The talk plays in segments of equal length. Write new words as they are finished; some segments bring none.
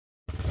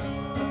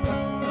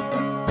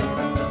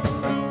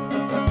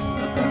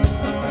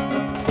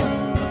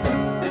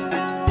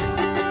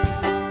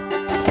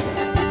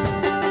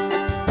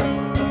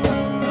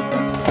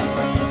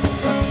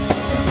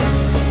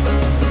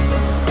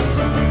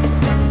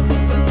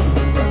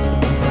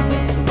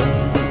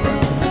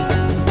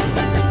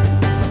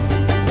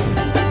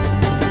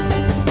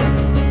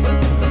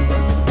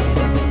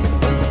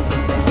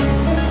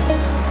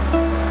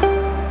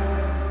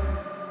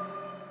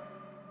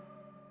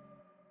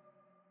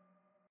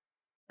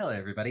Hello,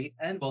 everybody,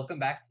 and welcome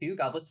back to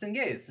Goblets and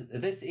Gays.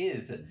 This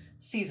is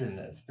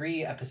Season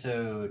 3,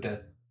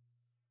 Episode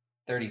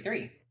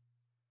 33.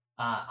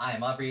 I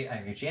am Aubrey,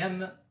 I'm your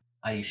GM.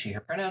 I use she,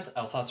 her pronouns.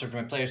 I'll toss over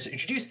to my players to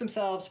introduce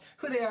themselves,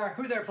 who they are,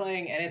 who they're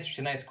playing, and answer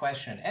tonight's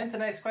question. And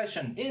tonight's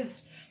question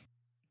is,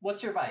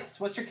 what's your vice?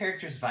 What's your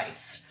character's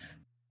vice?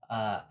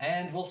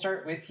 And we'll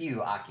start with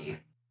you, Aki.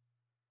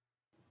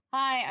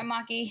 Hi, I'm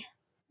Aki.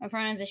 My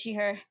pronouns are she,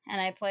 her,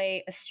 and I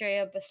play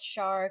Estrella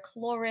Bashar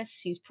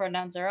Chloris, whose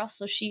pronouns are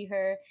also she,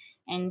 her,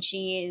 and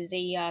she is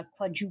a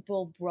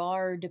quadruple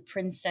bard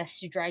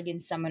princess dragon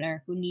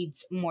summoner who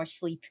needs more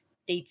sleep,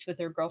 dates with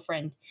her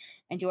girlfriend,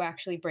 and to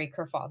actually break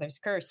her father's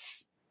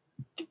curse.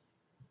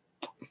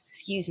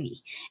 Excuse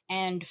me.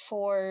 And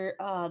for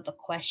the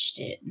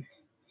question,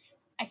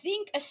 I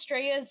think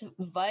Estrella's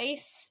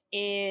vice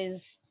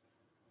is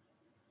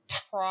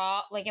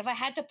if I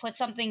had to put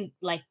something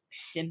like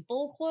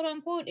simple, quote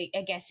unquote,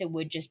 I guess it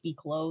would just be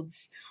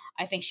clothes.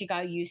 I think she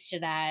got used to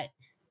that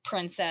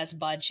princess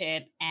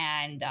budget,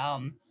 and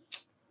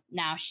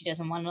now she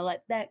doesn't want to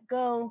let that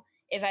go.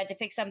 If I had to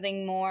pick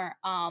something more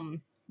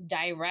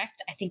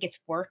direct, I think it's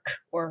work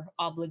or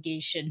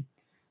obligation.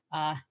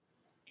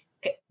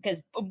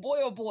 Because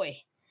boy, oh boy,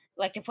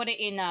 like to put it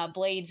in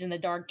Blades in the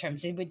Dark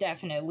terms, it would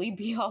definitely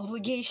be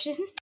obligation.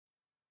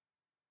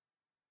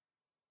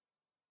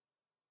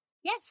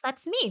 Yes,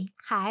 that's me.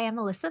 Hi, I'm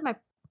Alyssa.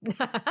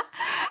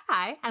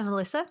 Hi, I'm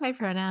Alyssa. My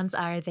pronouns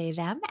are they,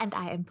 them, and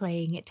I am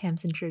playing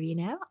Tamsin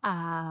Trevino,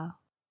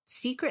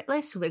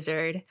 secretless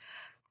wizard,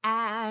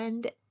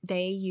 and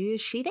they use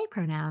she, they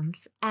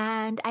pronouns.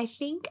 And I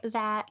think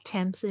that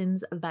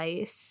Tamsin's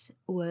vice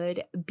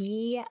would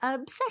be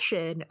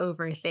obsession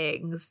over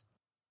things.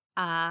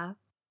 I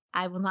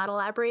will not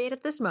elaborate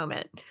at this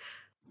moment.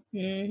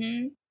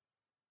 Mm-hmm.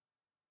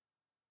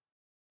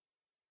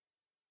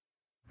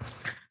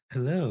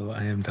 Hello,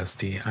 I am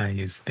Dusty. I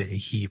use they,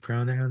 he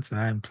pronouns,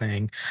 and I'm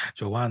playing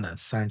Joanna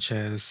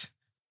Sanchez,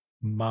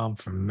 mom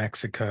from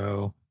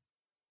Mexico,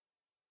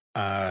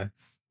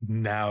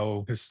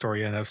 now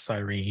historian of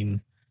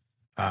Cyrene,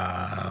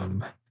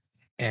 and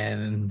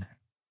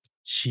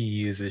she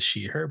uses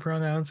she, her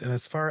pronouns. And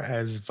as far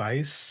as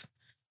vice,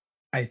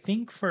 I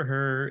think for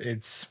her,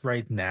 it's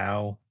right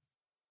now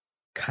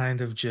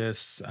kind of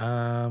just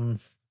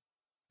trying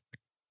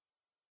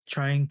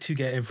to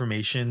get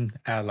information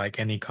at like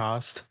any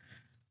cost.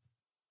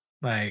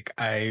 Like,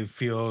 I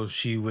feel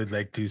she would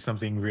like do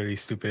something really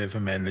stupid if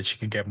it meant that she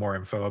could get more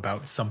info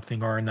about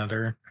something or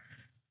another.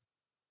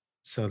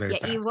 So there's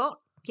that.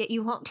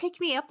 You won't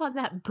take me up on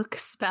that book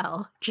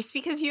spell just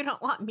because you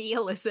don't want me,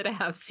 Alyssa, to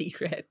have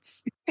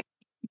secrets.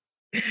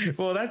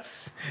 Well,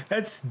 that's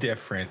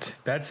different.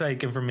 That's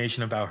like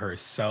information about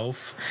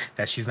herself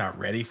that she's not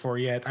ready for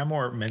yet. I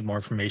meant more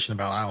information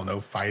about, I don't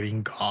know,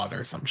 fighting God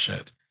or some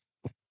shit.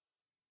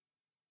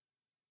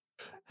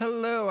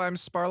 Hello, I'm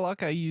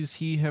Sparlock. I use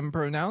he, him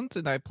pronouns,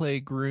 and I play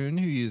Groon,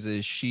 who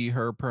uses she,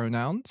 her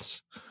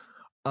pronouns.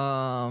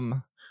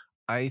 I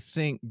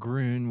think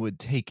Groon would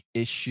take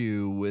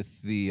issue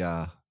with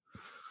the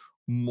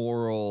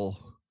moral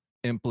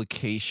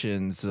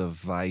implications of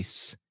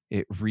vice.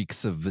 It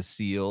reeks of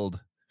Vasealed.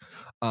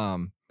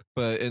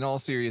 But in all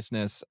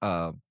seriousness,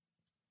 well,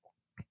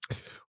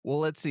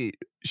 let's see.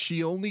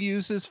 She only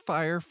uses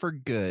fire for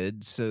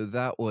good, so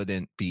that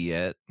wouldn't be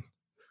it.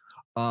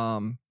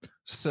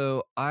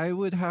 So I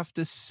would have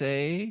to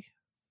say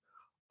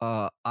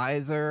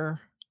either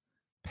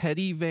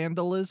petty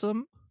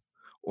vandalism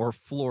or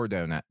floor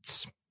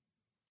donuts.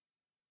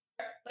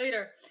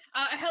 Later.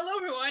 Hello,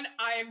 everyone.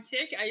 I am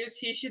Tick. I use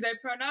he, she, they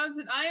pronouns,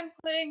 and I am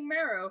playing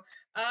Marrow,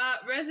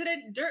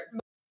 resident dirt.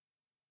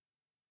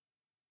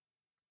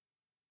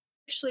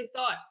 Actually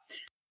thought.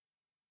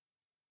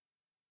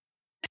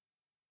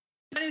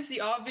 One is the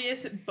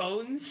obvious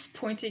bones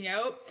pointing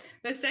out.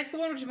 The second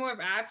one, which is more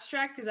of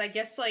abstract, is I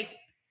guess like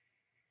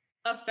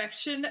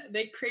affection.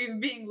 They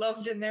crave being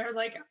loved, and they're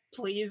like,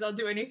 please, I'll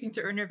do anything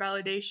to earn your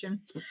validation.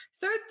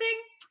 Third thing,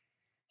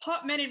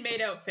 hot men in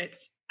maid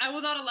outfits. I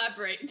will not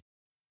elaborate.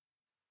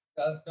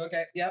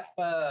 Okay, yep,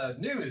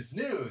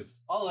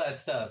 news, all that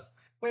stuff.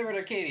 Wayward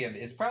Arcadium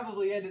is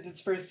probably ended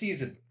its first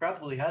season.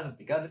 Probably hasn't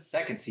begun its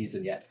second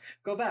season yet.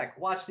 Go back,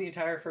 watch the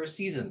entire first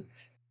season.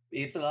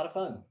 It's a lot of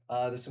fun.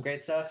 There's some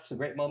great stuff, some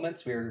great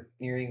moments. We're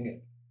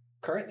nearing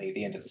currently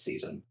the end of the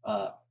season,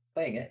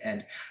 playing it,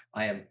 and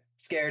I am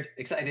scared,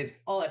 excited,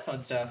 all that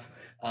fun stuff.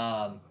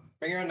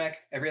 Bring your own mech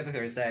every other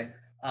Thursday.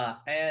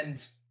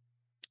 And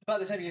by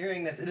the time you're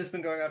hearing this, it has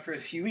been going on for a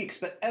few weeks,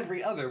 but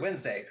every other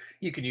Wednesday,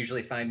 you can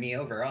usually find me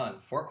over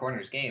on Four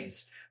Corners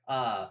Games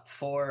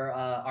for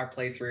our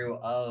playthrough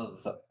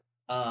of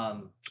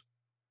The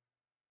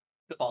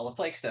Fall of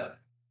Plaguestone.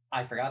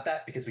 I forgot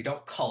that because we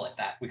don't call it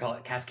that. We call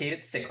it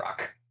Cascaded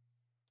Sigrock.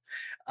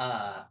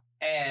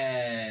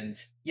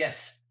 And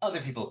yes,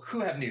 other people who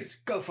have news,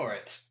 go for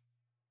it.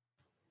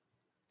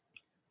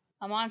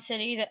 I'm on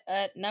City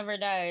that never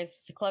dies.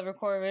 It's a Clever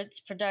Corvettes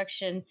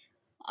production.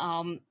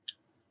 I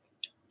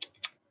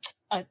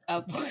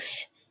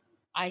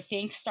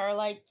think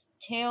Starlight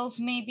Tales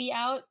may be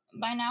out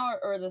by now,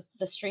 or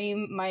the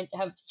stream might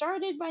have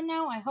started by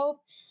now, I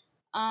hope.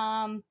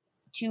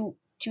 To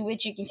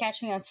which you can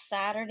catch me on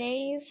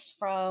Saturdays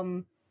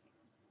from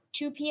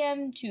 2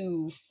 p.m.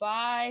 to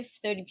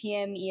 5:30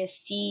 p.m.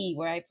 EST,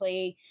 where I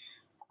play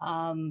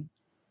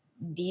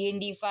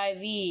D&D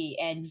 5e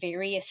and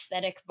very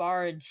aesthetic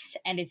bards,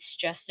 and it's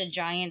just a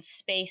giant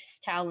space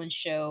talent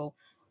show.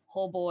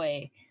 Oh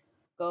boy.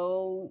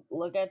 Go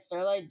look at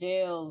Starlight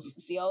Dales,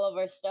 see all of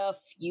our stuff.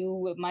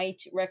 You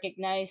might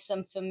recognize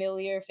some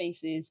familiar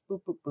faces.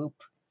 Boop, boop, boop.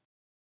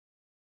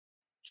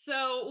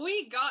 So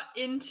we got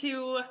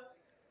into,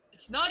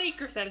 it's not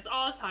Ekerset, it's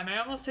Ozheim. I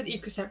almost said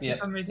Ekerset for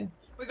some reason.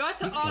 We got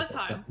to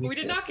Ozheim. We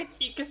did not get to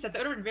Ekerset. That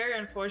would have been very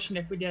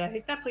unfortunate if we did. I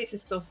think that place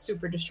is still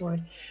super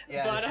destroyed.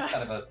 Yeah, but, it's just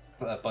kind of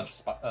a bunch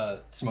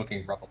of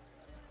smoking rubble.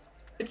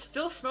 It's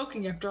still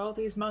smoking after all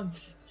these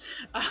months.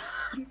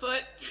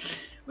 But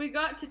we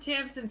got to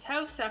Tamsin's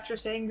house after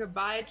saying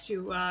goodbye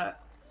to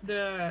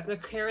the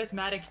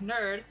charismatic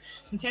nerd.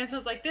 And Tamsin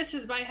was like, "This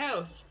is my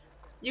house.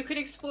 You can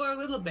explore a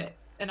little bit."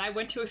 And I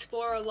went to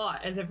explore a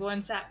lot as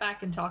everyone sat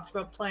back and talked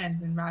about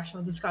plans and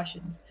rational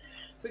discussions.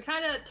 We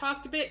kind of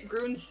talked a bit.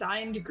 Grun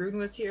signed. Grun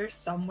was here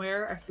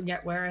somewhere. I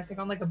forget where. I think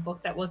on like a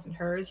book that wasn't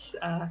hers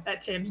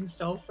that Tamsin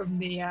stole from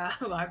the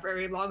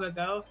library long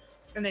ago.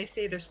 And they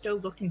say they're still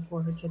looking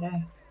for her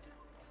today.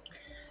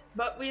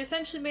 But we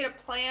essentially made a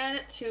plan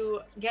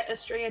to get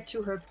Estrella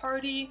to her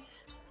party,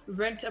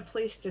 rent a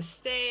place to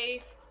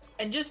stay,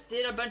 and just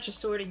did a bunch of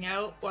sorting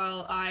out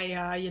while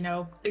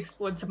I,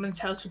 explored someone's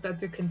house without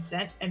their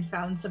consent and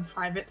found some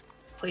private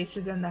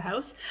places in the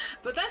house.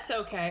 But that's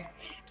okay.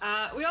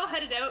 We all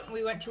headed out and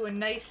we went to a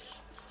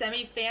nice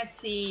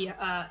semi-fancy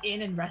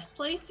inn and rest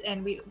place,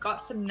 and we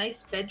got some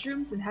nice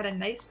bedrooms and had a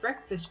nice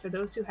breakfast for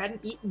those who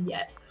hadn't eaten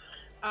yet.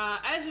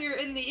 As we were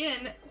in the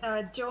inn,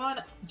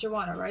 Joanna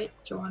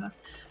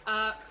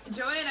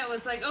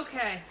was like,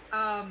 okay,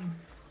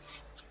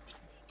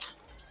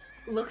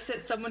 looks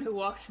at someone who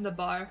walks in the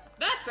bar.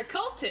 That's a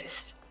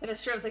cultist! And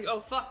Estrella was like, oh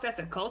fuck, that's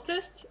a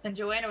cultist? And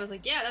Joanna was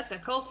like, yeah, that's a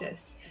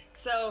cultist.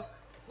 So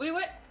they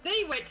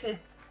went to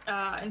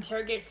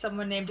interrogate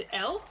someone named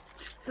Elle,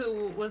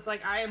 who was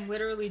like, I am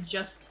literally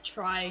just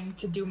trying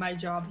to do my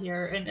job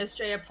here. And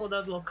Estrella pulled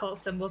out little cult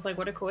symbols, like,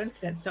 what a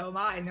coincidence, so am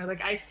I. And they're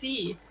like, I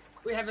see.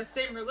 We have the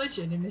same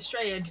religion. And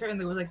Estrella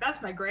internally was like,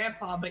 that's my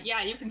grandpa, but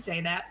yeah, you can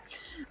say that.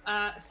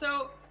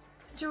 So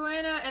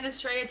Joanna and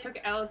Estrella took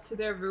Elle to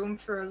their room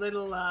for a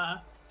little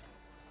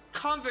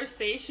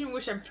conversation,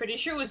 which I'm pretty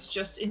sure was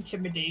just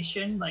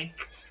intimidation.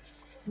 Like,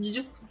 you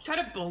just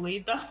kind of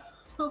bullied them.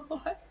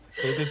 What?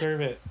 They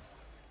deserve it.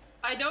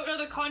 I don't know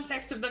the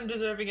context of them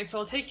deserving it, so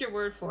I'll take your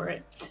word for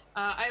it.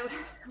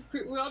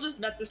 We all just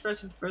met this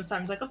person for the first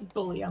time. It's like, let's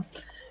bully them.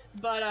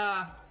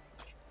 But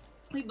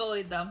we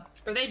bullied them,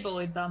 or they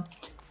bullied them,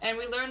 and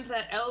we learned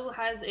that Elle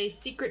has a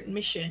secret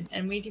mission,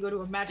 and we need to go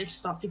to a magic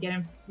shop to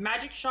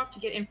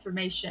get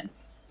information.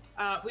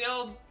 We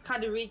all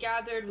kind of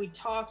regathered, we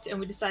talked, and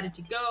we decided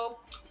to go.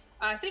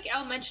 I think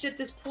Elle mentioned at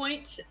this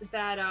point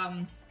that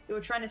they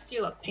were trying to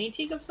steal a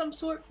painting of some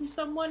sort from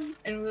someone,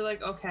 and we were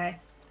like, okay,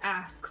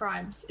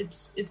 crimes.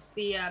 It's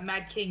the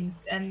Mad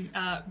Kings. And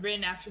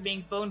Rin, after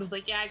being phoned, was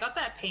like, yeah, I got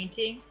that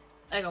painting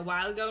like a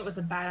while ago. It was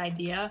a bad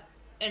idea,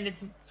 and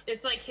it's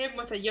like him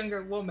with a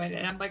younger woman,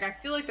 and I'm like, I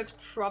feel like that's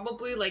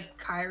probably like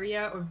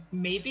Kyria or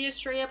maybe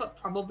Estrella, but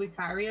probably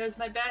Kyria is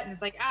my bet. And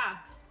it's like,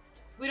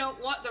 we don't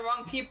want the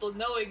wrong people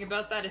knowing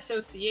about that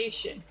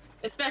association,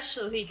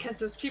 especially because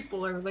those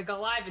people are like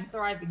alive and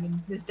thriving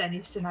in Miss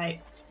Denny's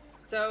tonight.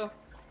 So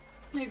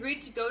we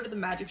agreed to go to the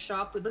magic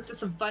shop. We looked at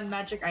some fun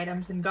magic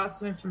items and got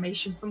some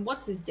information from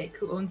what's his dick,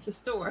 who owns the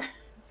store.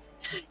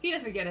 He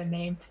doesn't get a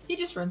name, he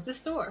just runs the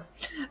store.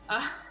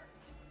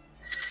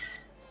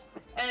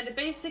 And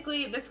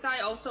basically, this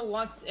guy also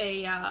wants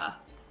a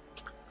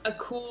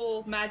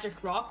cool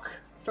magic rock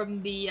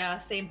from the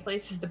same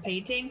place as the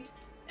painting.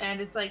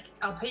 And it's like,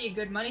 I'll pay you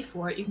good money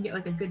for it. You can get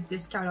like a good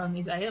discount on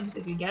these items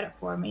if you get it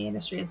for me. And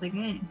Estrella's like,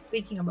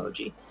 thinking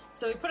emoji.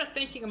 So we put a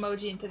thinking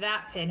emoji into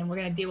that pin, and we're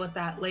going to deal with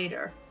that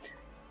later.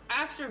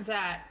 After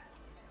that,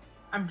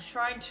 I'm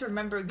trying to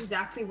remember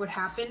exactly what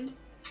happened.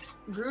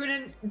 Grun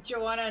and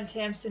Joanna and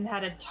Tamsin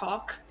had a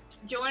talk.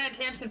 Joanna and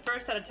Tamsin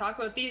first had a talk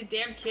about these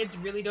damn kids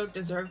really don't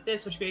deserve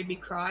this, which made me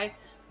cry.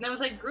 And I was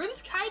like,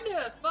 Grun's kind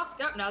of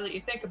fucked up now that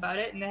you think about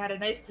it. And they had a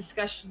nice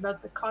discussion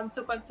about the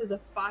consequences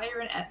of fire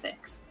and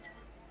ethics.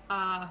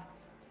 I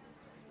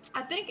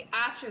think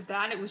after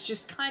that, it was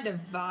just kind of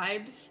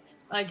vibes.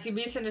 Like,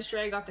 Demise and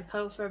Estrella got to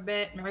cuddle for a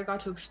bit. Mary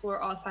got to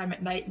explore Ozheim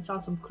at night and saw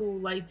some cool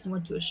lights and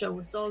went to a show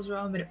with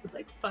Zulzrum. And it was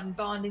like fun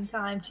bonding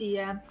time,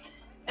 TM.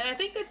 And I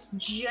think that's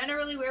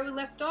generally where we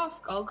left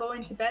off, all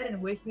going to bed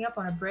and waking up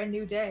on a brand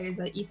new day as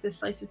I eat this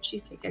slice of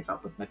cheesecake I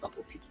got with my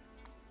bubble tea.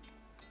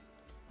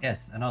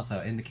 Yes, and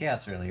also in the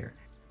chaos earlier,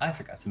 I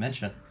forgot to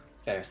mention,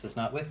 Ferris is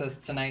not with us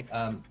tonight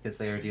because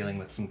they are dealing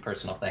with some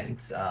personal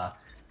things.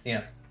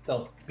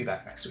 They'll be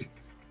back next week.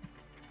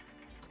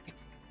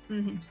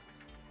 Mm-hmm.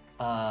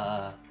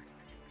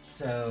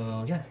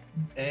 So yeah,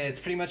 it's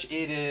pretty much,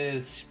 it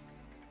is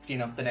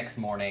the next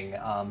morning.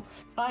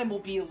 Time will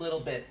be a little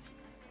bit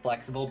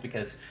flexible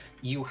because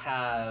you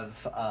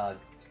have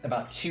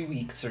about 2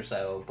 weeks or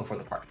so before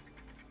the party.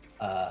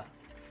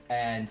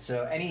 And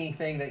so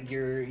anything that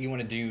you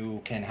want to do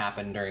can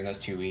happen during those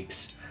 2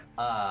 weeks.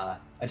 I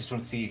just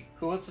want to see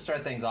who wants to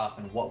start things off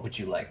and what would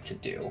you like to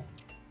do?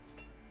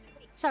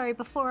 Sorry,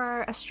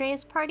 before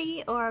Estrella's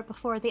party, or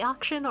before the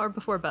auction, or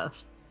before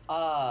both?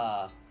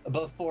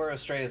 Before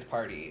Estrella's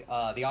party.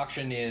 The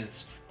auction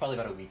is probably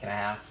about a week and a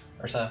half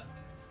or so.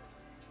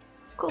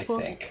 Cool.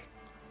 I think.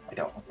 I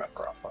don't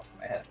remember off the top of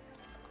my head.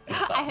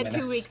 I had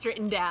 2 weeks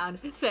written down,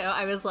 so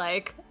I was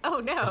like, oh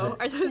Is no,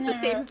 it? are those the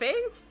same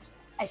thing?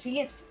 I think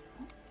it's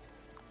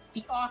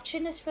the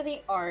auction is for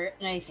the art,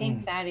 and I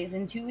think that is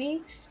in 2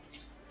 weeks.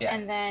 Yeah.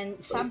 And then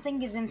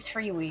something is in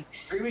 3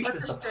 weeks. 3 weeks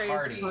What's is the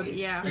Estrella's party. party?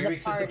 Yeah. 3 The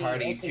weeks is the party,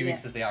 party. okay, 2 yeah.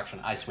 weeks is the auction.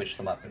 I switched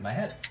them up in my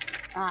head.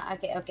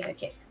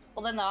 Okay.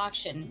 Well, then the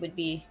auction would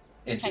be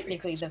In 2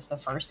 technically weeks. the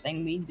first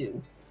thing we do.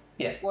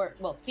 Yeah. Or,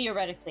 well,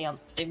 theoretically,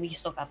 we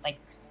still got like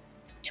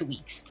 2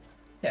 weeks.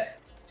 Yeah.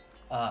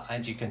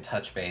 And you can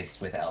touch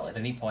base with Elle at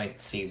any point,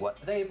 see what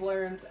they've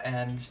learned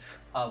and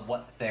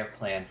what their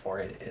plan for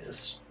it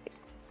is.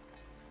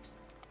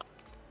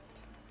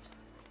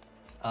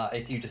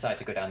 If you decide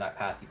to go down that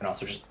path, you can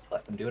also just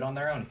let them do it on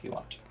their own if you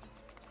want.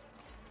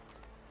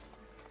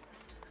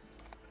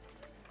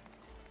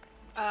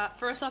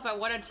 First off, I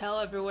want to tell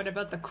everyone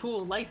about the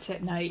cool lights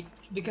at night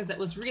because it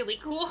was really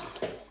cool.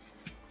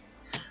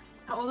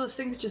 All those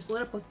things just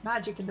lit up with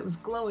magic and it was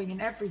glowing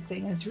and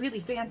everything, and it's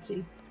really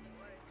fancy.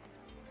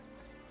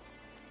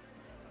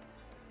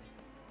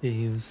 They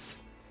use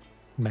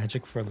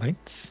magic for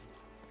lights.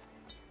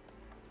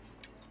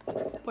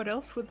 What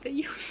else would they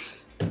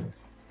use?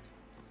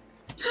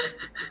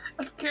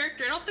 Of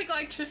character, I don't think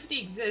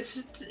electricity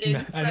exists. I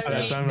know,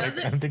 that's why I'm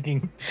like, I'm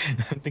thinking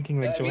like Yeah, I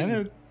mean,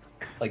 Joanna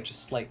Like,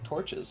 just like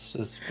torches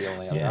is the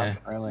only other Yeah.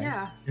 option, really.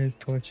 Yeah, has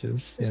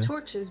torches. there's Yeah.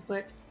 torches,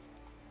 but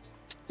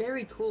it's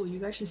very cool. You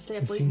guys should stay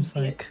up It late and seems see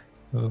like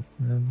I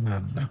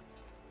don't know.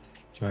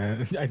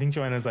 Joanna, I think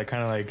Joanna's like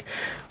kind of like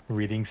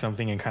reading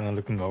something and kind of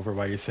looking over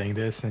while you're saying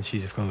this, and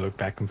she's just gonna look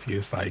back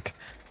confused, like,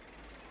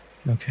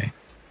 okay.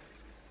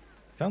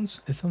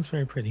 It sounds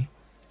very pretty.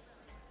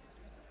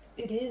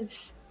 it. It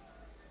is.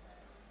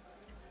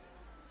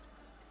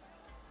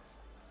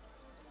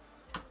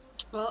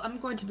 Well, I'm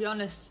going to be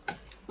honest.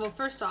 Well,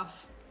 first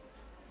off,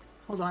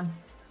 hold on.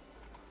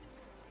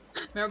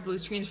 Remember blue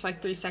screens for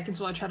like 3 seconds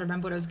while I try to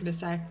remember what I was going to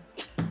say.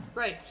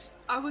 Right.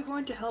 Are we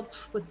going to help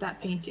with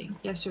that painting?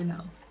 Yes or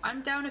no?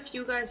 I'm down if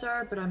you guys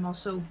are, but I'm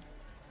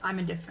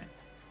indifferent.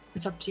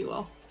 It's up to you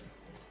all.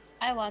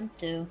 I want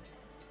to.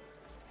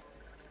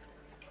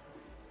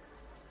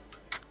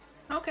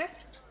 Okay.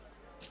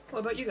 What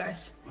about you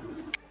guys?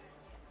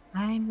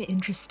 I'm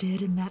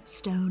interested in that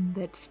stone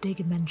that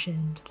Stig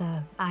mentioned,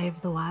 the Eye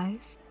of the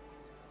Wise.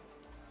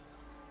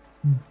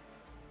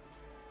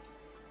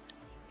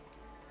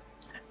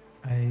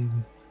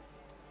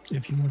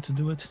 If you want to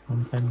do it,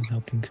 I'm fine with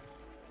helping.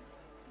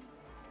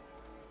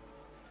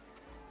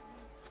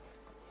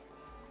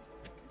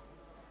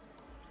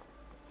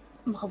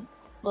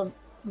 Well,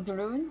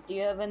 Brune, do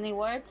you have any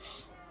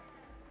words?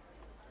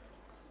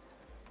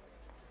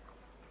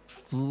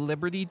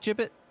 Liberty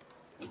gibbet?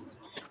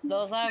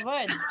 Those are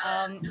words.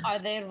 Are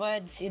there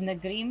words in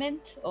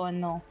agreement or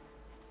no?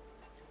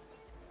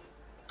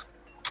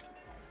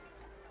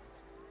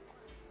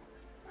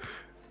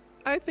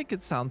 I think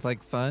it sounds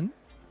like fun.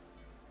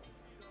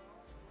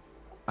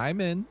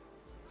 I'm in.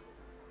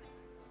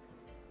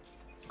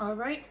 All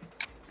right.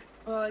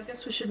 Well, I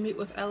guess we should meet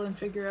with Elle and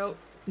figure out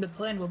the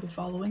plan we'll be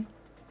following.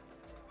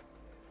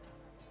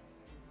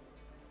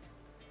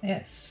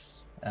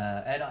 Yes.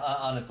 And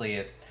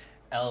honestly,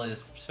 Elle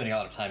is spending a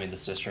lot of time in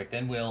this district,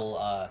 and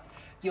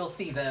you'll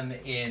see them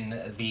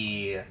in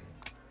the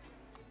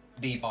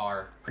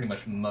bar pretty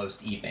much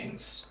most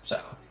evenings.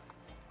 So,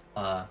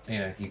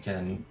 you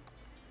can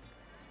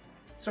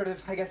sort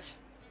of, I guess,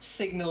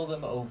 signal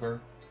them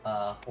over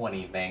one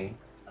evening,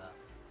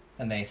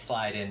 and they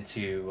slide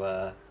into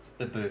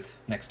the booth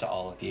next to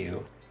all of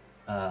you.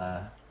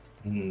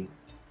 And,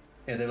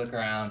 they look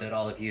around at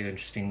all of you and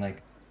just being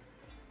like,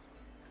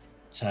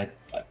 "So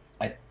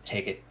I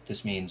take it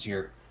this means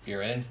you're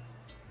in."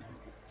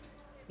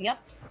 Yep.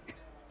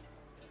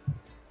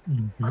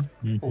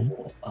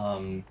 Cool.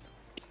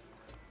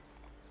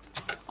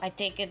 I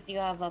take it you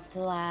have a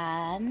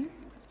plan.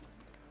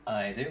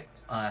 I do.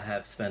 I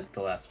have spent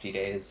the last few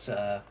days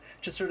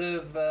just sort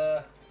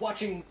of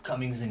watching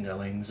comings and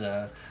goings,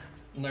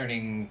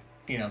 learning,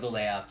 the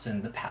layouts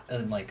and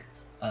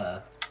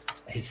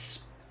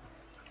his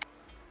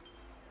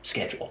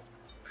schedule.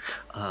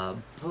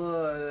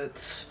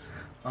 But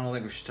I don't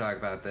think we should talk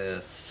about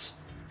this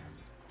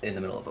in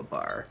the middle of a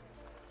bar.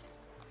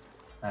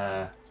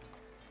 I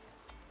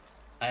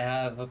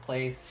have a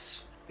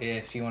place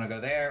if you want to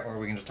go there, or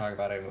we can just talk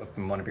about it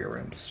in one of your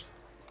rooms.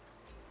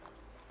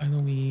 Why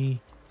don't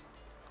we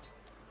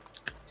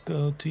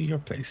go to your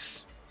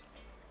place?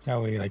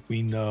 That way, like,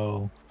 we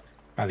know,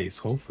 at least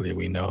hopefully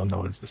we know no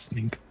one's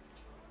listening.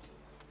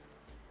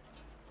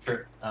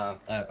 Sure. A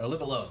little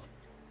bit low.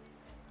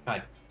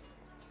 Fine.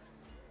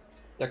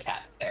 Their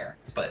cat's there,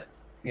 but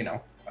I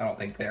don't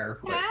think they're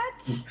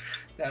Cats?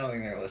 I don't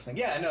think they're listening.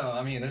 Yeah, no,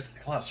 I mean, there's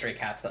a lot of stray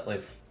cats that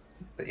live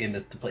in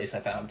the place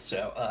I found.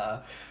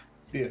 So,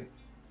 yeah.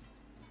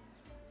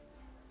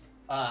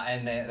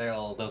 And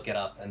they'll get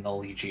up and they'll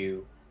lead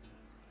you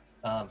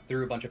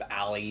through a bunch of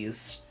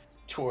alleys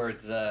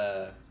towards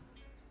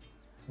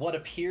what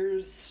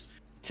appears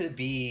to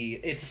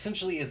be. It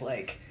essentially is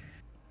like.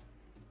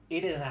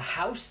 It is a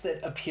house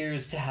that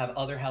appears to have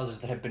other houses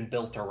that have been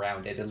built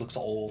around it. It looks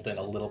old and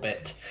a little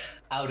bit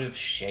out of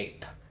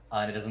shape.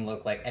 And it doesn't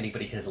look like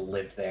anybody has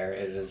lived there.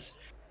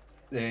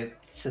 It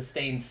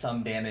sustained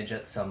some damage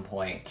at some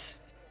point,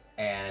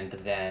 and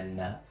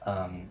then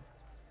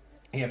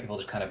people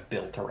just kind of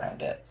built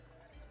around it.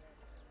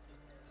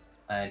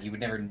 And you would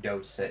never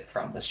notice it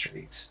from the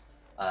street.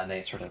 And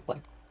they sort of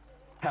like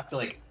have to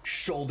like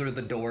shoulder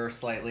the door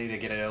slightly to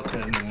get it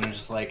open, and they're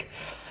just like,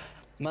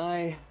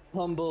 my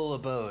humble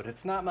abode.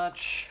 It's not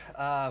much,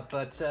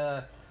 but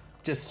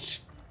just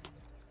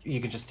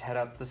you could just head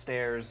up the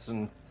stairs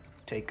and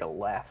take a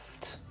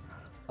left,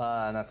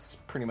 and that's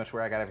pretty much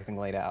where I got everything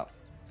laid out.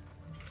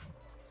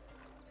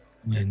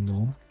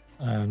 No,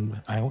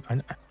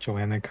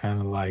 Joanna kind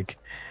of like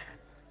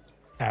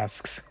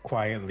asks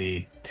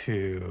quietly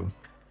to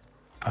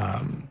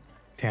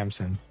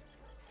Tamsin.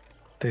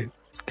 The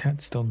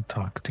cats don't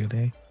talk, do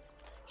they?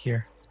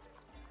 Here.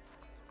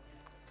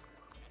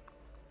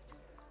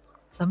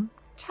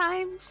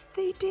 Sometimes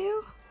they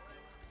do.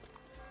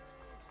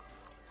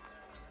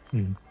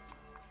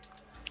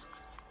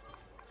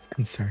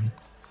 Concern,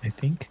 I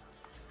think.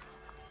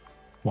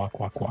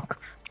 Walk.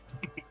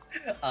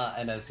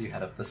 And as you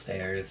head up the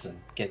stairs and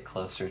get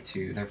closer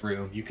to the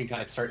room, you can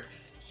kind of start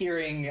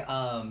hearing,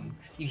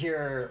 you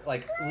hear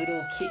like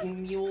little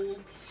kitten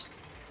mules,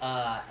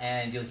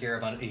 and you'll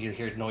hear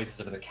noises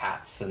of the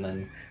cats, and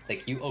then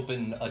like you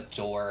open a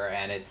door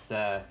and it's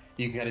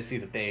you can kind of see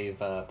that they've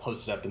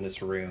posted up in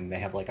this room. They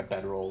have like a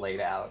bedroll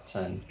laid out,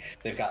 and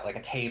they've got like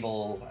a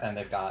table, and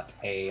they've got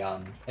a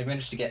they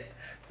managed to get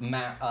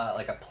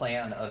like a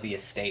plan of the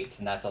estate,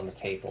 and that's on the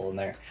table, and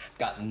they've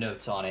got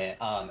notes on it,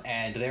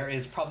 and there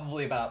is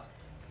probably about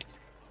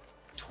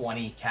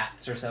 20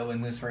 cats or so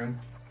in this room.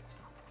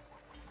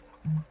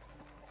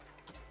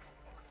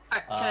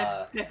 Can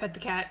I pet the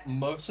cat?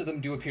 Most of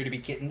them do appear to be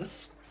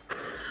kittens.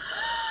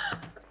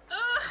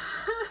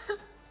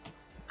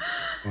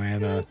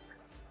 Joanna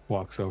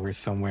walks over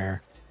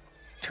somewhere,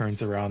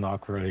 turns around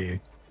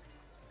awkwardly.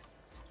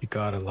 You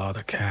got a lot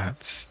of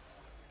cats.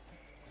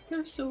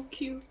 They're so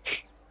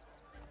cute.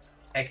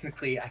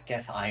 Technically, I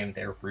guess I am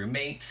their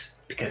roommate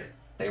because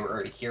they were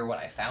already here when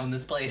I found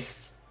this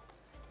place.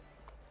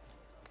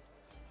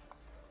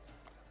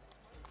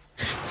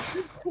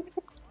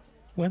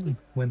 When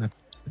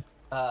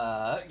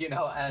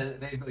as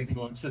they like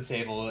go up to the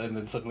table, and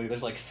then suddenly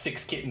there's like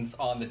 6 kittens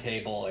on the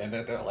table, and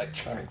they're like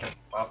trying to get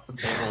off the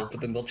table, but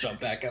then they'll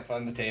jump back up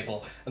on the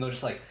table, and they're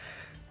just like,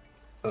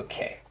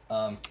 okay,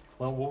 well,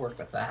 we'll work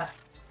with that.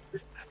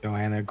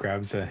 Joanna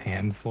grabs a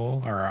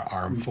handful or an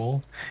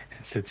armful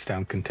and sits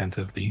down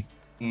contentedly.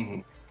 Mm-hmm.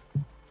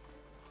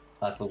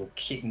 Lots of little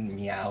kitten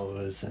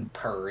meows and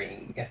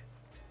purring.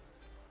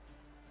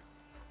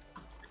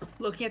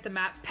 Looking at the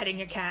map,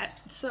 petting a cat.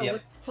 So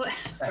Yep. what?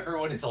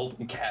 Everyone is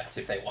holding cats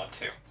if they want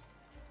to.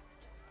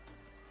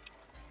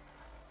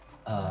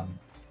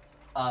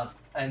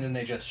 And then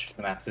they just shoot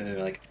the map, and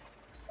they're like,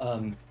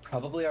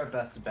 probably our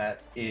best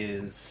bet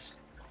is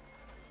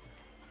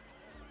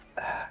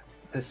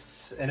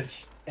this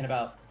in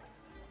about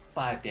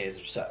 5 days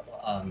or so.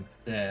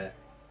 The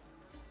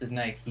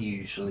night he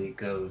usually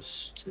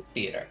goes to the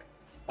theater,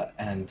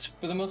 and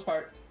for the most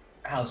part,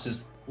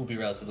 houses will be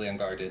relatively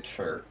unguarded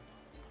for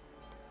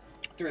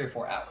 3 or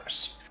 4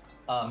 hours.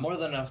 More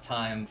than enough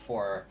time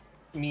for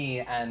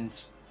me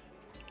and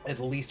at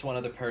least one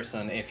other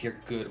person, if you're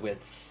good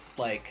with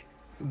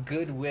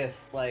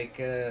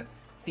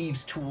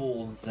thieves'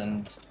 tools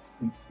and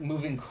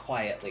moving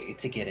quietly,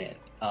 to get in.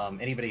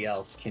 Anybody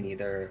else can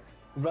either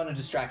run a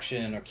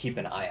distraction or keep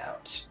an eye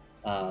out.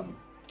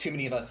 Too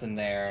many of us in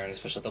there, and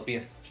especially there'll be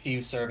a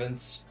few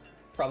servants,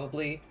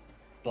 probably,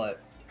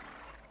 but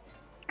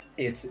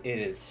it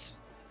is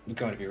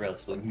going to be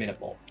relatively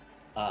minimal.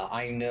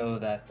 I know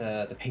that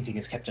the painting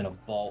is kept in a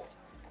vault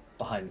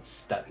behind the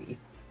study,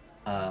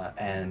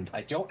 and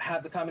I don't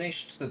have the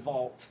combination to the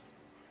vault,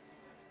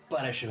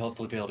 but I should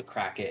hopefully be able to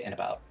crack it in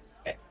about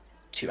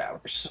 2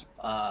 hours.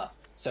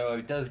 So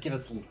it does give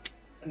us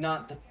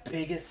not the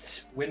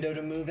biggest window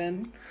to move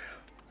in,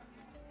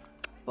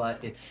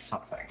 but it's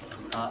something.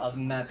 Other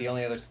than that, the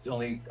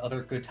only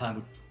other good time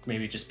would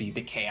maybe just be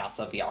the chaos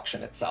of the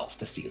auction itself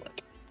to steal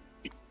it.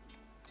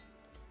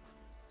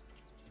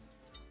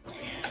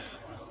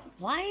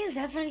 Why is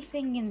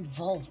everything in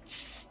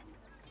vaults?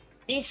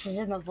 This is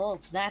in the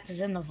vault, that is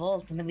in the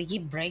vault, and then we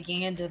keep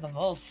breaking into the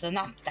vaults. They're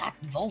not that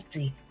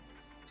vaulty.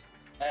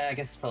 I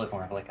guess it's probably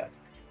more of like a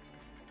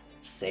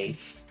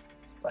safe,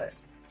 but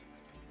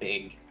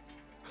big.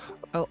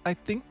 Oh, I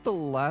think the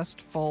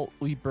last vault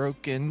we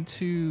broke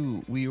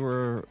into, we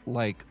were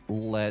like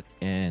let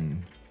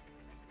in.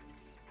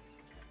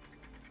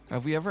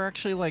 Have we ever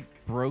actually like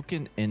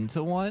broken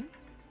into one?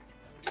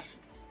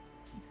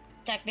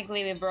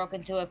 Technically, we broke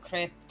into a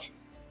crypt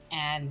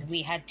and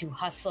we had to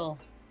hustle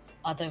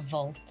other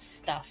vault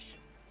stuff.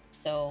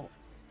 So,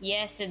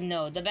 yes and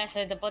no. The best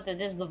way to put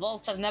it is the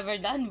vaults have never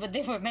done what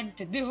they were meant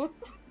to do.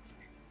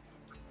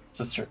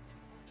 Sister.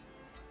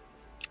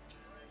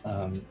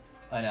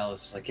 And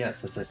Alice was like,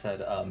 yes, as I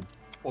said,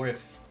 or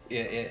if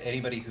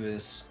anybody who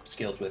is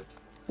skilled with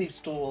thieves'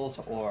 tools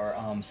or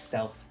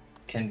stealth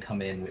can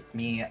come in with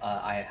me.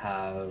 I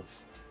have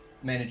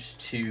managed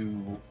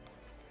to.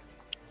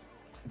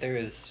 There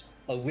is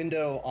a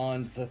window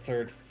on the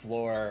 3rd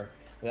floor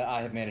that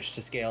I have managed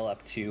to scale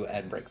up to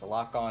and break the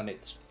lock on.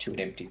 It's to an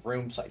empty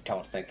room, so I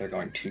don't think they're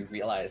going to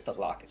realize the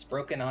lock is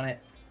broken on it.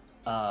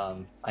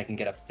 I can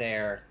get up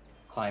there,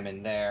 climb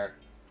in there,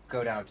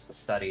 go down to the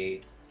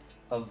study,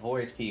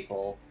 avoid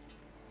people,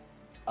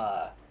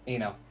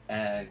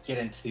 and get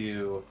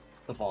into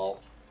the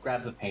vault,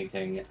 grab the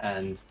painting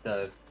and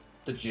the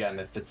gem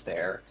if it's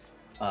there.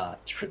 It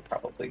should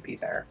probably be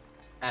there.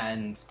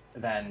 And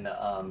then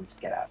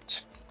get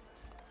out.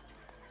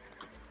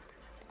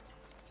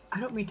 I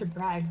don't mean to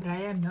brag, but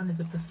I am known as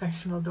a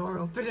professional door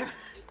opener.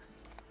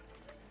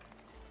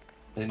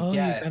 Then Oh,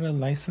 yeah, you got a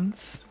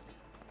license?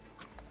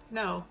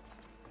 No,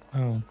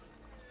 Oh.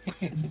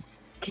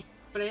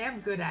 but I am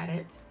good at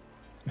it.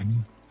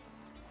 Mhm.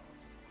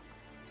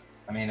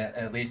 I mean,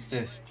 at least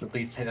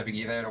have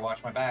you there to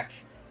watch my back.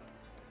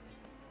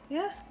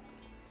 Yeah.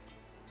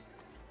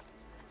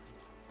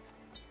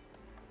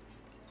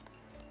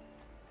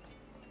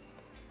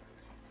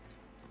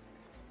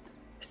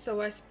 So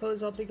I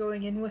suppose I'll be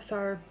going in with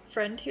our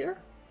friend here.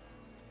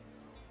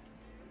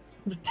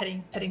 Just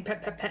pet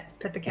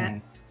the cat.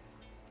 Mhm.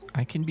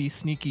 I can be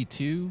sneaky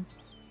too.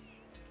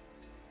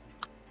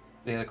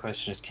 The other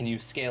question is, can you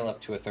scale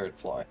up to a 3rd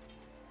floor?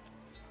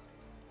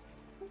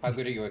 How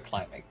good are you at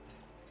climbing?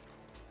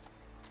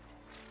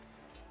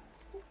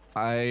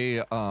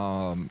 I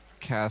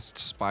cast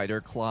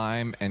spider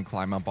climb and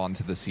climb up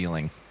onto the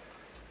ceiling.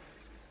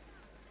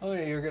 Oh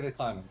yeah, you're good at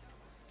climbing.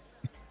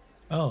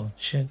 Oh,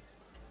 shit.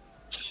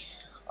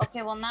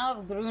 Okay, well, now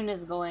if Groon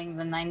is going,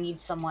 then I need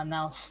someone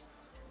else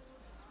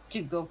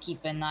to go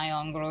keep an eye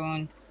on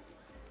Groon.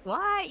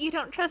 What? You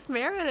don't trust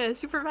Mara to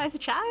supervise a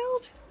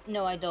child?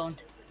 No, I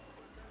don't.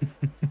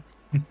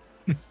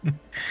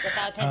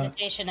 Without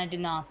hesitation, I do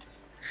not.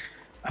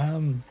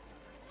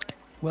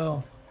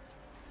 Well,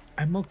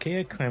 I'm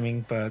okay at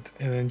climbing, but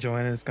and then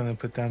Joanna's gonna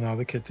put down all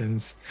the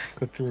kittens,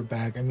 go through her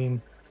bag. I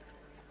mean,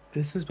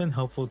 this has been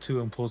helpful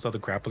too and pulls out the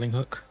grappling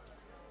hook.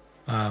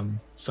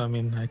 So I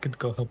mean, I could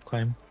go help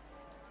climb.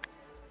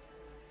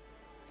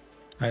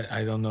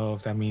 I don't know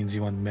if that means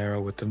you want Mara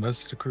with the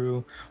rest of the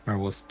crew, or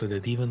we'll split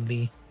it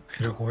evenly.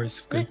 Either or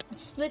is good.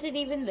 Split it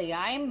evenly.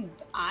 I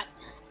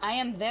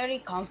am very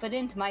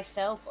confident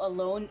myself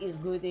alone is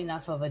good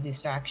enough of a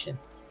distraction.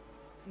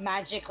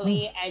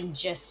 Magically and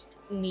just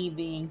me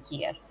being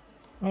here.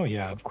 Oh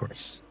yeah, of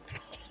course.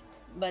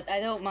 But I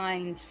don't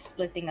mind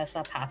splitting us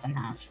up half and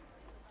half.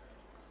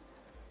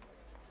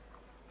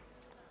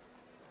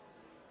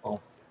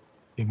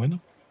 You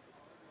win.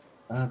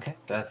 Okay,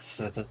 that's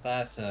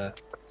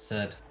that.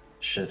 Said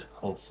should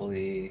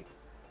hopefully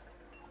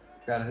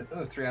got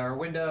a 3-hour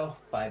window,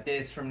 5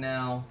 days from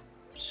now.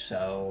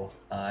 So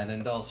and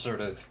then they'll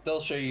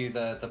show you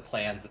the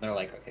plans, and they're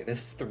like, okay, this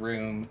is the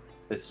room,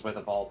 this is where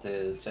the vault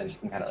is, and you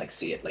can kind of like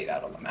see it laid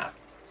out on the map.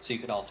 So you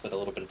can all spend a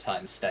little bit of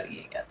time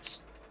studying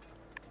it.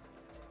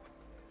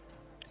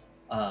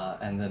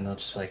 And then they'll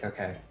just be like,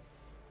 okay,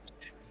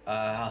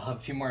 I'll have a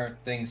few more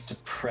things to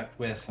prep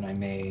with, and I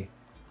may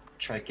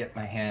try to get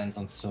my hands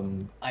on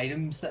some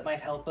items that might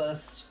help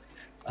us.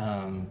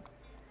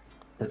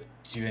 But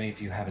do any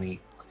of you have any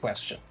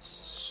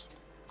questions?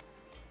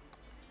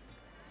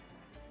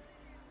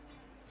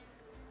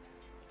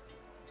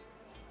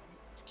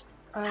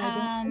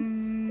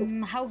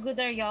 How good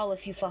are y'all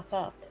if you fuck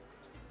up?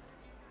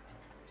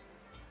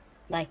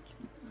 Like,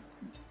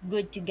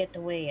 good to get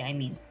away, I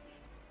mean.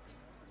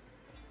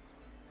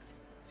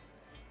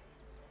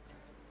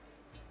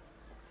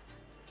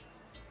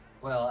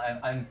 Well,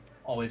 I'm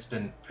always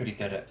been pretty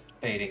good at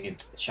fading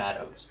into the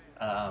shadows.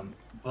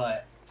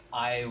 But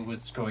I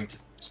was going to.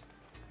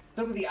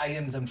 Some of the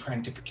items I'm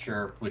trying to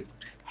procure would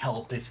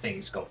help if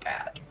things go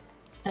bad.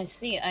 I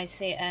see,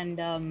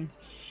 and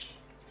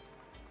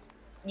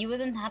you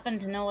wouldn't happen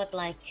to know what,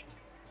 like,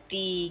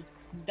 the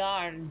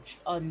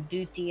guards on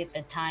duty at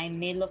the time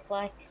may look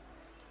like?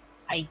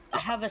 I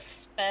have a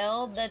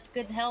spell that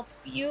could help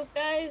you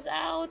guys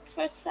out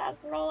for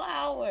several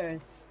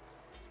hours.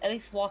 At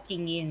least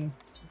walking in,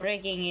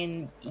 breaking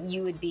in,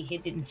 you would be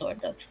hidden,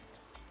 sort of.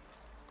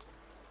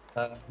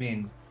 I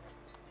mean,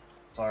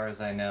 as far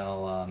as I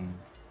know,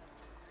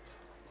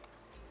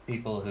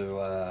 people who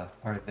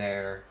are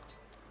there,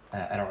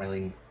 I don't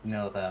really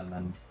know them,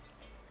 and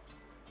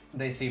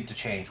they seem to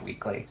change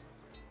weekly.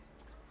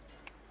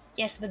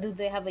 Yes, but do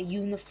they have a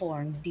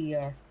uniform,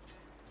 dear?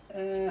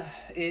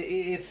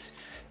 Yes,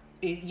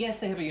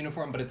 they have a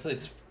uniform, but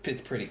it's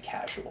pretty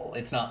casual.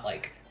 It's not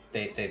like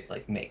they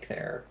like make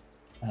their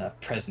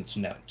presence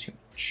known too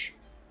much.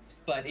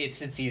 But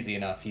it's easy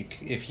enough.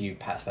 If you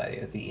pass by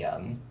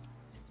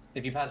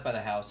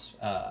the house,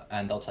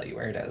 and they'll tell you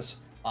where it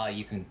is.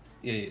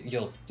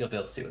 You'll be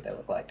able to see what they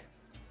look like.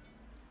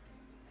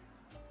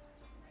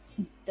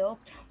 Dope.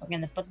 We're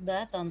gonna put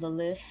that on the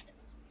list.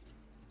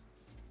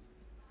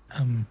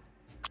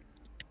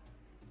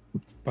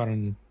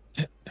 Pardon,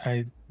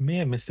 I may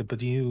have missed it, but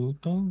do you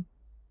know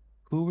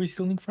who we're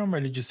stealing from,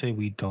 or did you say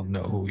we don't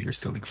know who you're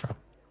stealing from?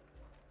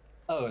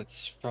 Oh,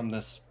 it's from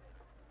this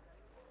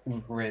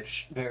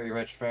rich,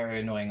 very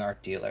annoying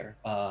art dealer.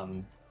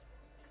 The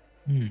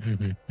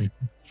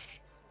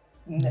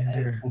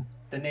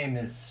name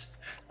is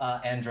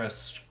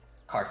Andros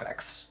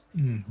Carfax.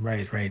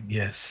 Right,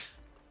 yes.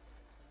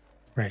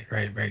 Right.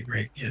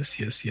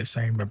 Yes,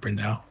 I remember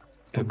now.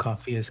 The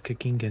coffee is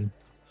kicking in.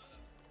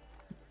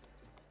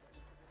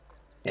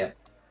 Yeah.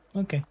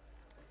 Okay.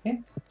 Yeah.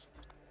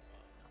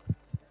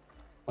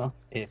 Well,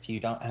 if you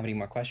don't have any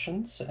more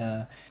questions,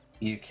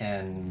 you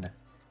can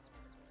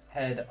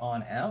head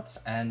on out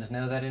and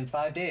know that in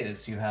 5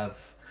 days you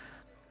have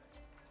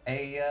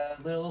a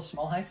little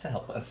small heist to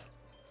help with.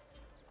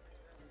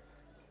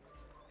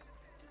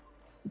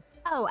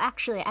 Oh,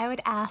 actually, I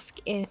would ask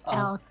if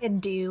Elle can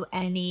do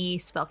any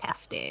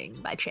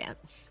spellcasting by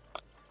chance.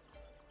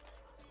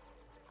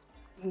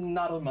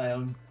 Not on my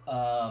own.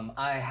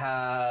 I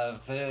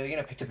have,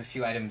 picked up a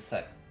few items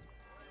that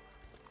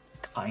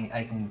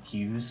I can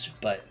use,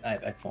 but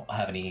I won't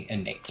have any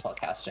innate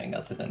spellcasting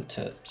other than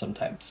to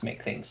sometimes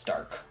make things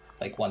dark,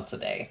 like once a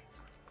day.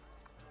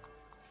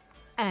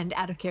 And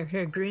out of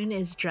character, Grun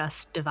is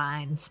just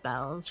divine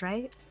spells,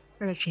 right?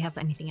 Or does she have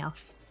anything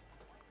else?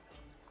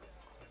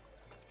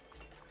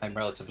 I'm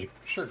relatively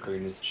sure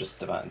Grun is just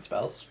divine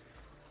spells.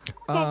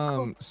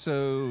 Cool.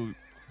 So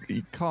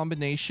the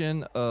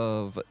combination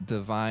of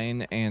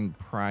divine and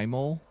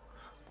primal,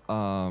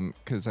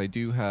 because I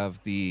do have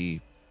the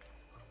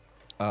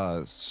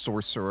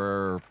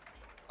sorcerer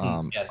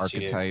Yes,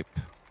 archetype.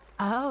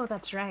 Oh,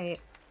 that's right.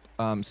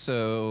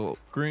 So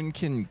Grun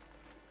can,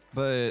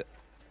 but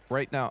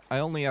right now I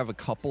only have a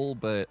couple,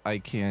 but I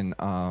can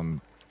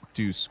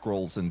do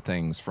scrolls and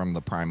things from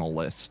the primal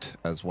list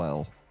as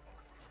well.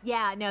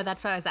 Yeah, no,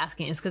 that's what I was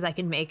asking, is because I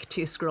can make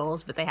 2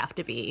 scrolls, but they have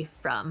to be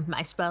from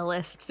my spell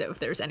list, so if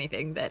there's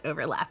anything that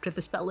overlapped with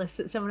the spell list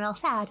that someone else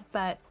had,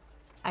 but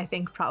I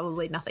think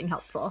probably nothing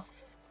helpful.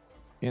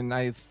 And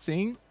I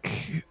think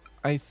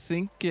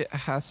it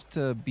has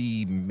to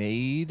be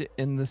made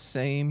in the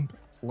same,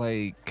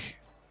 like,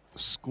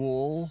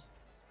 school,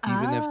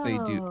 even if they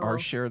are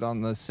shared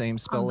on the same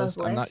spell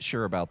list. I'm not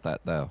sure about that,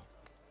 though.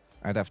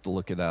 I'd have to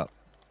look it up.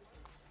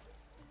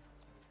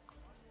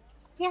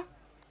 Yeah,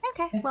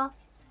 okay, well,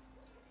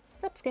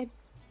 that's good.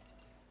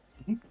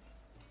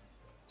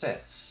 So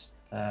yes,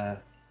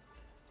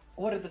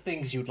 what are the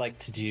things you'd like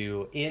to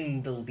do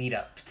in the lead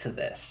up to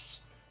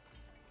this?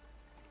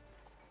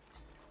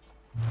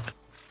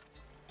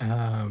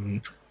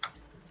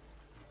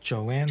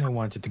 Joanna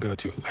wanted to go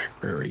to a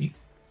library.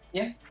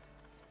 Yeah.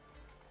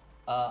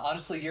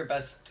 Honestly,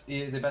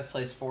 the best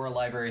place for a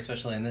library,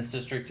 especially in this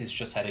district, is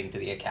just heading to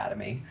the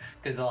academy,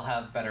 because they'll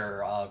have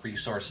better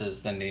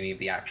resources than any of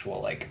the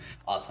actual, like,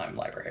 Osheim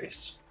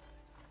libraries.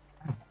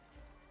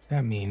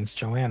 That means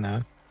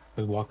Joanna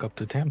would walk up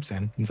to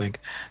Tamsin. He's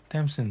like,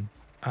 Tamsin,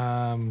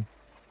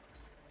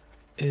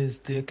 is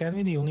the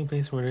academy the only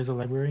place where there's a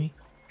library?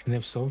 And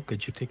if so,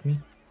 could you take me?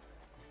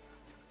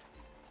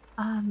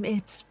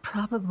 It's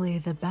probably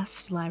the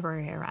best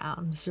library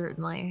around,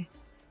 certainly.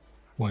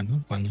 Why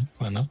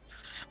not?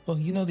 Well,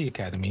 you know the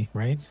academy,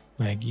 right?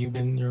 Like, you're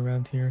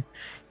around here.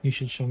 You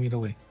should show me the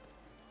way.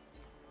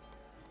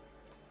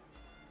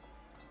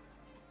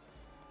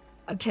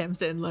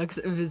 Tamsin looks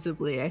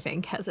visibly, I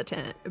think,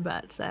 hesitant,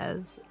 but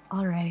says,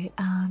 all right,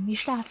 you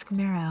should ask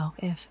Miro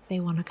if they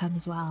want to come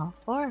as well,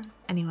 or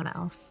anyone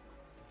else.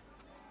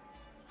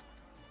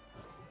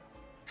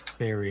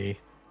 Very,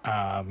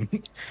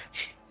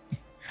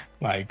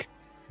 like,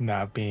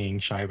 not being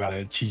shy about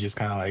it. She just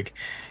kind of, like,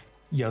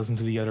 yells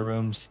into the other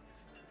rooms.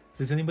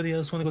 Does anybody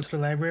else want to go to the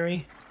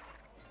library?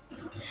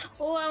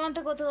 Oh, I want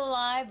to go to the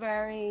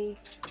library.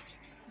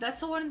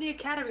 That's the one in the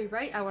academy,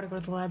 right? I want to go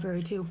to the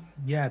library too.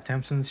 Yeah,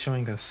 Tamsin's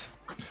showing us.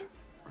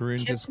 Grun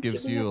just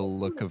gives you a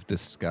look of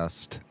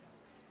disgust.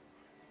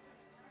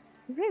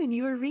 Rune,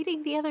 you were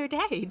reading the other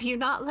day. Do you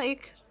not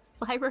like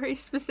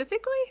libraries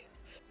specifically?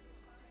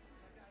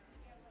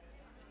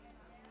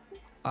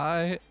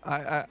 I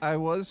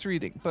was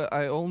reading, but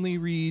I only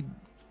read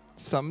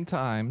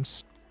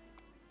sometimes.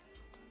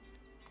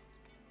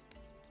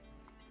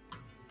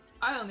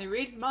 I only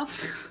read manga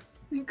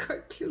and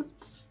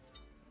cartoons.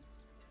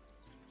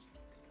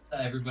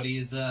 Everybody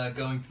is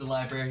going to the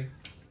library.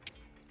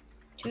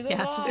 To the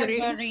Yes, Rune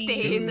library.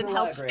 stays To and the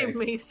helps library.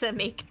 Dumisa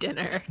make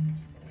dinner.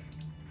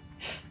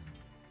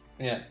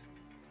 Yeah.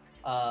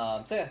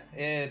 So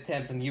yeah,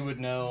 Tamsin, you would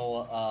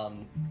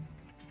know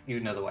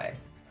the way.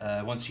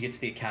 once you get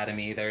to the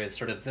academy, there is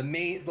sort of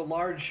the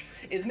large.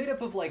 It's made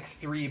up of like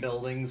 3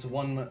 buildings.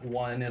 One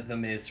of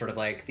them is sort of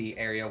like the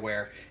area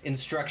where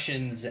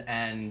instructions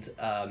and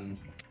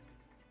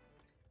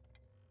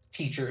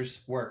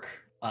teachers work.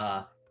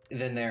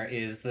 Then there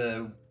is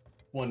the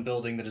one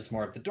building that is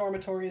more of the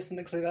dormitories and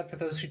things like that for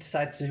those who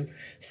decide to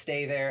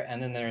stay there.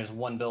 And then there's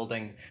one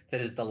building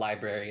that is the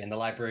library, and the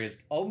library is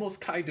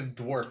almost kind of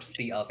dwarfs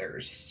the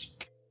others.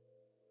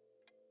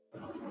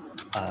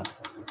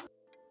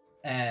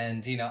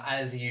 And,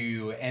 as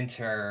you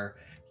enter,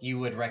 you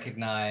would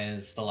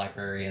recognize the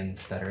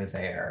librarians that are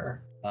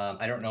there.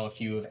 I don't know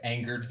if you have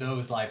angered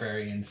those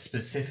librarians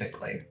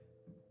specifically.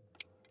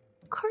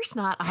 Of course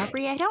not,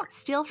 Aubrey. I don't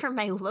steal from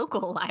my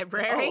local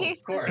library. Oh,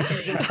 of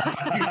course. You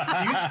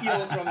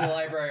steal from the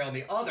library on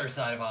the other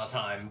side of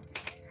Osheim.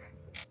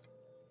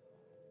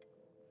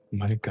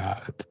 My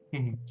God.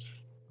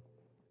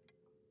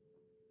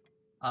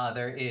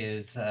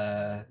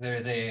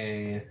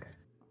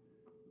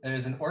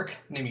 There's an orc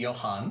named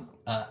Johan,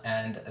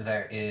 and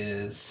there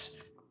is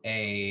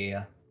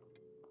an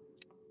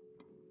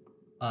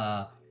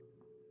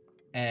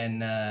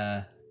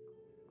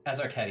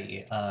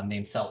Azarketi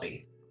named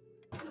Selby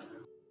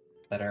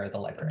that are the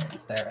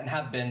librarians there and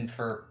have been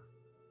for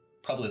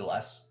probably the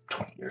last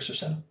 20 years or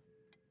so.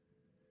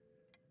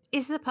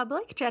 Is the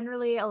public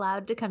generally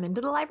allowed to come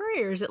into the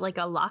library, or is it like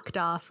a locked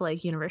off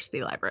like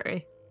university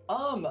library?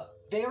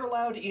 They are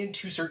allowed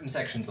into certain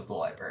sections of the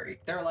library.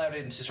 They're allowed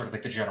into sort of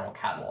like the general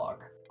catalog.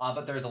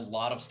 But there's a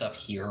lot of stuff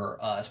here,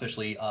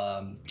 especially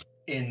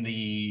in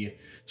the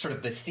sort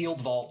of the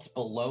sealed vaults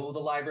below the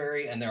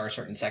library, and there are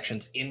certain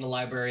sections in the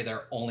library that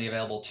are only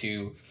available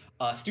to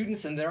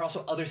students, and there are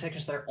also other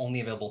sections that are only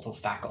available to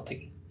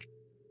faculty.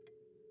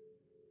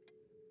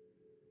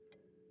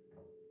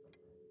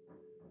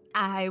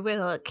 I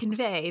will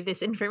convey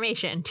this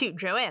information to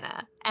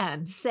Joanna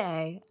and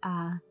say,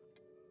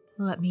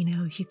 let me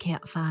know if you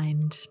can't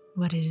find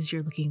what it is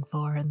you're looking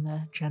for in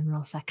the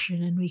general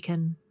section, and we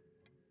can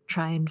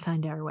try and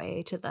find our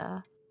way to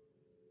the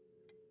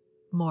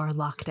more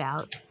locked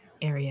out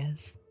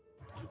areas.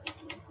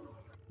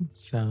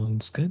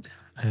 Sounds good.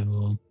 I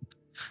will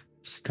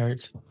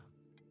start.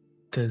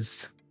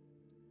 Does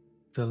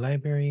the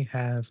library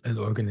have an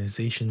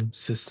organization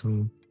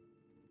system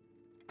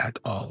at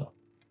all?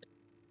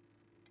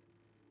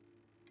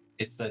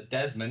 It's the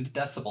Desmond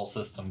Decibel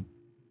System.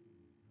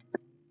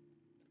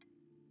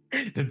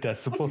 The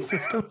decibel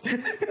system?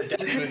 The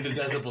Desmond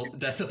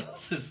Decibel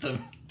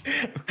System.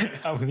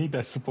 How many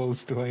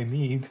decibels do I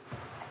need?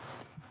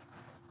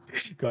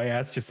 Do I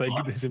ask just like,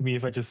 does it mean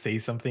if I just say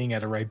something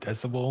at a right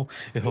decibel,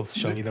 it'll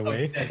show me the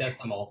way? Yeah,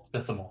 decimal.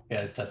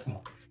 Yeah, it's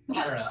decimal.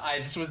 I don't know. I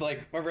just was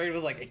like, my brain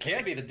was like, it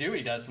can't be the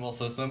Dewey Decimal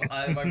System.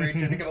 My brain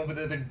tried to come up with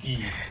another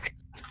D.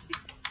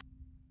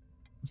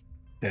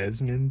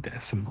 Desmond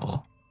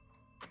Decimal.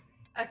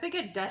 I think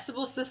a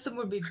decibel system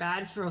would be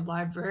bad for a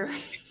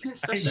library.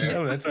 I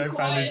know, that's why I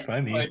found it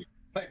funny.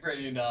 My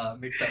brain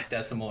mixed up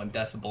decimal and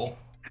decibel.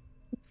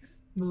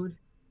 Mood.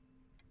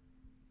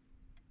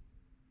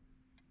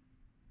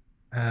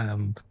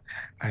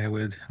 I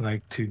would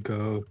like to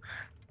go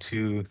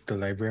to the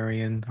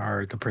librarian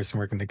or the person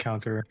working the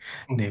counter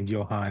named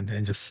Johan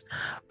and just,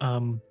 I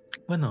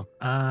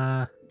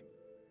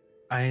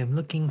am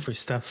looking for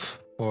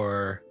stuff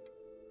for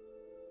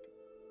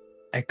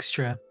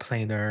extra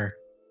planar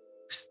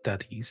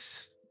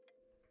studies,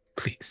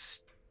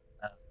 please.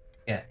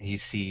 Yeah, you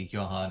see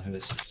Johan, who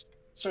is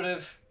sort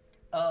of,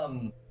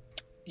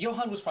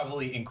 Johan was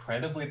probably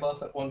incredibly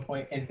buff at one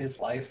point in his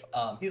life.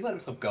 He's let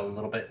himself go a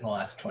little bit in the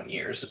last 20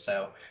 years or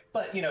so,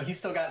 but he's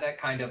still got that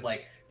kind of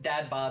like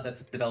dad bod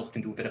that's developed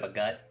into a bit of a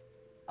gut.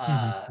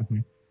 But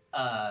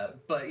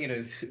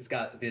he's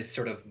got this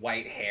sort of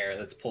white hair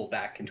that's pulled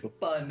back into a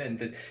bun,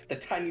 and the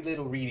tiny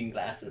little reading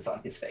glasses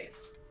on his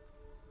face,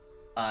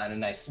 and a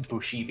nice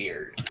bushy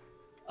beard.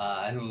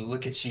 And he'll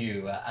look at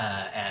you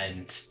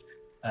and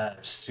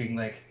just being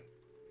like,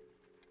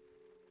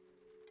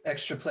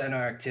 extra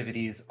planar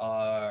activities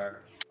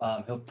are,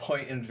 he'll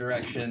point in a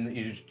direction,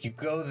 you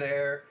go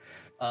there,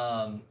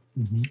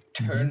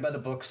 turn by the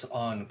books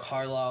on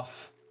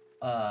Karloff,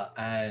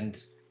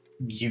 and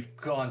you've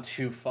gone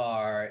too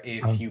far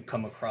if you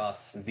come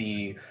across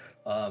the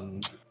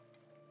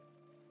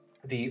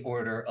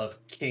Order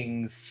of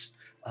Kings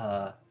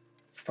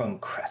from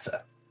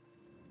Cressa.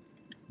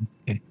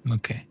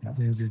 Okay.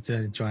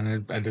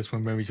 Joanna, at this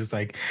point, maybe just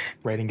like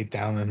writing it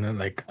down in a,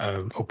 like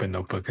a open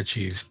notebook that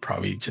she's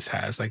probably just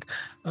has. Like,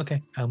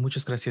 okay,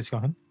 muchas gracias,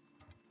 Johan.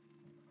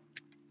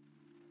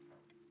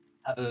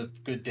 Have a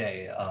good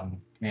day.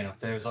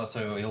 There's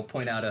also, he'll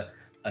point out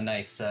a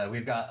nice.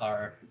 We've got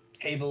our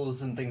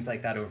tables and things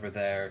like that over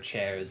there,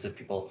 chairs if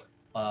people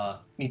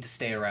need to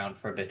stay around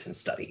for a bit and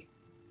study.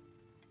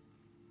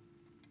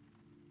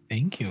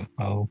 Thank you.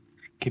 I'll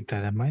keep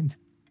that in mind.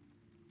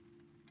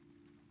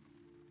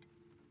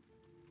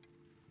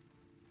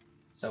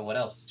 So what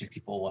else do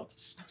people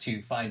want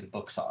to find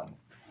books on?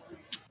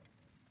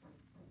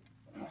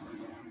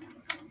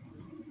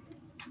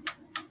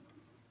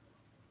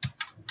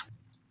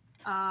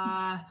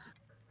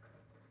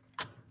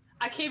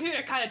 I came here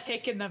to kind of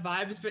take in the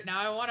vibes, but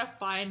now I want to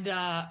find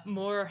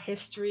more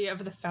history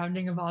of the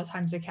founding of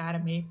Ozheim's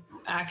Academy.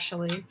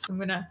 Actually, so I'm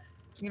gonna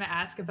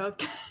ask about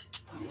that.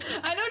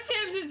 I know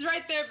Tamsin's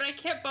right there, but I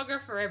can't bug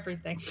her for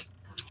everything.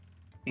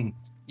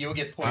 You'll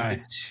get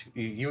pointed.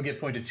 You'll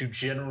get pointed to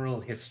general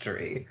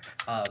history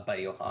by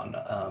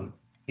Johan.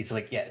 He's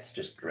like, yeah, it's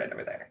just right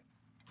over there.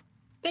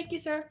 Thank you,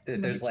 sir.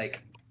 There's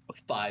like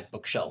 5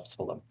 bookshelves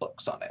full of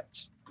books on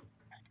it.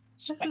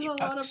 This is a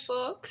lot of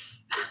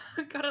books.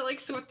 Gotta like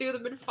sort through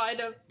them and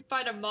find a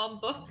mom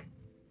book.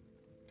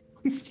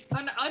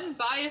 An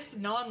unbiased,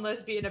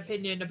 non-lesbian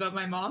opinion about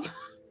my mom.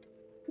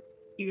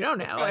 You don't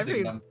know.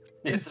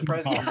 It's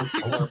surprising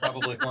people are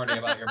probably horny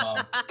about your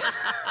mom.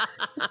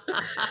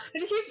 And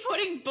you keep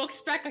putting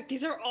books back like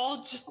these are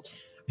all just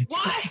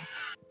why?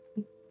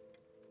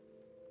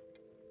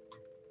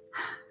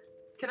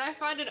 Can I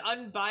find an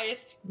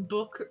unbiased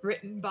book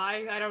written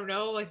by, I don't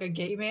know, like a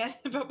gay man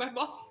about my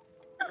mom?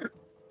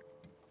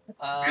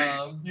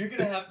 You're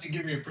gonna have to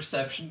give me a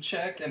perception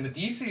check, and the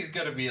DC is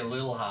gonna be a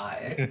little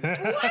high.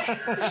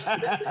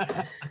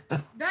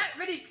 That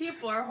many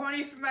people are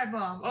horny for my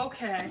mom.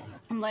 Okay.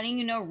 I'm letting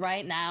you know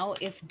right now,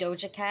 if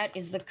Doja Cat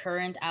is the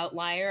current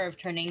outlier of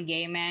turning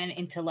gay man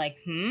into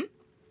like,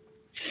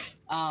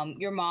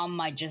 your mom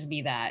might just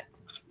be that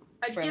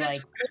for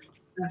like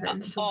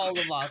all of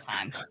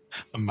Ozheim.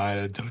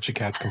 Amida Doja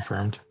Cat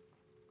confirmed.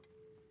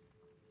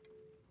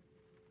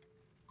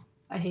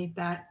 I hate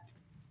that.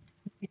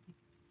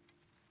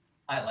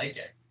 I like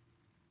it.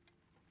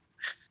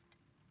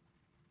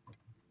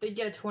 They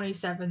get a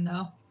 27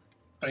 though.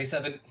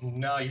 27?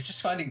 No, you're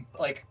just finding,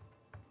 like,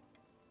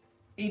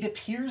 it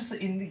appears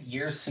in the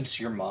years since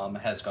your mom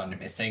has gone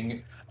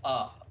missing,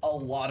 a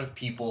lot of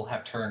people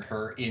have turned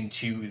her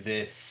into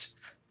this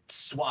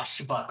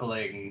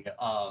swashbuckling,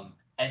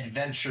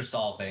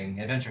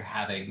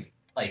 adventure-having,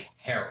 like,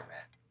 heroine.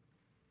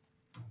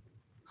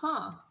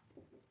 Huh.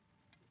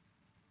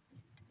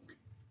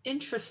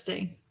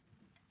 Interesting.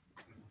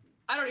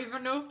 I don't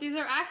even know if these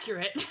are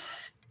accurate.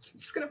 So I'm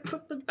just gonna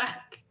put them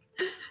back.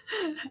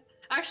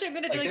 Actually, I'm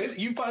gonna do like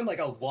you find like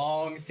a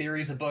long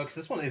series of books.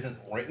 This one isn't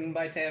written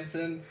by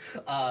Tamsin,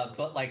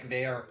 but like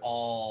they are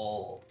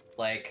all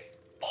like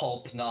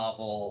pulp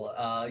novel.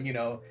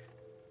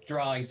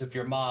 Drawings of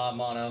your mom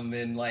on them,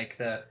 and like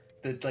the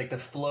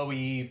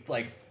flowy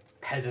like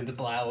peasant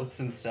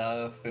blouse and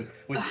stuff, and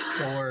with a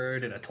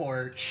sword and a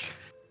torch.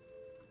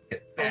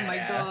 Oh my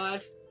god!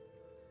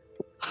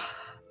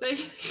 Like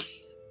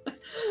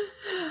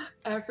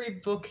every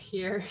book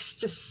here is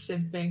just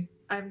simping.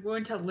 I'm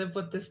going to live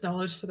with this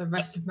knowledge for the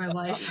rest of my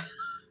life.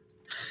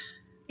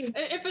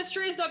 If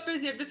Astraea's not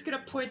busy, I'm just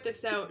gonna point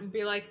this out and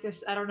be like,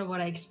 "This, I don't know what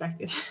I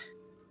expected."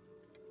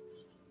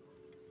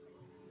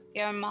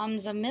 Your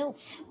mom's a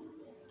MILF.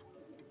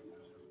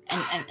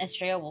 And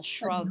Astraea will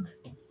shrug.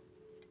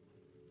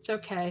 It's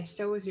okay,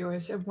 so is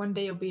yours, and one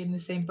day you'll be in the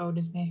same boat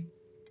as me.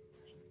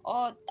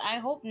 Oh, I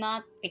hope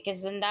not,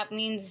 because then that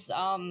means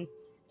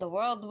the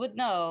world would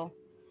know.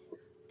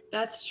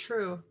 That's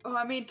true. Oh,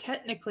 I mean,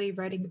 technically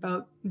writing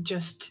about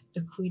just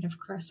the Queen of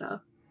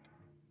Cressa.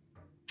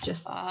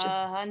 Just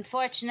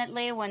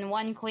Unfortunately, when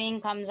one queen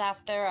comes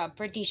after a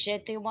pretty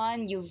shitty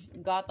one,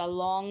 you've got a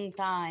long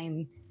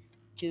time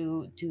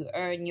to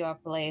earn your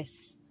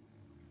place.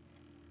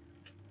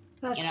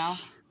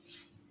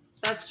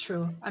 That's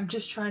true. I'm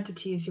just trying to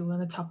tease you on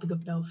the topic of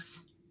MILFs.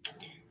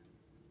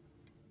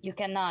 You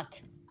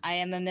cannot. I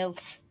am a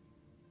MILF.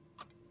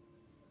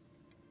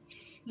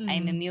 I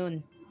am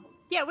immune.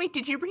 Yeah, wait,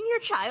 did you bring your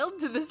child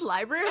to this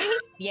library?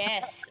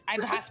 Yes, I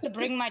have to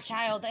bring my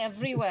child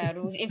everywhere.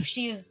 If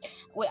she's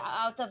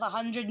out of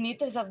 100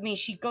 meters of me,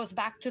 she goes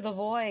back to the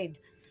void.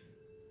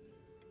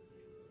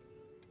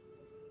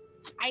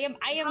 I am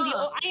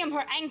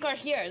her anchor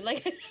here.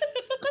 Like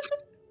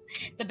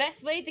the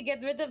best way to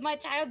get rid of my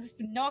child is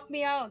to knock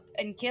me out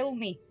and kill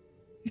me.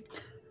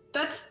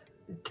 That's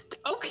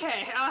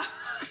okay.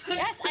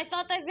 Yes, I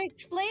thought I've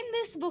explained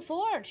this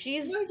before.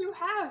 She's No, you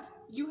have.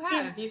 You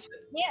have. Yeah.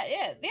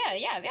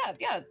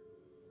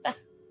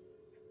 That's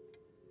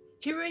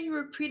Hearing you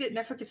repeat it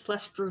never gets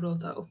less brutal,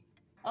 though.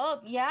 Oh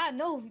yeah,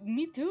 no,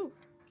 me too.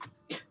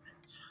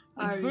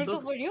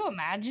 Brutal for you,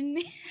 imagine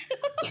me.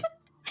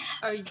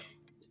 Are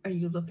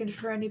you looking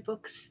for any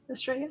books,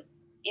 Astraea?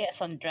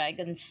 Yes, on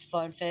dragons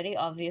for very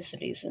obvious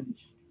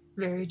reasons.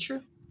 Very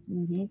true.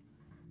 Mm-hmm.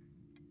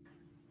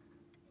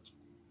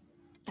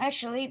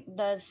 Actually,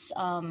 does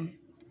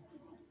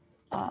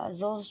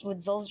would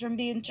Zolzdrum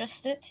be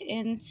interested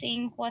in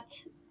seeing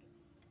what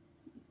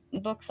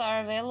books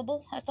are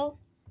available at all?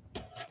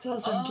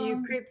 Zolzdrum, do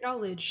you crave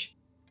knowledge?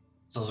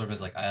 Zolzdrum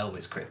is like, I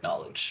always crave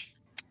knowledge.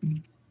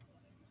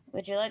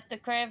 Would you like to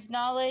crave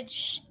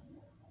knowledge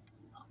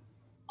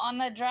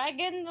on a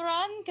dragon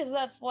run? Because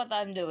that's what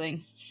I'm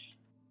doing.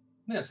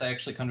 Yes, I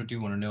actually kind of do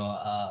want to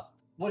know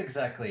what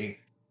exact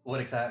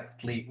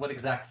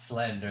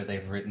slander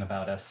they've written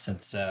about us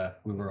since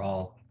we were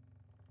all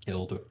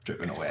killed or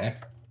driven away.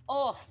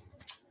 Oh,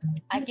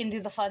 I can do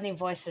the funny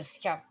voices.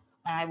 Yeah,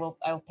 I will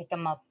pick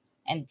them up.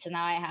 And so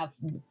now I have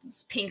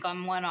pink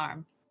on one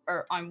arm.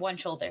 or on one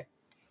shoulder,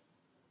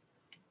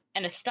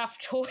 and a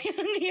stuffed toy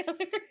on the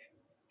other.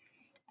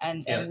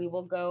 And Yeah. we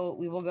will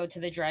go to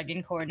the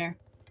dragon corner.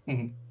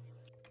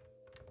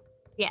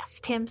 Yes,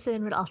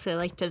 Tamsin would also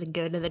like to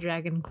go to the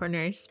Dragon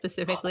Corner.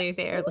 Specifically,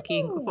 they are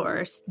looking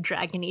for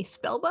dragony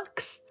spell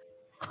books.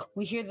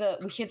 We hear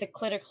the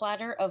clitter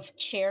clatter of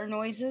chair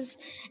noises,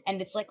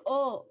 and it's like,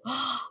 oh,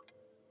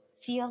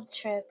 field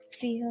trip.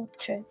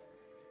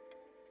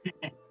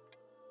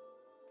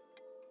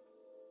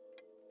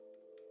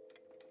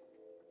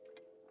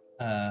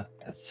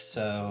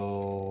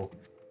 So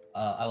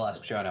I will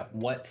ask Joanna,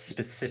 what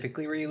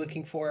specifically were you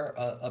looking for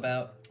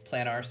about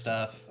Planar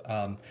stuff?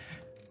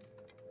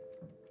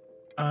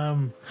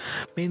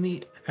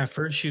 Mainly at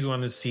first you'd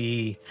want to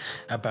see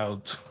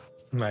about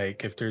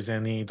like if there's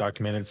any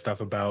documented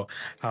stuff about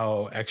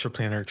how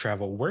extraplanar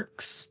travel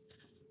works,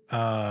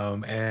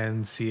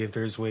 and see if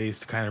there's ways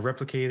to kind of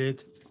replicate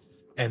it,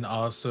 and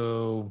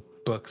also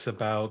books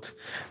about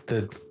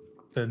the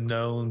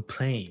known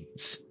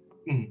planes.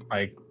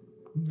 Like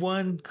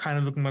one, kind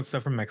of looking about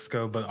stuff from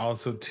Mexico, but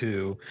also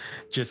two,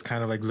 just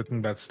kind of like looking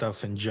about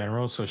stuff in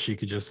general, so she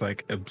could just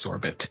like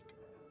absorb it.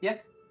 Yeah.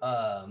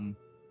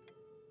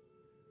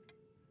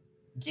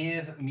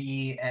 Give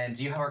me, and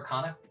do you have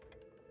Arcana?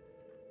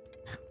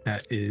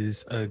 That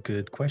is a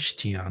good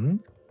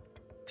question.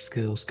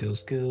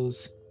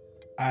 Skills.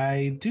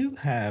 I do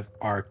have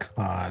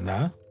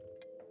Arcana.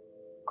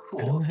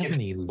 Cool. I don't have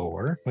any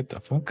lore. What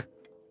the fuck?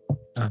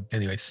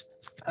 Anyways.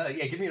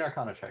 Yeah, give me an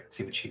Arcana check and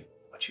see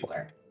what you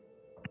learn.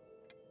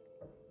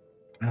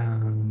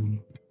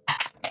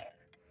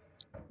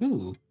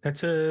 Ooh,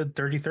 that's a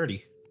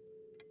 30-30.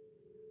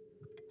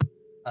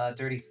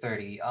 Dirty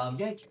 30. Yeah, you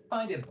can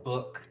find a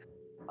book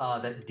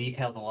that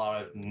details a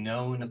lot of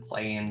known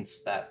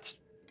planes that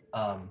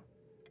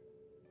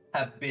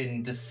have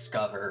been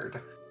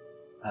discovered.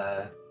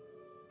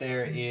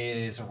 There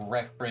is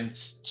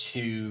reference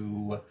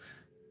to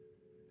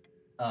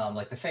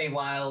like the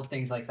Feywild,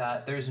 things like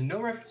that. There's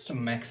no reference to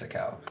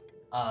Mexico,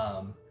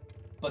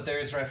 but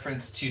there's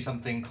reference to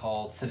something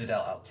called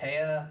Citadel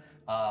Altea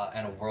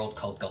and a world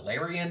called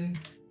Galarian.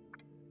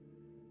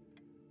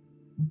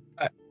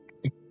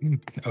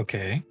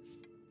 Okay.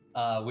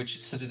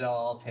 Which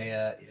Citadel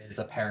Altea is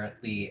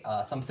apparently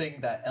something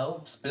that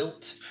elves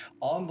built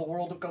on the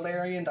world of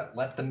Galarian that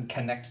let them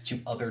connect to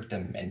other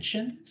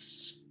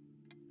dimensions.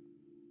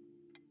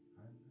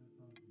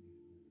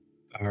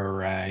 All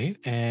right.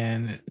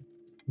 And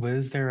what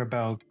is there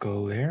about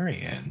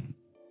Galarian?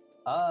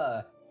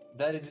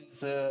 That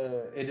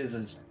it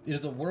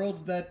is a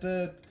world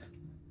that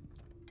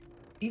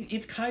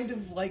it's kind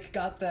of like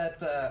got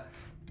that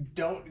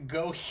don't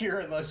go here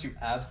unless you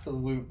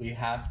absolutely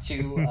have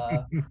to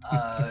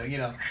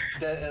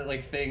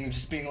like thing,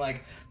 just being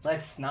like,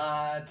 let's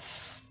not,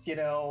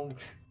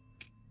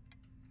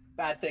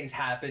 bad things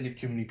happen if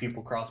too many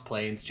people cross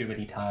planes too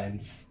many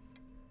times.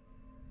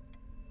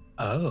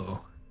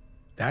 Oh,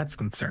 that's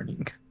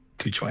concerning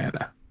to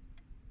Joanna.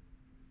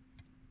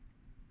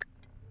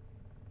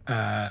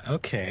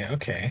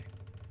 Okay.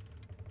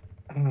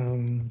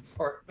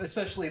 Or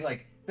especially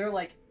like they're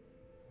like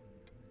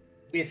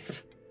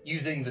with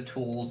using the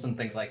tools and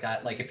things like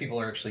that. Like if people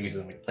are actually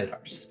using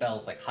Planar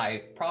spells, like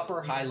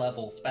proper high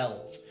level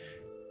spells,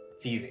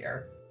 it's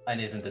easier and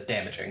isn't as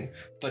damaging.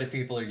 But if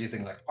people are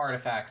using like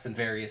artifacts and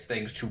various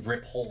things to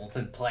rip holes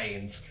in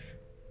planes,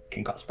 it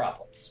can cause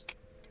problems.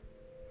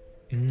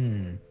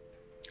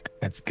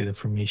 That's good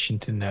information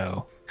to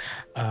know.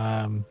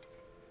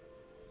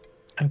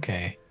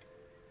 Okay.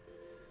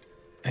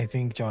 I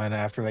think Joanna,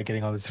 after like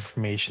getting all this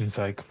information, is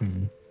like,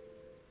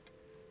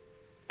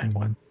 I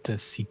want the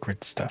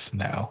secret stuff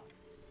now.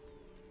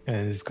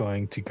 And is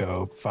going to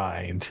go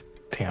find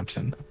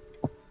Tamsin.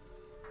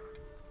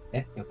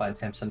 Yeah, you'll find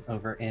Tamsin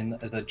over in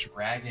the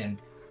Dragon.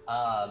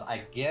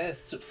 I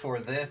guess for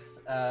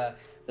this,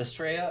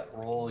 Estrella,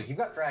 roll. You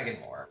got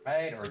Dragon lore,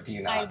 right? Or do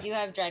you not? I do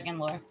have dragon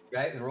lore.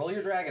 Right, roll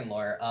your Dragon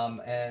lore.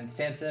 And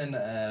Tamsin,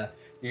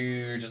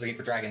 you're just looking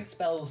for dragon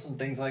spells and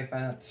things like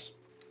that.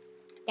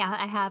 Yeah,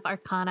 I have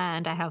Arcana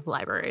and I have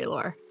Library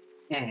lore.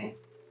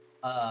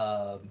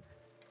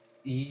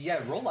 Yeah,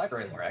 roll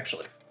library lore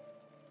actually.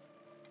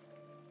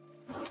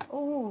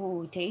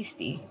 Ooh,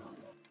 tasty.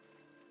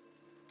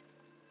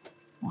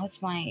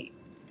 What's my...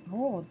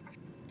 Oh.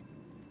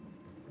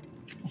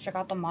 I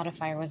forgot the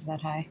modifier was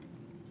that high.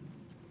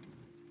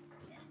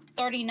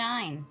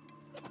 39.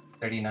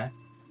 39.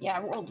 Yeah,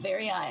 I rolled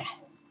very high.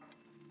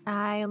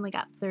 I only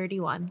got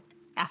 31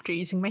 after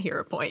using my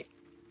hero point.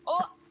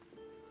 Oh!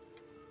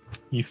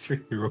 Use your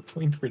hero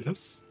point for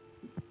this.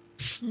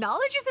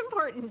 Knowledge is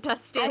important,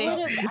 Dustin.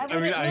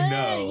 I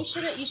know.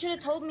 You should have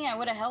told me. I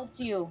would have helped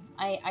you.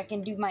 I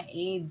can do my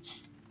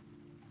aids.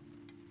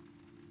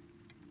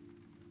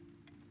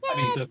 I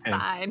mean, it's okay.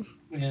 Fine.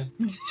 Yeah.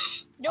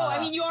 No, I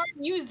mean, you already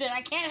used it.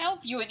 I can't help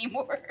you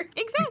anymore.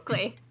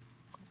 Exactly.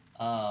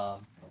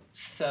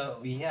 So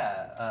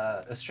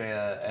yeah,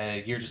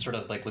 Estrella, you're just sort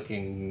of like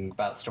looking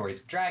about stories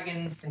of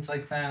dragons, things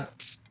like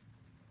that.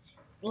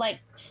 like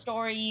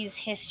stories,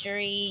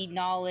 history,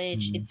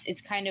 knowledge. Mm.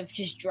 It's kind of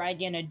just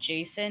dragon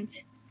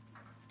adjacent.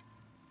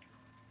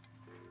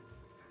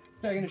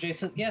 Dragon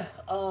adjacent, yeah.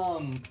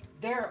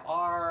 There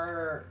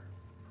are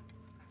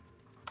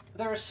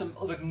some,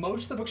 like,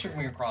 most of the books you're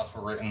coming across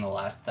were written in the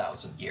last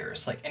 1,000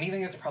 years. Like,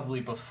 anything that's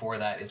probably before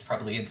that is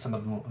probably in some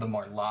of the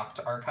more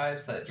locked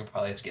archives that you'll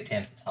probably have to get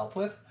Tamsin's help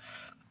with.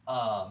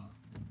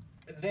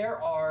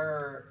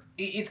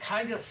 It's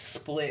kind of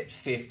split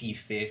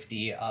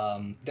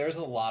 50-50. There's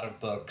a lot of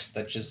books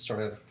that just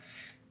sort of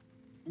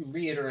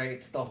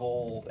reiterate the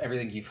whole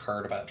everything you've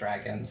heard about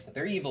dragons, that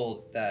they're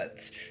evil,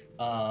 that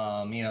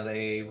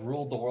they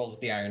ruled the world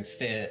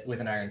with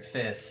an iron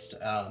fist,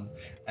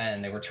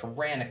 and they were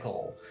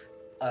tyrannical.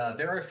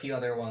 There are a few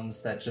other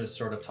ones that just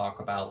sort of talk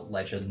about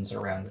legends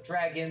around the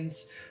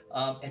dragons,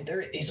 and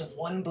there is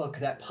one book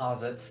that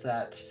posits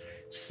that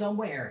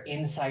somewhere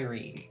in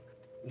Cyrene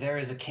there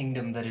is a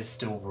kingdom that is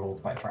still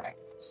ruled by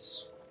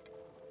dragons,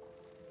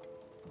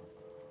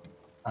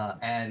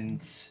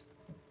 and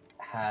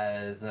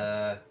has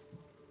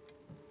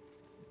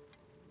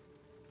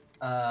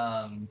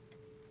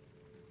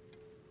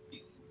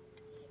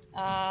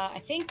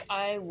I think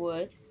I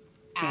would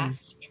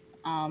ask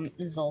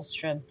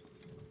Zolstrom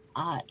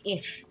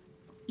if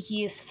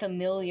he is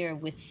familiar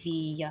with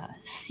the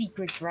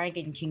secret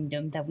dragon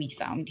kingdom that we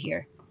found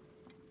here.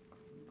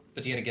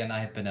 But yet again,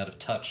 I have been out of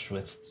touch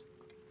with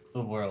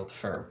the world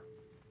for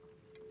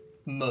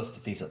most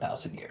of these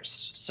 1,000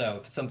 years.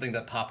 So something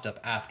that popped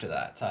up after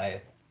that,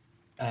 I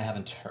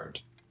haven't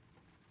heard.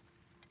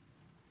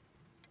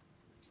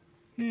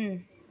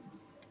 I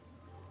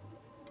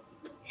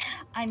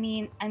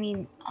mean,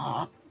 I'm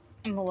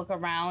gonna look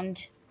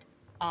around.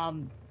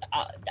 I'm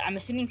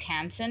assuming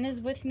Tamsin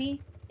is with me.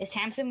 Is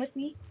Tamsin with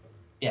me?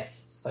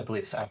 Yes, I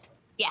believe so.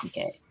 Yes.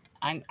 Okay.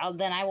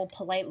 Then I will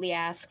politely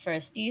ask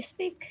first. Do you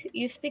speak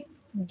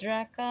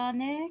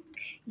Draconic?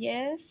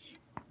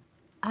 Yes.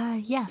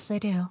 Yes, I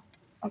do.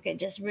 Okay,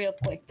 just real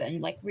quick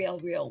then, like real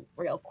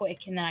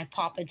quick, and then I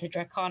pop into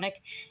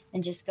Draconic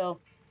and just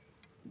go.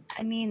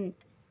 I mean,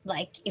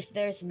 like if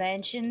there's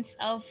mentions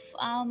of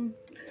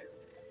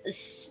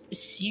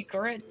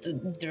secret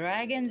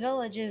dragon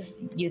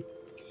villages,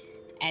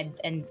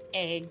 and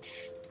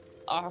eggs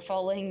are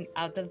falling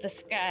out of the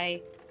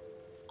sky.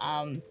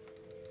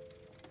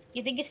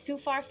 You think it's too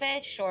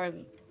far-fetched, or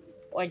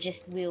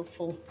just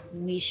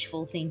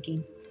wishful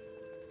thinking?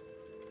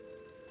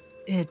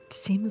 It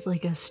seems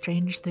like a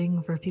strange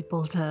thing for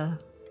people to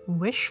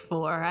wish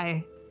for.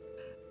 I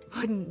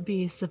wouldn't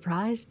be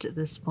surprised at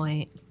this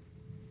point.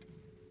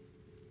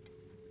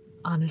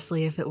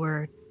 Honestly, if it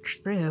were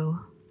true.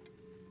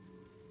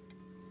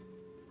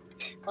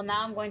 Well,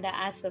 now I'm going to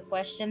ask a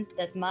question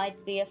that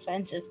might be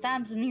offensive.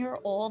 Tamsin, you're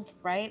old,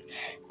 right?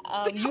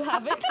 You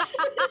haven't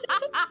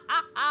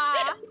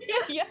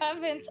you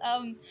haven't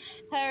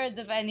heard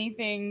of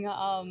anything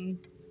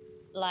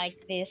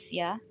like this,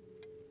 yeah?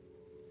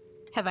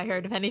 Have I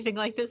heard of anything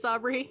like this,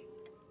 Aubrey?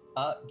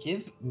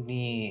 Give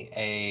me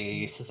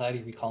a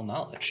society recall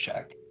knowledge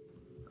check.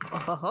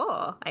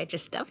 Oh, I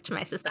just upped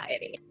my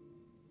society.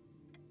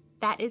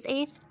 That is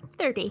a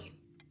 30.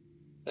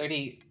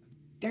 30.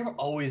 There have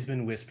always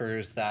been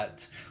whispers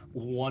that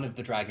one of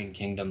the dragon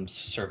kingdoms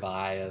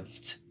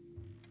survived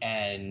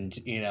and,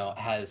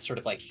 has sort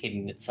of like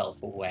hidden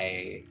itself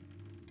away,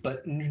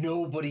 but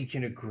nobody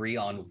can agree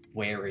on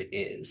where it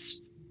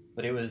is.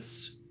 But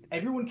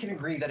everyone can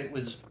agree that it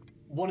was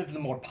one of the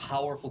more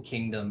powerful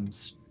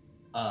kingdoms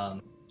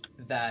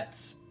that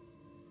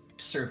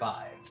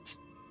survived.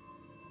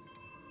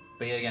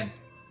 But yet again,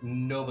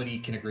 nobody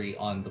can agree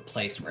on the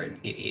place where it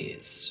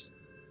is.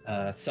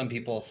 Some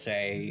people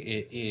say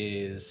it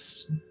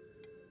is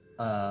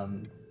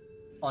on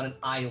an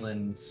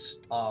island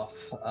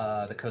off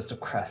the coast of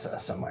Cressa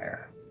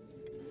somewhere.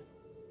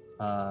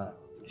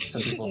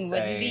 Some people say...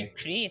 Wouldn't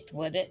be Crete,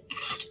 would it?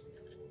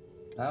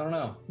 I don't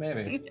know,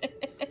 maybe.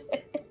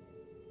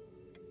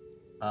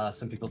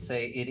 Some people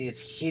say it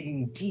is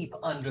hidden deep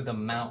under the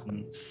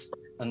mountains,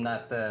 and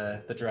that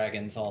the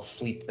dragons all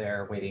sleep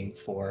there waiting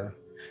for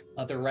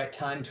the right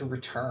time to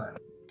return.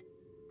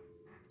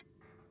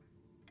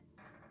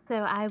 So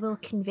I will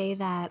convey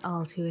that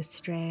all to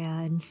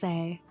Estrella and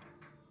say,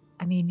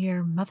 I mean,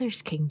 your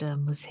mother's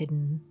kingdom was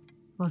hidden,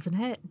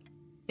 wasn't it?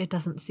 It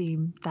doesn't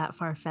seem that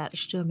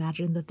far-fetched to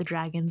imagine that the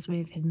dragons may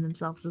have hidden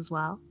themselves as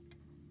well.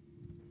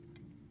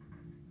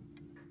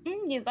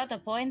 You got a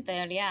point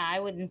there. Yeah, I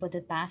wouldn't put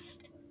it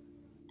past.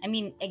 I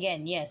mean,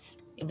 again, yes,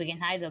 if we can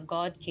hide a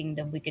god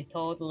kingdom, we could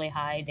totally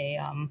hide a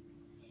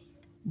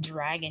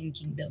dragon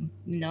kingdom.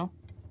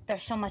 They're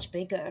so much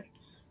bigger.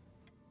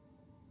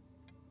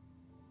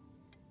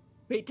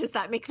 Wait, does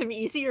that make them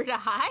easier to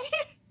hide?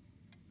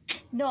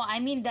 No, I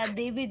mean that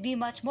they would be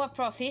much more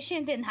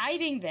proficient in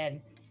hiding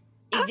then.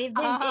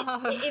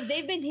 If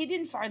they've been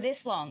hidden for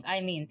this long,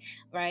 I mean,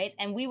 right?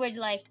 And we were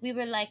like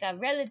a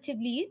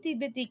relatively itty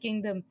bitty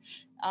kingdom,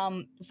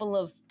 full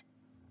of,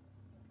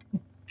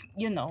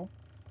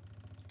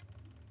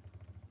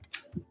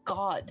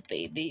 god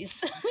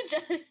babies.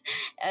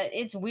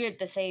 It's weird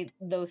to say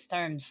those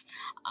terms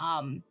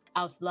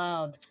out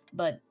loud,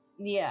 but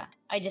yeah,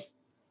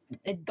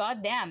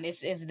 goddamn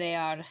if they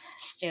are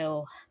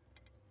still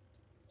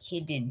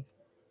hidden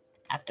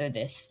after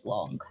this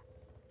long.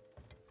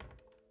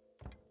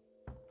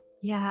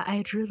 Yeah,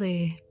 I'd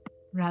really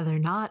rather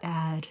not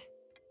add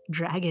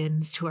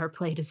dragons to our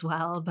plate as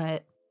well,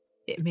 but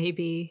it may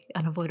be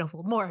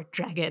unavoidable more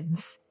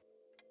dragons,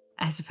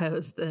 I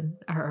suppose, than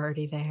are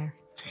already there.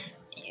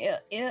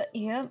 Yep.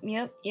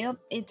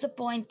 It's a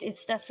point.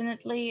 It's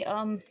definitely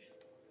I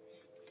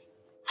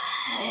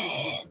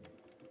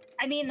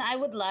mean, I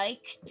would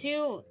like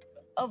to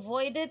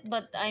avoid it,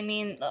 but I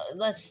mean,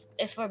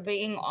 if we're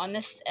being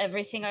honest,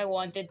 everything I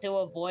wanted to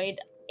avoid,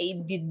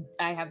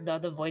 I have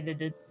not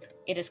avoided it.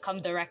 It has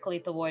come directly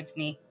towards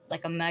me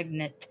like a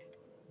magnet.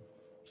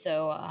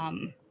 So,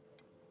 I'm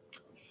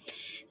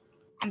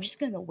just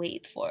gonna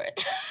wait for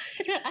it.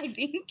 I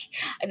think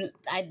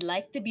I'd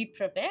like to be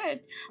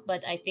prepared,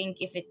 but I think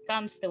if it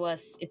comes to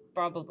us, it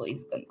probably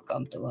is gonna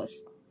come to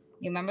us.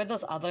 You remember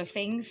those other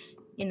things?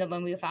 You know,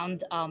 when we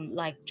found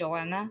like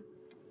Joanna,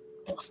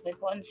 those big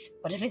ones.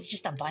 What if it's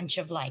just a bunch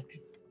of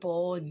like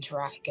bone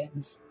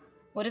dragons?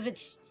 What if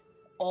it's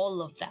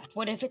all of that?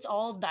 What if it's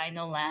all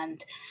Dino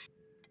Land?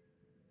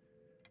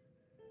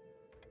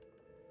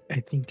 I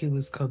think it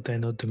was called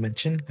Dino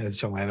Dimension, as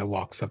Joanna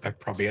walks up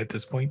probably at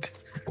this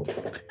point.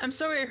 I'm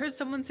sorry, I heard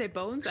someone say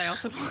bones. I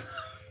also.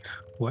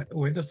 What?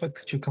 Where the fuck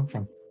did you come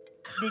from?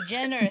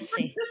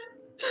 Degeneracy.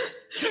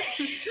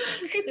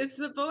 It's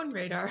the bone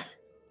radar.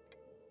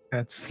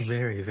 That's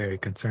very, very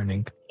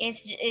concerning.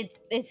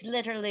 It's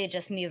literally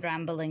just me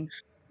rambling.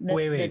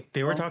 Wait.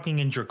 They were talking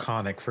in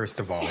Draconic, first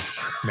of all,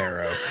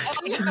 Marrow. Oh,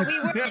 yeah, we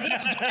were.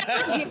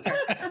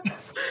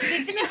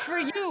 This isn't for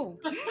you.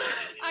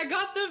 I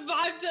got the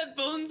vibe that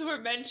bones were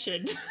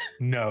mentioned.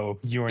 No,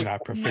 you are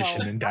not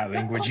proficient No. in that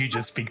language. You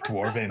just speak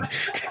Dwarven.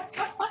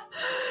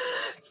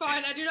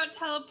 Fine, I do not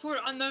teleport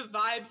on the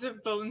vibes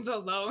of bones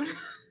alone.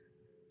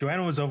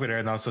 Joanna was over there,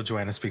 and also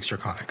Joanna speaks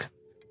Draconic.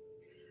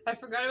 I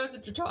forgot about the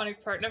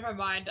Draconic part. Never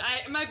mind.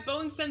 My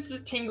bone sense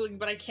is tingling,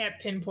 but I can't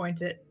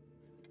pinpoint it.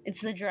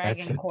 It's the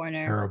dragon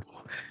corner.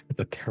 It's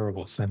a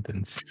terrible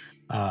sentence.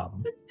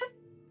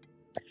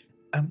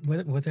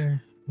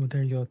 What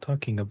are y'all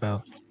talking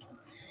about?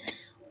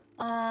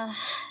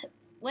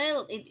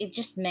 Well, it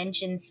just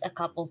mentions a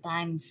couple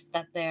times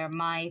that there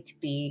might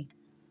be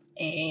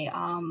a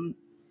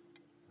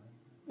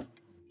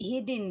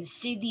hidden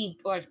city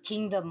or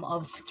kingdom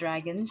of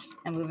dragons,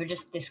 and we were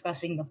just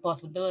discussing the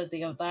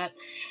possibility of that.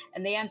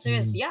 And the answer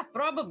is yeah,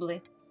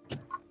 probably.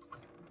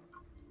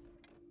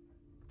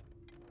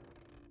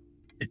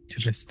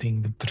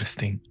 Interesting.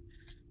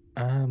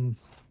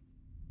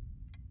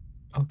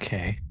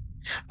 Okay.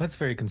 That's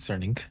very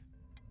concerning.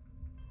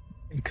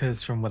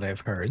 Because from what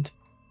I've heard,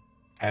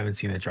 I haven't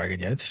seen a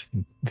dragon yet,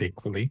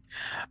 thankfully.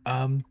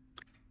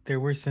 They're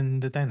worse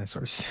than the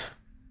dinosaurs.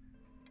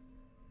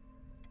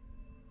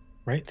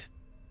 Right?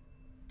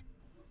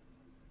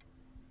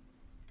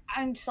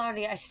 I'm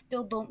sorry, I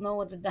still don't know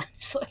what the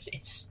dinosaur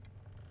is.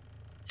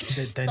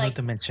 The Dino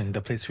Dimension,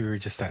 the place we were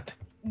just at.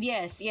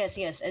 Yes.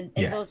 And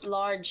Yeah. those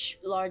large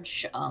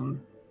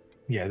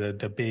Yeah,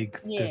 the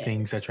big the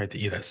things that tried to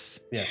eat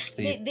us. Yes,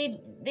 they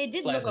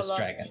did look a flightless lot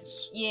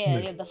dragons.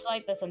 Yeah, the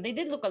flightless one. They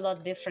did look a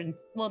lot different.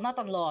 Well, not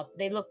a lot.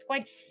 They looked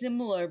quite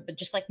similar, but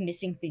just like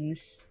missing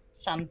things.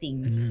 Some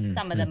things.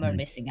 Some of them are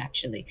missing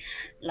actually.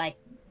 Like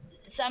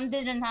some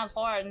didn't have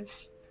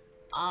horns.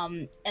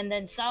 And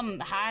then some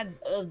had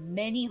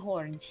many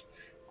horns.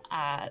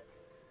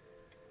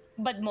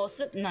 But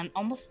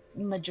almost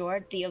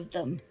majority of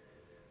them,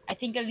 I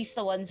think at least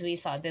the ones we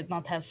saw, did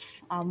not have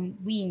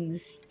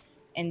wings.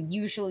 And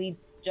usually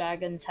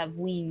dragons have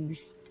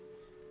wings.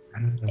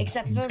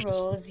 Except for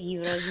Rosie.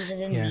 Rosie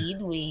doesn't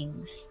need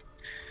wings.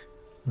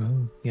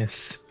 Oh,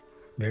 yes.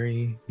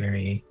 Very,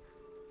 very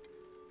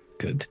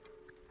good.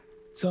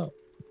 So,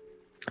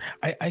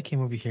 I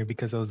came over here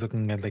because I was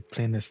looking at like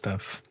planar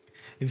stuff.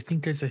 If you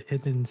think there's a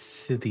hidden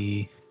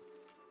city,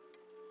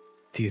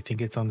 do you think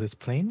it's on this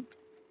plane?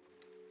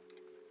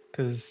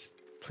 Because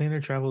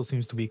planar travel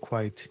seems to be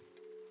quite...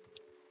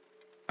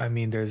 I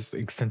mean, there's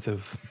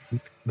extensive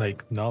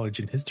like knowledge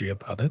and history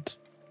about it.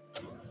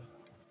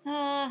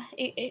 That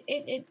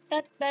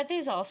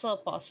is also a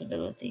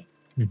possibility.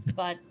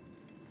 But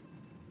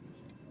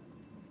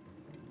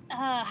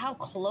how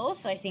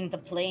close I think the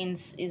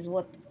planes is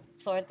what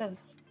sort of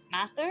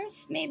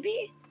matters,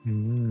 maybe?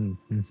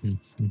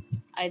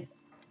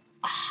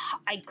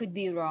 I could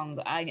be wrong.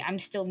 I'm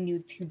still new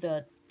to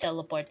the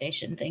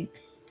teleportation thing.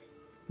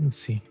 Let's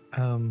see.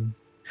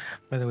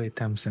 By the way,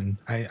 Tamsin,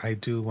 I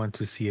do want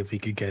to see if we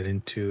could get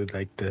into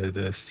like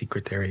the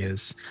secret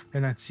areas. They're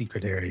not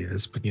secret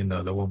areas, but you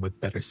know, the one with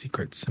better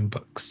secrets and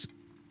books.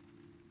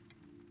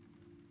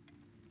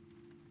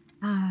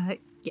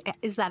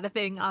 Is that a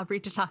thing, Aubrey,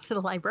 to talk to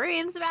the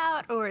librarians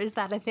about? Or is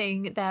that a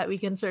thing that we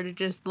can sort of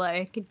just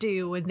like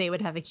do when they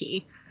would have a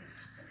key?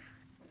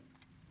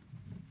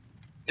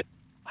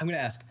 I'm going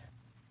to ask,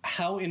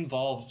 how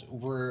involved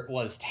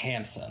was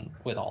Tamsin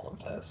with all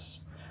of this?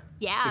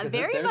 Yeah, Because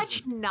very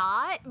much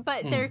not,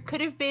 but there Hmm.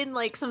 could have been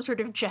like some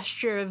sort of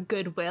gesture of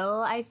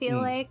goodwill, I feel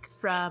Hmm. like,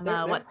 from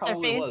There what's their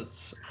probably face.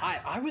 was.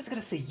 I was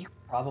gonna say you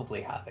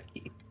probably have a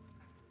key,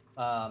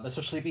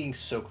 especially being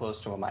so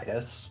close to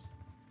Amidas,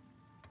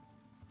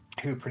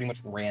 who pretty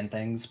much ran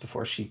things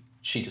before she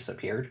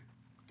disappeared.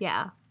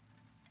 Yeah.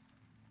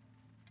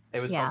 It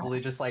was Yeah.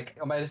 probably just like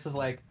Amidas is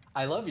like,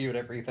 I love you and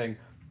everything,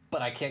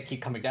 but I can't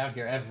keep coming down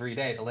here every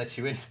day to let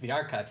you into the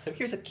archive. So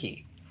here's a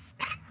key.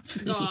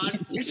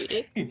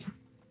 God.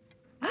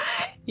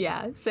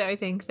 Yeah, so I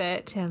think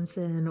that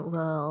Tamsin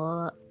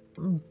will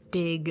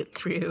dig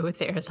through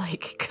their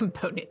like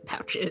component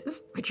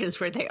pouches, which is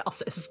where they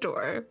also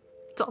store.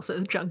 It's also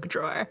the junk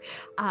drawer,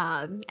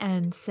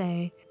 and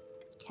say,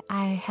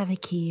 "I have a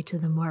key to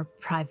the more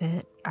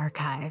private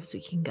archives.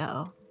 We can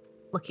go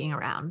looking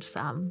around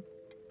some."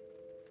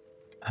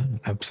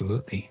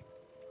 Absolutely.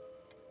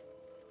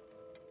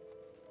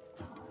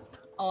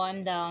 Oh,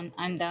 I'm down.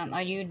 I'm down.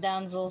 Are you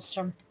down,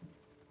 Zolstrom?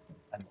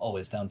 I'm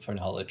always down for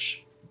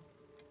knowledge.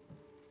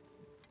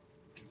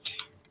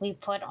 We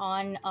put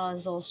on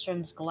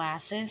Zolstrom's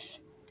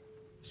glasses,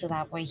 so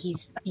that way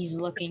he's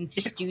looking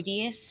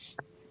studious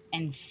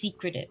and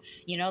secretive.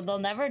 You know, they'll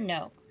never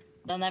know.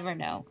 They'll never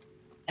know.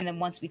 And then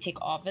once we take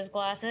off his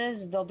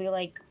glasses, they'll be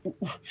like,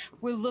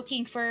 "We're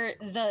looking for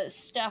the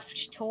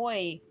stuffed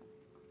toy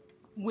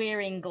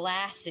wearing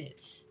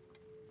glasses."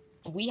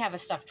 We have a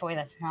stuffed toy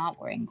that's not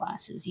wearing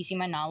glasses. You see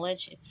my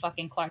knowledge? It's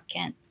fucking Clark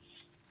Kent.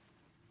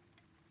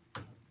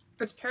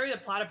 It's Perry the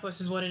Platypus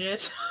is what it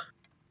is.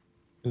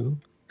 Ooh.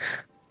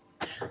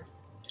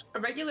 A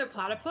regular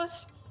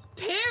platypus?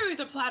 Perry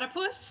the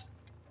Platypus?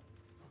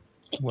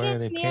 It What are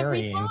gets they me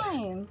every carrying?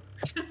 time.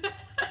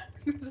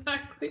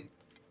 Exactly.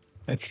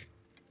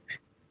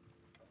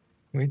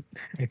 Wait,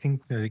 I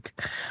think like,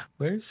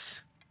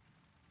 where's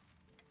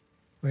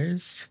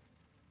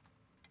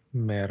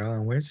Mera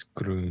and where's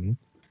Grun?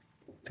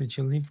 Did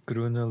you leave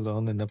Grun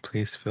alone in a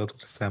place filled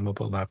with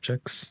flammable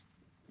objects?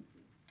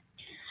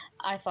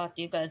 I thought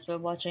you guys were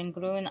watching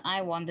Grun.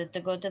 I wanted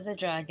to go to the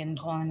dragon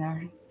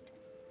corner.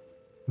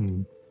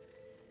 Hmm.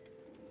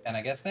 And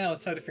I guess now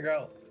it's time to figure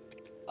out,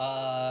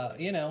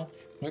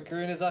 what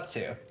Grun is up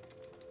to.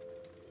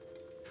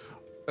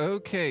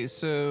 Okay,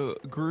 so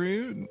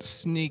Groon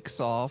sneaks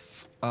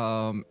off,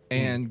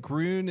 and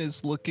Groon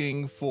is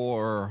looking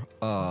for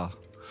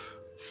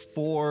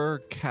 4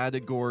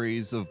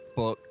 categories of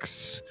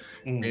books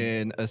Mm.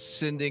 in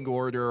ascending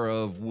order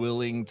of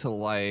willing to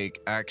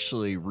like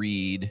actually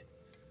read,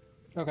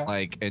 Okay.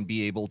 like, and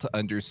be able to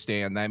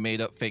understand. I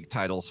made up fake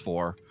titles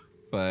for,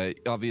 but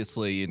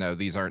obviously,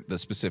 these aren't the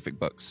specific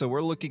books. So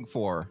we're looking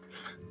for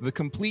The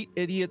Complete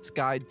Idiot's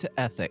Guide to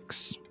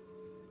Ethics,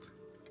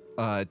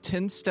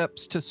 10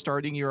 Steps to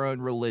Starting Your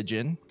Own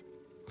Religion,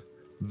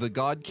 The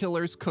God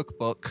Killer's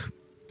Cookbook,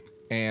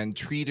 and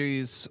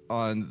Treatise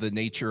on the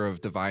Nature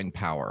of Divine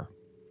Power.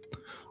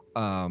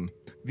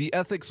 The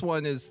ethics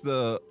one is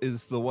the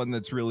one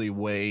that's really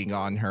weighing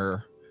on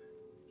her,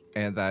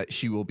 and that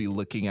she will be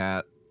looking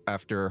at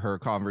after her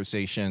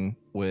conversation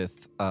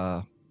with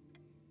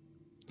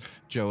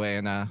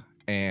Joanna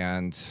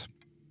and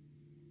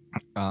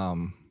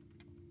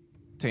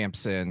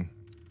Tamsin,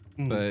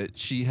 but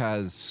she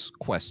has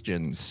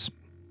questions.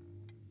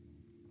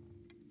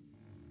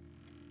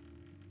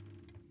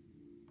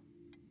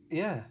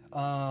 Yeah.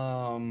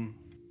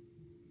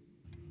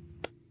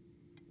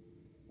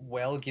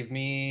 Well, give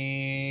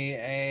me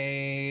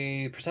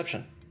a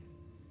perception.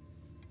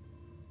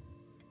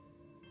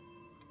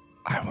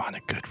 I want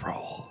a good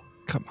roll.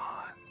 Come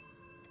on.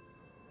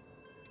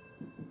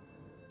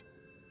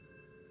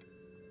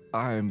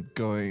 I'm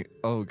going.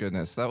 Oh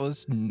goodness, that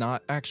was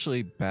not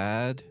actually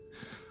bad.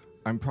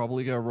 I'm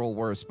probably gonna roll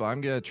worse, but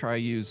I'm gonna try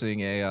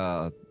using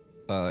a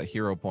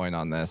hero point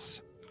on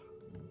this.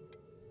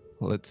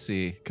 Let's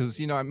see, because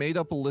I made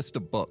up a list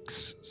of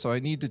books, so I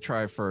need to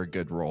try for a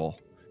good roll.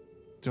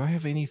 Do I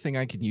have anything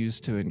I can use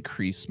to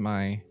increase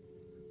my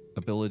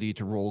ability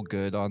to roll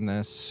good on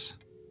this?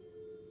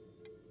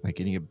 Like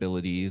any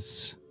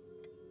abilities?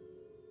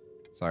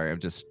 Sorry, I'm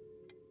just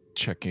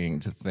checking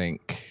to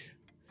think.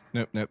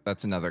 Nope,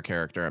 that's another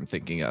character I'm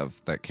thinking of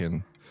that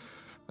can...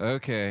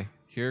 Okay,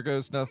 here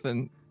goes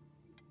nothing.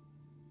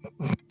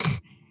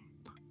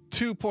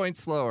 2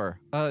 points lower.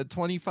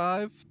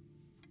 25?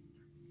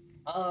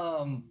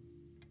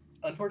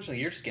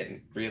 Unfortunately, you're just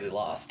getting really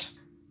lost.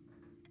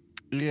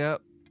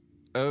 Yep.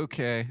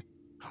 Okay.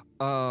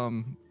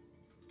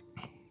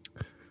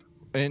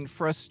 In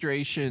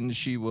frustration,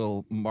 she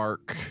will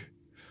mark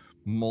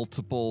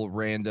multiple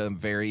random,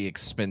 very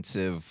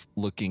expensive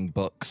looking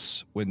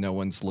books when no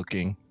one's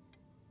looking.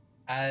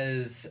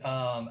 As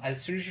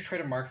soon as you try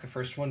to mark the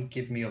first one,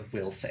 give me a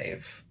will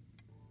save.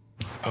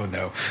 Oh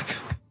no.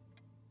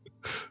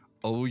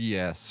 Oh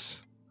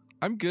yes.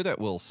 I'm good at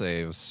will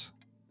saves.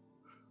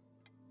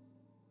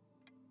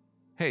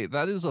 Hey,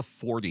 that is a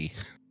 40.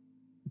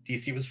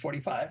 DC was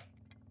 45.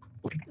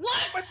 What?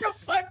 What the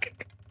fuck?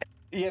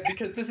 Yeah,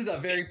 because this is a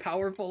very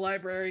powerful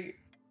library.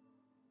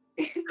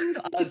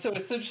 So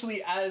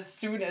essentially, as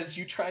soon as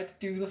you try to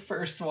do the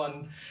first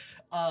one,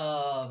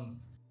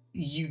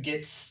 you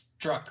get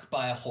struck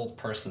by a hold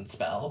person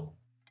spell.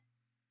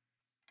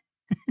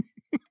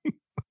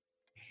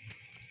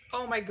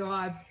 Oh my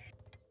god.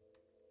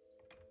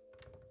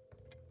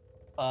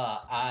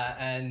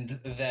 And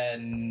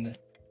then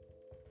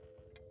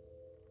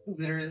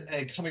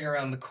literally coming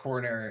around the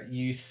corner,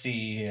 you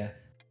see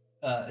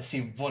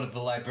one of the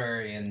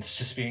librarians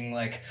just being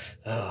like,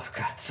 "Oh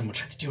God, someone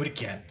tried to do it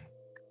again."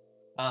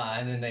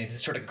 And then they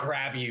just sort of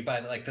grab you by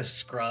like the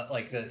scrub,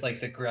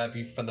 they grab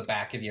you from the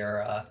back of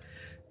your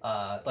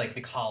like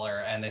the collar,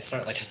 and they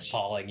start like just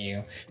hauling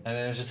you. And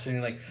then it's just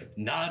feeling like,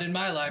 "Not in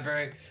my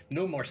library.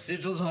 No more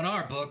sigils on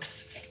our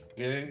books.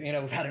 You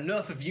know, we've had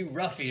enough of you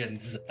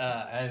ruffians."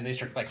 And they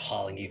start like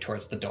hauling you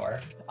towards the door.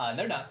 And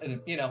they're not,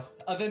 you know.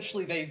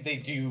 Eventually,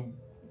 they do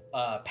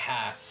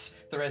pass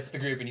the rest of the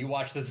group, and you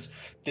watch this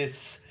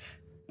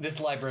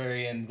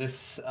librarian,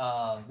 this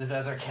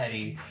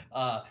Ezerketi,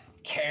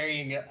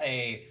 carrying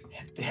a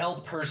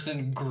held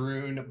person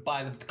Groon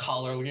by the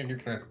collar. You're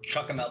gonna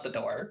chuck him out the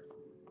door.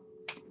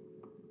 I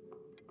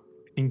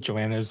think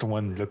Joanna's the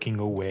one looking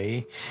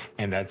away,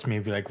 and that's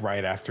maybe like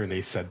right after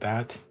they said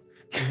that.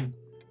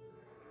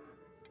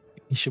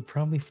 You should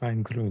probably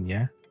find Groon,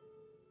 yeah?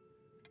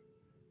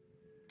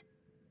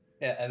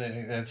 Yeah, and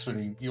then that's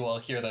when you all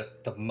hear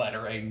the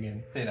muttering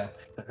and, you know,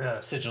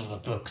 sigils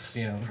of books,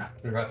 you know,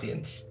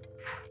 ruffians.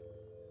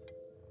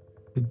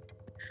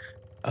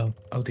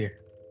 Oh dear.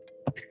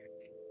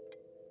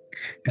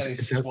 And you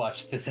just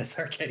watch this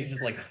Ezerketi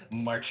just like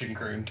marching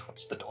Groon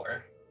towards the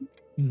door.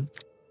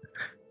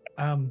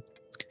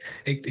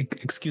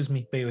 Excuse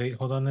me. Wait,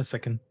 hold on a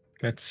second.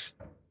 Let's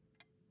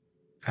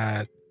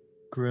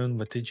Groon,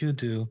 what did you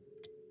do?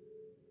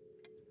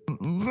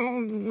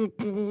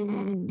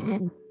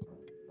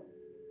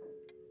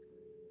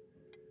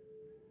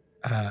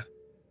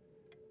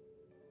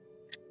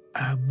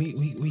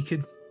 We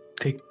could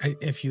take,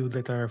 if you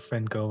let our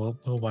friend go,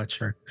 we'll watch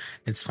her.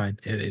 It's fine.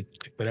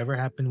 Whatever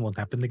happened won't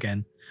happen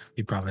again.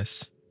 We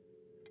promise.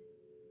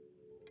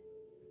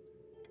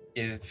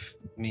 Give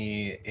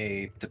me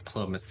a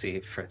diplomacy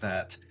for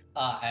that.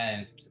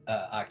 And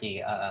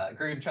Aki,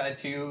 Groon tried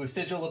to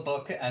sigil a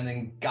book and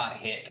then got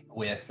hit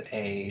with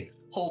a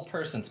hold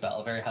person spell,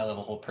 a very high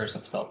level hold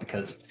person spell,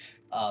 because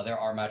there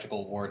are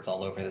magical wards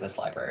all over this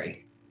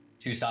library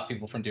to stop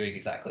people from doing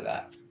exactly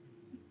that.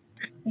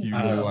 You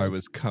knew I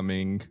was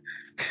coming.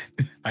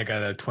 I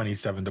got a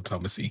 27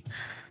 diplomacy.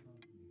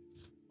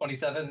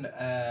 27,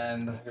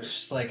 and it's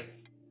just like,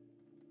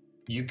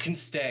 "You can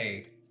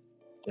stay.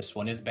 This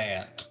one is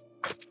banned."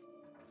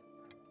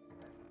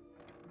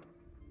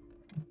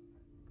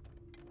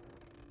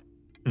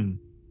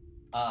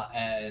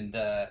 And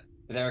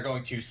they're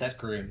going to set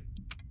Groon.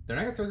 They're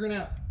not going to throw Groon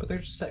out, but they're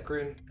just set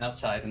Groon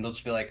outside, and they'll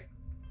just be like,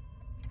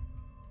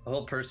 "The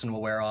whole person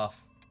will wear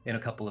off in a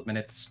couple of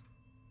minutes."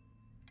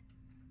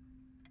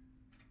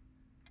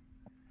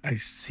 I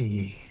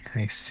see.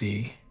 I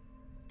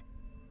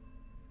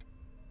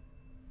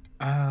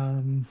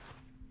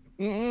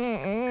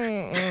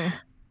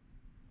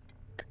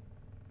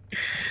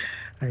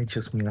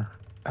just Mira.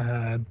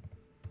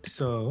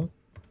 So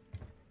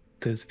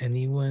does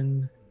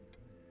anyone,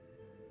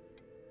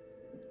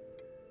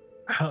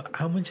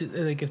 how much,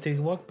 like, if they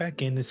walk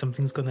back in, is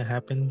something's gonna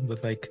happen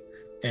with, like,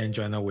 and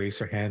Joanna waves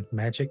her hand,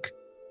 magic?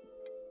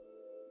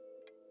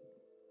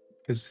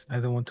 Because I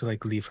don't want to,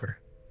 like, leave her.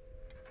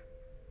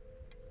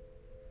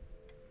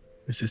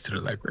 This is to the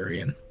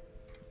librarian.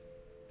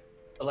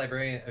 The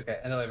librarian, okay,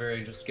 and the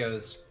librarian just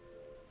goes,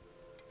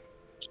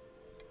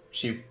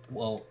 "She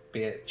will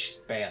be, she's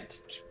banned.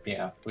 You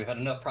know, we've had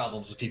enough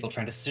problems with people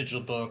trying to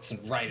sigil books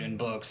and write in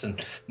books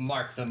and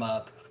mark them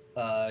up.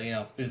 You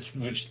know, we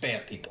just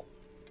ban people.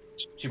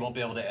 She won't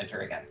be able to enter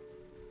again."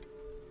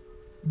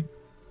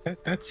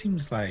 That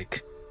seems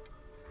like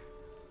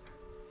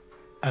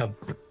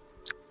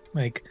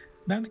like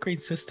not a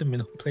great system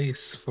in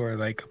place for,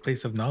 like, a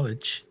place of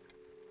knowledge.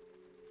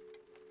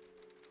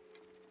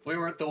 We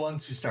weren't the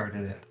ones who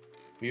started it.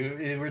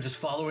 We were just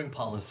following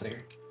policy.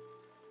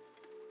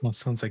 Well,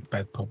 sounds like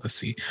bad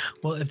policy.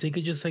 Well, if they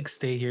could just, like,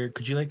 stay here,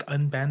 could you, like,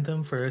 unban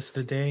them for the rest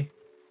of the day?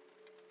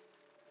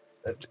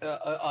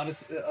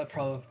 Honestly,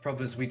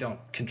 problem is we don't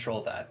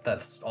control that.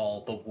 That's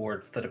all the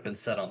wards that have been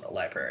set on the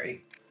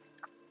library.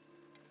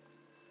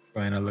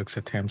 Joanna looks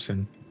at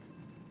Tamsin.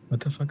 What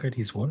the fuck are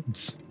these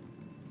words?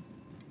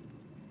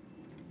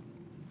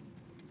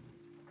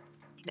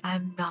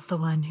 I'm not the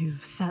one who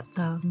set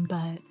them,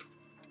 but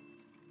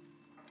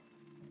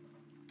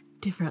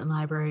different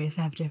libraries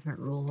have different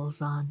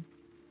rules on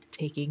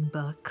taking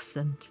books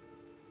and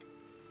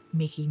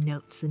making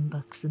notes in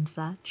books and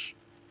such.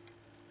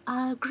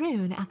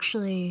 Groon,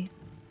 actually,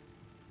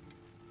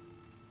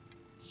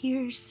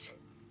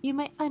 you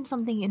might find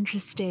something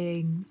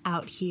interesting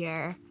out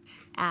here,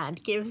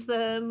 and gives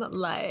them,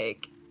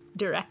 like,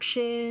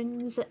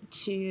 directions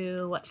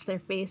to what's their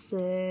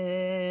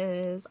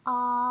face's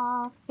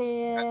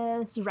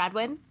office.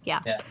 Radwin?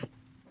 Yeah.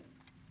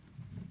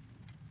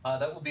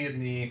 That will be in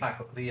the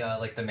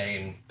like the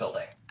main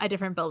building. A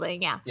different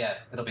building, yeah. Yeah,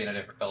 it'll be in a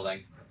different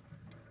building.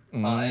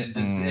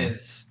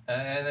 Mm-mm.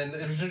 And then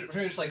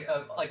it's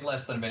like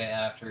less than a minute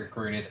after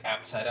Grun is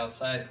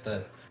outside,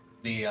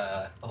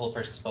 the whole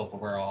person's boat will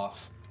wear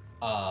off.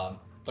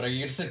 But are you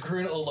gonna send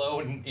Grun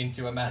alone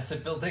into a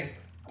massive building?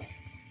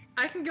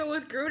 I can go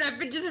with Groot. I've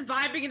been just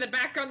vibing in the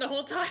background the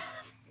whole time.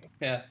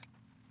 Yeah.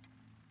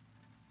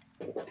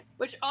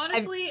 Which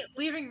honestly,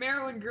 leaving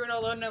Meryl and Groot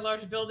alone in a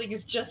large building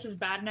is just as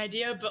bad an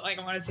idea. But like,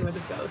 I want to see where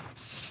this goes.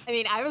 I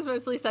mean, I was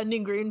mostly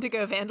sending Groon to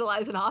go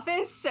vandalize an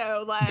office,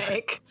 so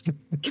like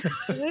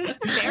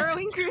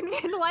narrowing Groon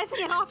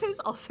vandalizing an office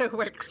also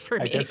works for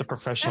I me. guess a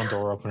professional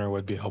door opener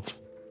would be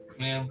helpful.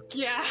 Yeah.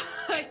 Yeah,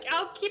 like,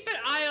 I'll keep an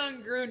eye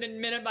on Groot and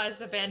minimize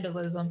the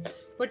vandalism,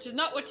 which is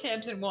not what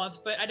Tamsin wants.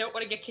 But I don't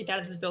want to get kicked out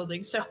of this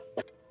building, so.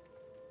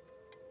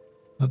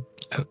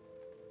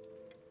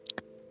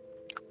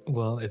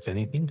 Well, if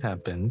anything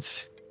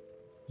happens,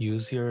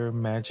 use your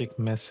magic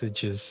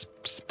messages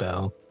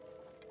spell.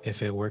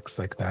 If it works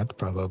like that,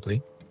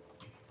 probably.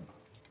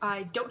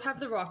 I don't have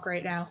the rock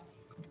right now.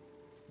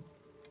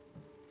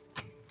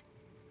 I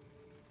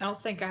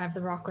don't think I have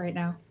the rock right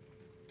now.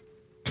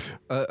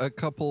 A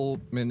couple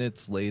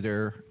minutes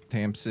later,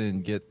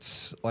 Tamsin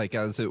gets, like,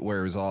 as it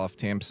wears off,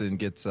 Tamsin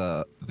gets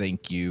a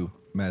thank you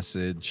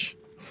message,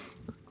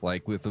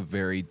 like with a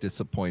very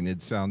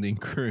disappointed sounding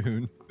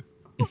croon.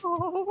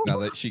 Now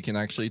that she can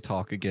actually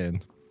talk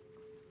again.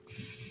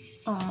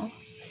 Oh.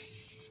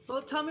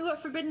 Well, tell me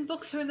what forbidden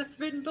books are in the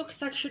forbidden books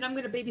section. I'm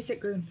gonna babysit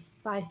Groon.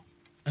 Bye.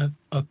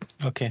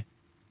 Okay.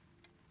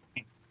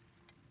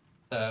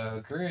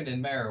 So Grun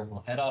and Mara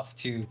will head off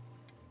to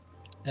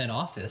an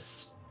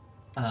office,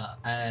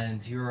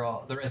 and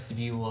the rest of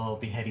you will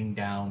be heading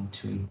down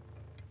to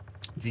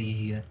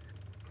the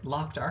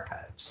locked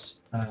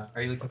archives.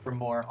 Are you looking for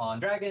more on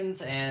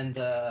dragons and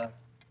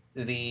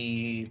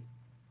the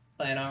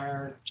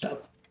planar stuff?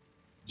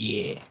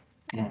 Yeah.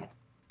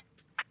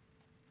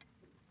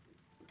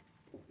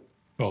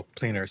 Well,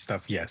 planar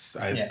stuff, yes.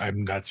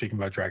 I'm not speaking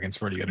about dragons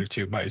for the other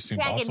two, but I assume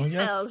Dragon also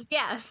spells,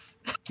 yes.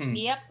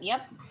 Yep.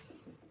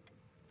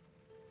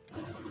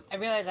 I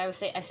realized I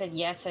said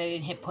yes, I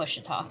didn't hit push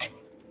to talk.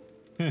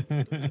 yes.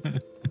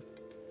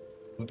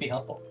 Would be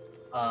helpful.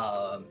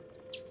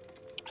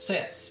 So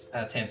yes,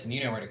 Tamsin,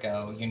 you know where to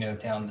go. You know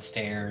down the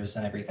stairs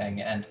and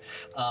everything. And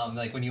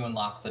like when you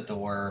unlock the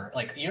door,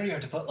 like you don't even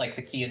have to put like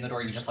the key in the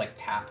door. You just like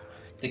tap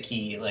the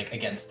key like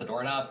against the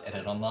doorknob and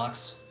it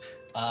unlocks.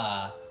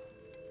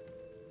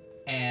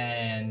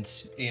 And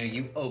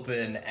you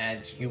open and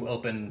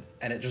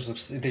it just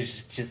looks,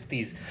 there's just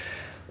these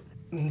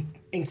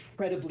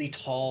incredibly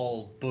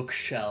tall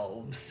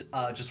bookshelves,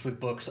 just with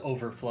books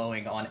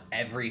overflowing on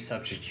every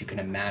subject you can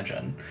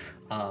imagine.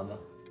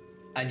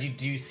 And you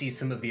do see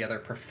some of the other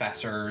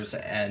professors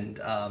and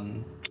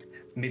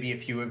maybe a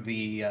few of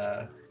the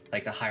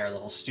like the higher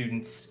level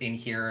students in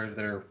here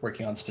that are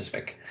working on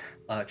specific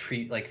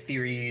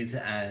theories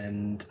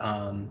and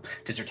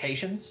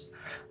dissertations.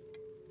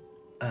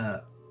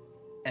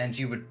 And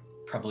you would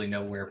probably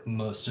know where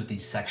most of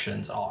these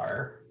sections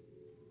are.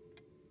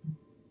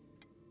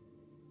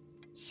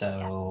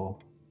 So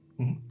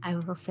I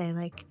will say,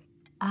 like,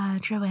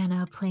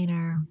 Joanna,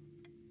 planar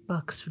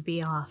books would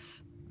be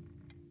off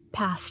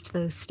past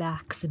those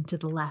stacks and to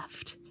the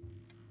left.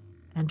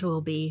 And will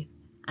be,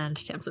 and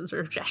Tamsin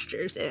sort of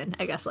gestures in,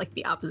 I guess, like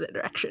the opposite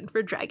direction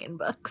for dragon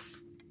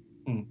books.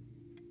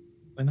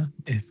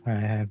 If I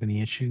have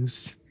any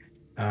issues,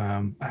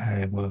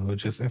 I will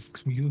just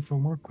ask you for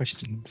more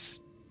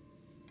questions.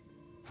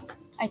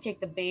 I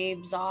take the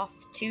babes off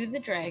to the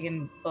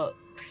dragon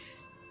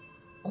books.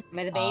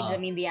 By the babes, I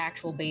mean the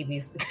actual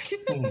babies.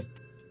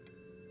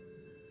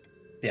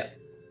 Yeah.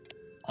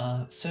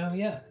 So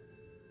yeah,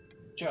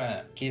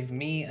 Joanna, give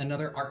me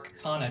another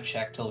Arcana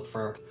check to look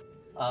for.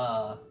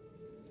 I'll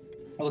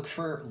look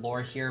for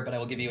lore here, but I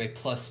will give you a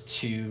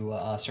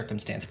 +2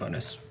 circumstance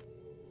bonus.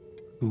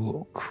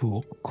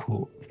 Cool.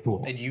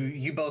 And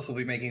you both will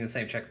be making the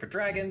same check for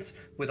dragons,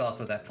 with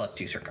also that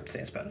 +2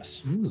 circumstance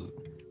bonus. Ooh.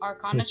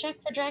 Arcana check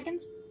for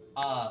dragons?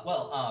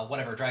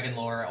 Whatever, dragon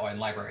lore or in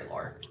library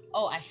lore.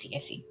 Oh, I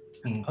see.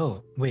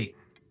 Oh, wait.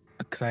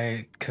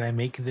 Could I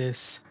make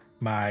this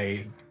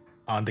my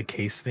on the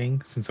case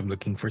thing since I'm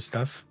looking for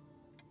stuff?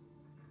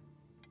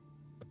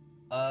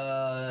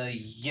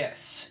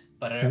 Yes.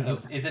 But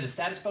is it a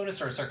status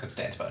bonus or a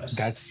circumstance bonus?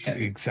 That's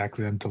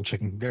exactly what I'm double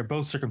checking. They're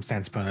both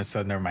circumstance bonus,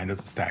 so never mind,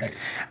 doesn't stack. Okay.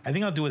 I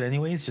think I'll do it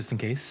anyways, just in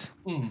case.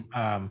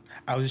 I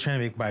was just trying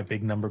to make my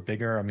big number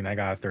bigger. I mean, I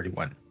got a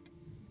 31.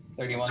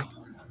 31?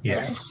 Yeah.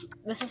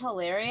 This is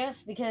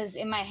hilarious because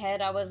in my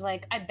head I was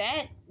like, I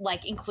bet,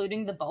 like,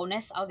 including the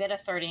bonus, I'll get a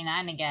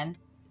 39 again.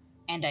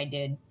 And I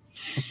did.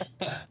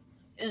 It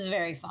was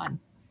very fun.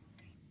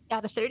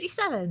 Got a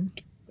 37.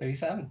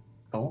 37.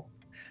 Cool.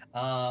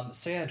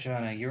 So yeah,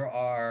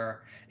 Joanna,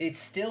 it's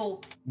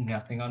still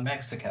nothing on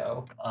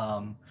Mexico.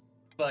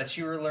 But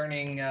you were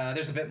learning,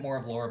 there's a bit more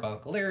of lore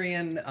about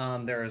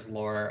Galarian. There's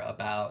lore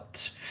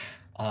about,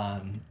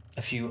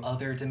 a few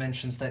other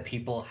dimensions that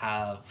people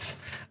have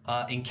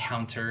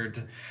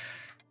encountered.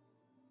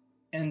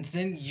 And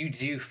then you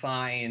do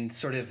find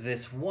sort of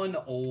this one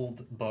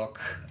old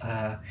book.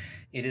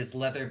 It is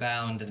leather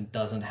bound and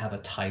doesn't have a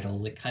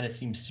title. It kind of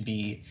seems to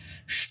be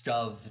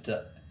shoved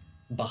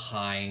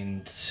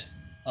behind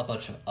a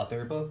bunch of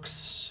other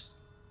books.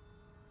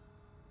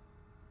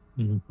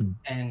 Mhm.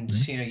 And,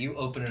 you know, you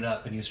open it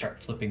up and you start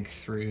flipping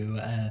through.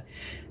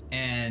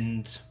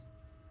 And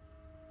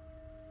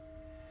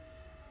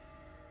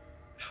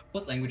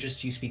what languages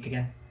do you speak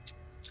again?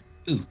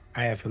 Ooh,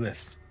 I have a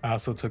list. I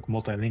also took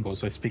multilingual,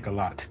 so I speak a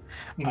lot.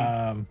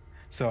 Mhm.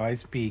 So I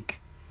speak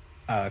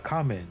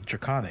Common,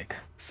 Draconic,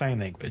 Sign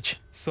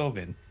Language,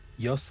 Sylvan,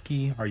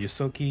 Yoski or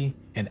Yosoki,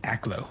 and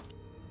Aklo.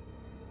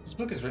 This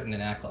book is written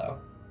in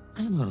Aklo.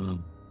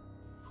 Oh.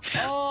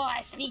 Oh,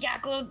 I speak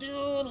Aklo too.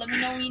 Let me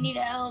know when you need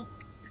help.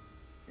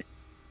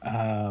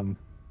 Mhm.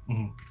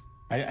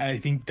 I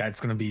think that's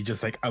gonna be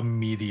just like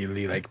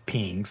immediately like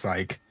pings,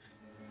 like,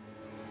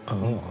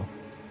 oh,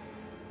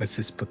 what's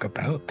this book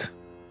about?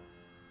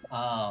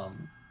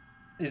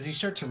 As you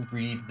start to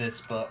read this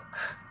book,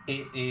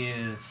 it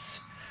is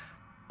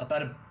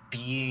about a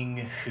being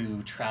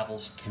who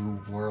travels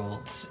through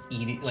worlds,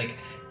 eating, like,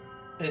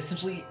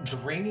 essentially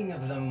draining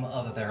of them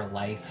of their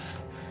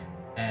life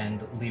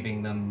and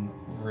leaving them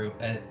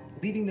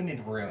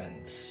in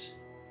ruins.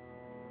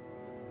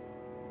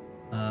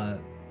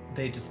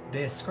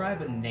 They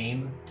ascribe a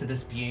name to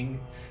this being.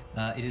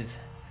 It is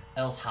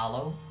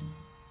Elhallow,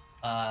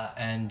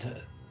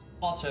 and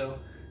also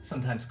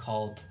sometimes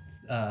called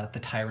the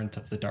Tyrant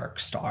of the Dark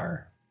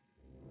Star.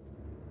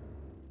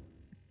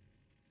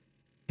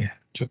 Yeah,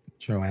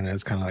 Joanna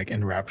is kind of like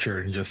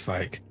enraptured and just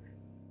like,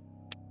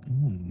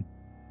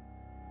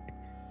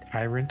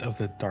 Tyrant of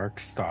the Dark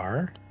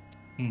Star?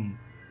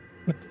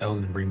 What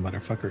Elden Ring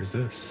motherfucker is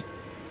this?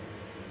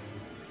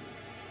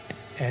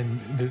 And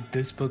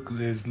this book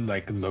is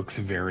like looks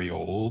very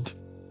old.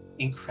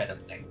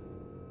 Incredibly.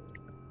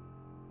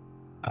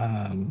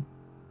 And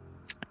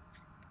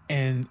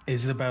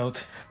is this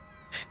about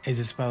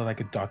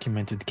like a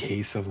documented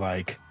case of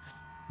like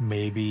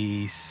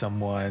maybe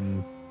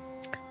someone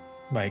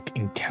like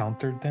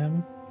encountered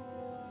them?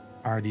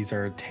 Or these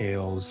are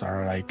tales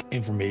or like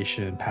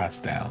information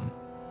passed down?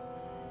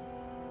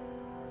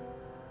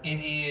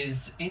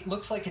 It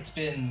looks like it's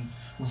been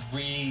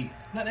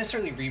not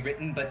necessarily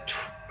rewritten, but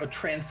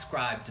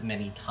transcribed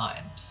many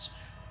times.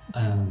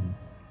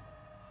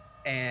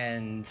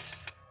 And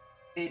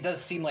it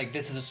does seem like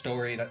this is a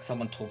story that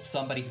someone told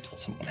somebody, who told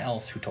someone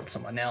else, who told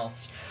someone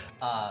else.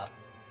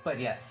 But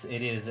yes, it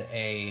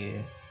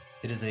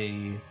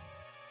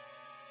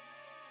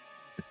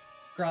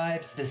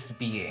describes this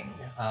being,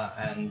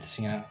 and,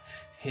 you know,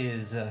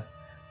 his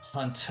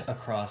hunt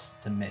across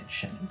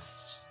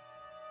dimensions.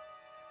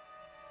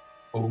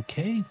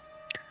 Okay.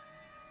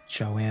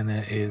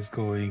 Joanna is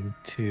going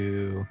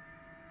to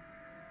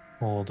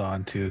hold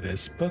on to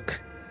this book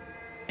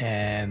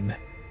and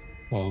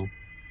we'll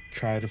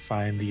try to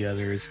find the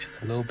others in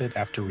a little bit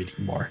after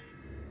reading more.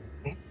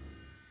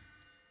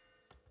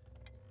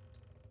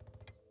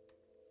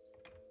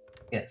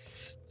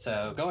 Yes.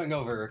 So going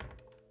over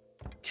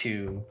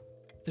to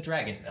the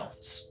Dragon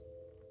Mills.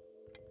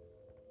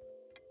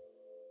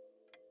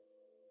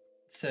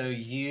 So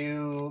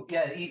you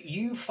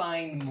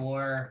find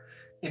more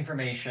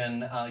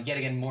information, yet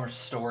again more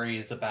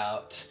stories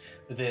about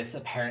this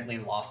apparently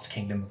lost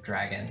kingdom of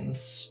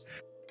dragons.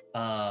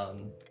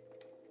 And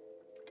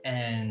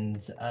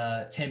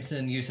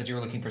Timson, you said you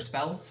were looking for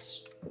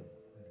spells?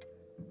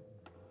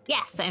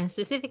 Yes, I'm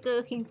specifically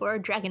looking for a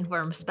dragon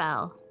form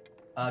spell.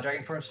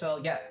 Dragon form spell?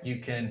 Yeah, you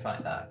can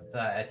find that.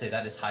 I'd say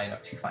that is high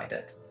enough to find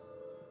it.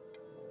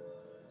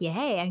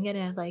 Yay, I'm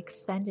gonna like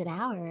spend an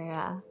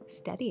hour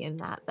studying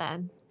that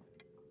then.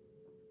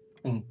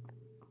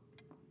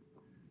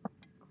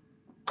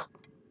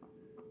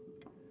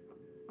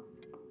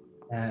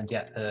 And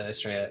yeah,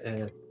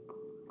 Astrea,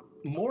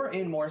 more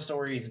and more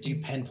stories do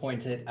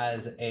pinpoint it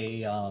as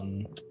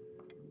an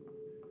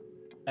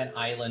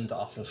island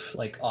off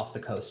the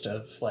coast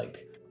of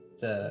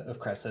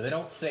Cressa. They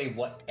don't say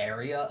what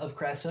area of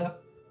Cressa,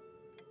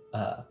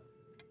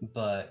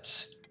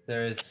 but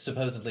there is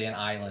supposedly an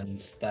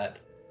island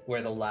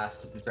where the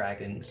last of the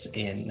dragons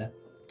in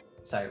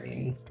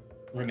Cyrene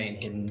remain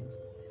hidden.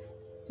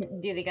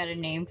 Do they got a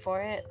name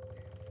for it?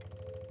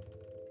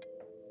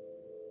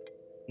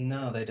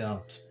 No, they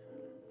don't.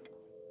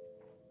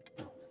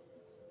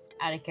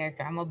 Out of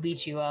character, I'm gonna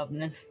beat you up,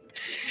 and that's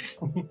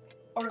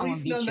Or at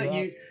least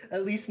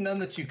none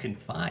that you can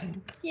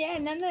find. yeah,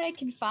 none that I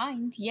can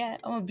find. Yeah,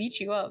 I'm gonna beat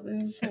you up.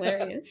 This is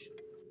hilarious.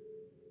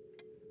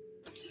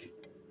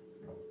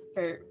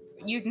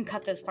 You can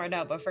cut this part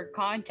out, but for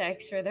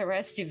context for the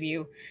rest of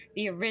you,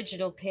 the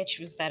original pitch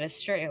was that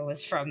Astrea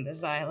was from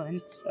this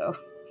island, so.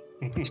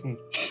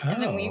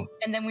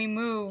 And then we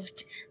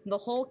moved the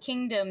whole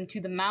kingdom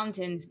to the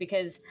mountains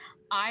because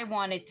I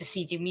wanted to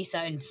see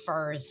Dumisa in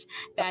furs.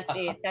 That's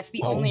it. That's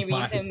the only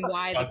reason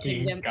why the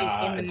kingdom is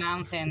in the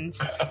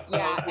mountains.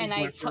 Yeah, and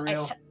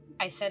I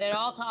I said it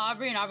all to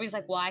Aubrey, and Aubrey's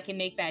like, well, I can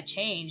make that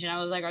change. And I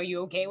was like, are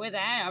you okay with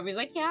that? And Aubrey's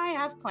like, yeah, I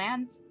have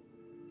plans.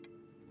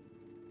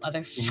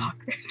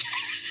 Motherfucker.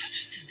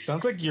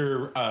 Sounds like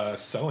you're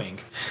sewing.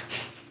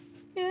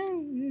 Yeah.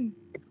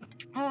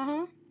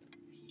 Uh-huh.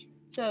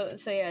 So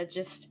yeah,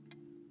 just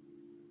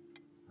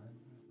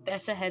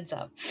that's a heads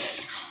up.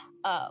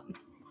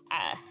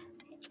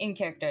 In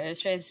character,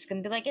 Shreya's just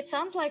gonna be like, it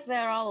sounds like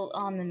they're all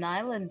on an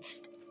island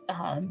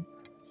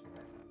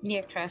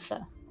near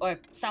Cressa, or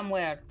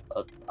somewhere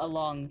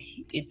along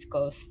its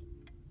coast.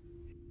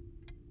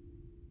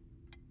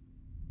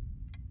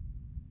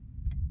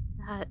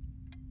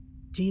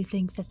 Do you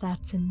think that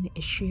that's an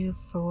issue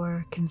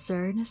for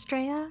concern,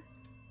 Estrella?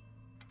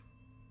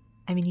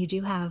 I mean, you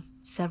do have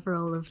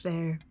several of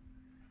their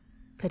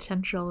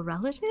potential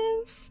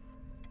relatives.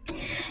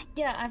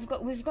 Yeah,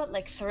 we've got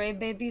like 3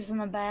 babies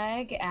in a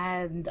bag,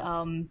 and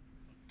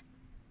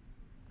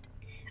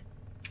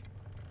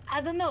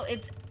I don't know.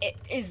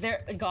 Is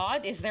there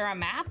God? Is there a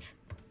map?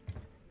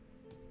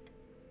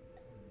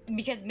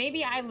 Because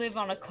maybe I live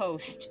on a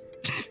coast.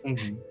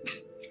 Mhm.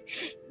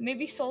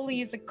 Maybe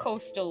Soli is a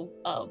coastal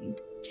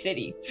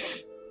city.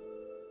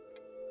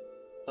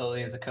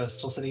 Solely as a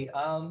coastal city.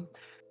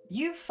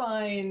 You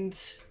find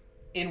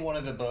in one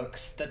of the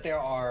books that there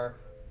are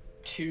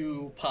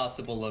 2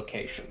 possible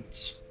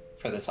locations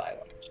for this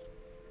island.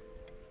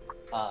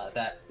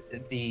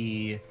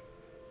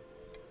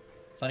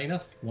 Funny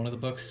enough, one of the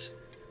books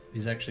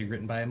is actually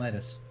written by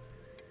Midas.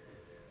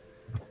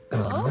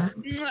 Oh,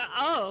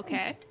 Oh,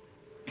 okay.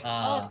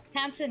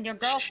 Tamsin, your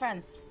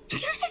girlfriend.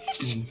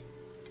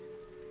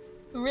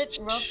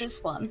 Wrote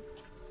this one.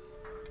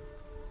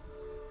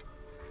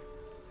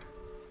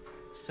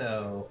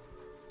 So,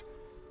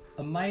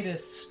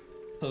 Midas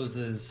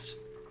poses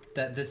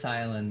that this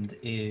island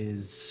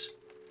is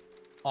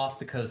off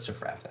the coast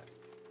of Raphis.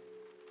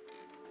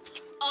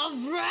 Of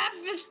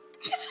Raphis!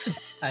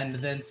 And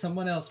then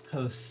someone else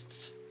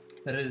posts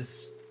that it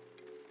is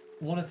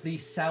one of the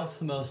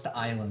southmost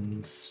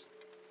islands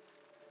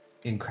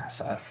in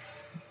Cressa.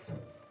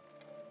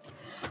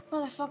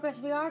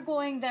 Motherfuckers, we are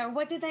going there.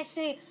 What did I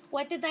say?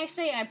 What did I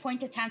say? I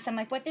point to Tamsin. I'm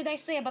like, what did I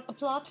say about the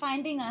plot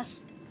finding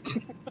us?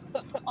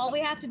 All we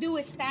have to do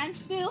is stand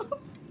still.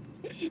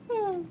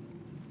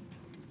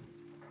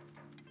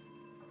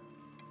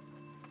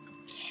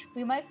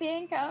 We might be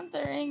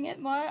encountering it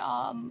more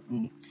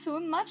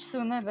soon, much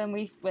sooner than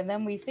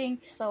we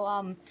think.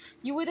 So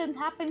you wouldn't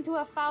happen to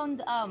have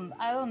found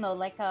I don't know,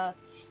 like a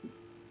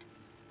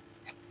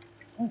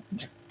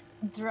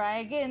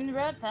dragon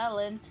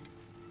repellent.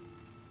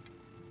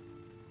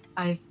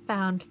 I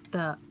found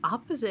the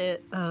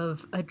opposite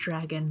of a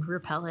dragon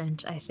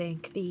repellent, I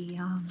think. The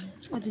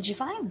What did you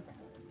find?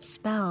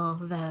 spell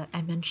that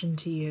I mentioned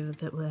to you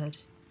that would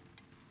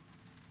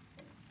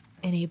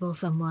enable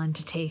someone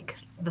to take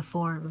the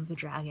form of a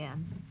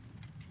dragon.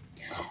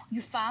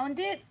 You found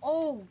it?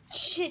 Oh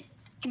shit!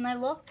 Can I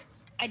look?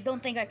 I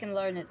don't think I can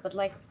learn it, but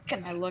like,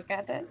 can I look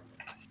at it?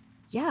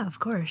 Yeah, of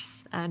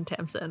course. And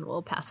Tamsin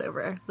will pass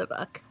over the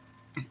book.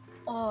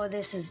 Oh,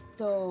 this is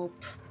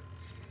dope.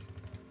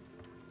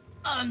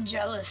 I'm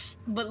jealous,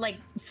 but like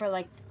for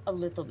like a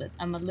little bit.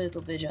 I'm a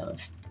little bit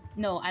jealous.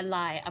 No, I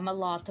lie. I'm a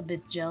lot a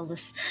bit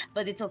jealous,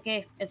 but it's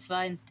okay. It's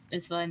fine.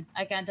 It's fine.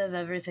 I can't have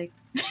everything.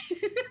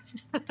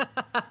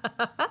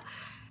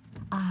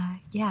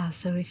 Yeah,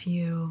 so if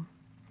you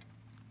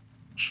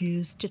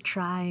choose to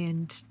try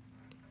and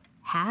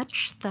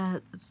hatch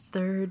that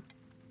 3rd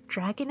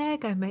dragon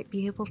egg, I might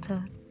be able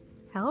to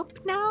help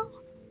now.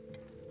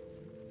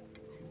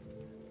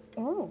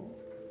 Oh,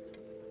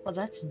 well,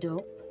 that's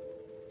dope.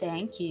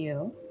 Thank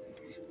you.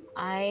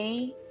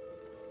 Zolster,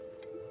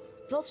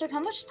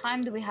 how much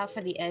time do we have for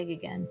the egg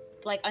again?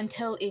 Like,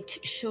 until it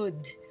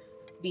should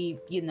be,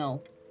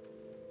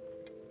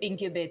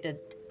 incubated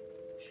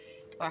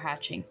for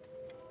hatching.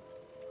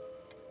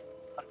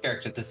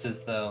 Character, this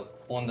is the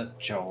one that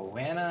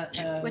Joanna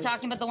has. We're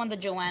talking about the one that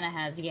Joanna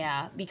has,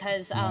 yeah.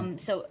 Because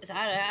so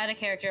out of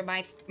character,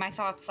 my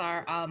thoughts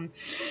are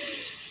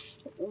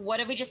what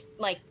if we just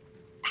like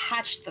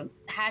hatch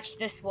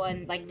this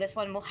one? Like this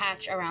one will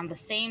hatch around the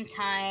same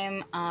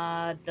time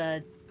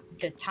the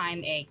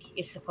time egg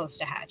is supposed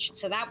to hatch.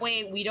 So that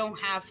way we don't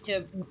have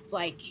to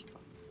like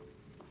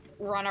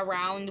run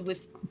around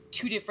with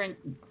 2 different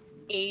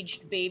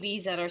aged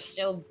babies that are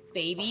still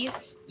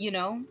babies,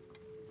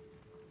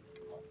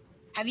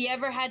 Have you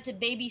ever had to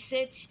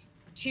babysit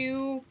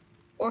 2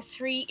 or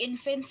 3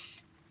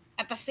 infants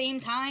at the same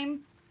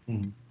time?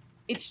 Mm-hmm.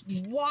 It's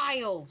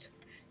wild.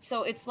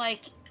 So it's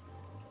like,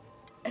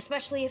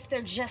 especially if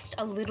they're just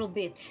a little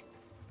bit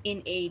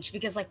in age,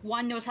 because like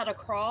one knows how to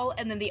crawl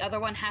and then the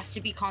other one has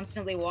to be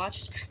constantly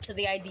watched. So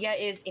the idea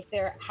is if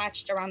they're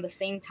hatched around the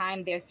same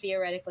time, they're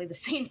theoretically the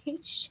same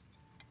age.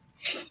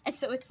 And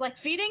so it's like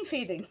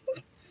feeding.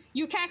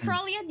 You can't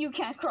crawl yet, you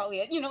can't crawl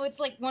yet. It's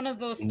like one of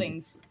those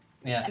things.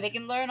 Yeah. And they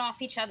can learn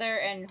off each other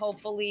and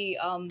hopefully,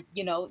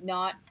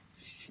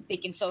 they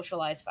can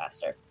socialize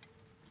faster.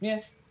 Yeah.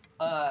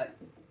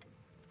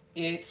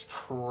 It's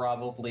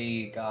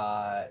probably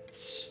got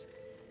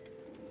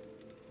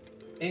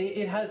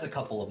it has a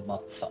couple of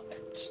months on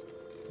it.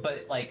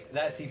 But, like,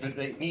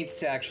 it needs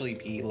to actually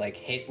be, like,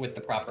 hit with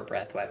the proper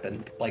breath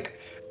weapon, like,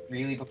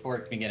 really before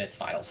it can begin its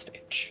final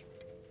stage.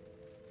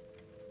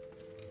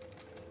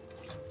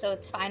 So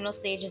its final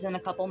stage is in a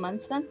couple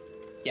months then?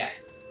 Yeah.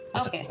 Okay.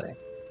 Specifically.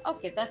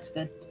 Okay, that's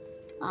good.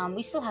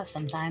 We still have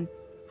some time.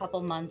 A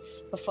couple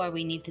months before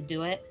we need to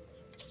do it.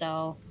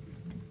 So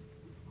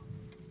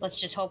let's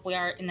just hope we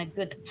are in a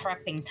good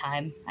prepping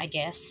time, I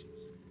guess.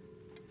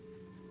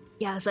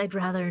 Yes, I'd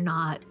rather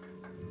not.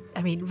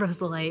 I mean,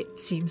 Rosalite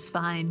seems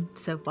fine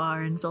so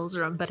far in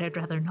Zul'Zarum, but I'd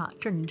rather not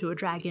turn into a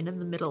dragon in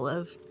the middle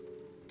of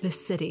this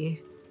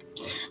city.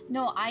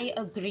 No, I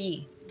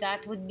agree.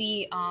 That would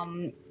be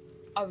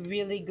a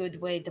really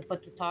good way to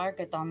put the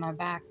target on our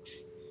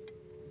backs.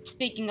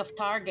 Speaking of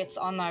targets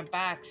on our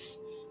backs,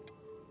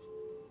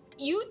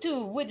 you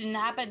two wouldn't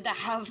happen to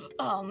have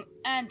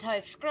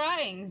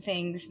anti-scrying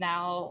things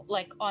now,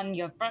 like on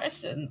your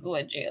persons,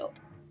 would you?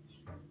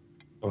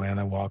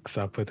 Joanna walks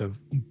up with a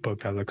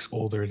book that looks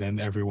older than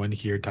everyone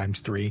here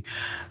times 3.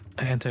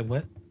 Anti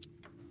what?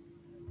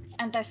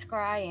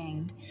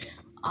 Anti-scrying.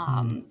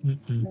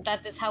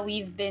 That is how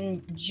we've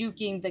been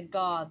juking the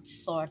gods,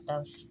 sort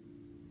of.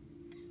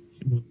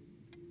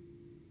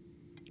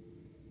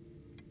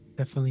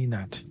 Definitely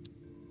not.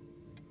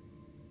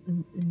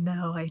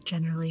 No, I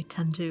generally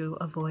tend to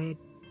avoid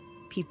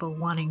people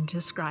wanting to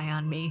scry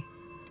on me.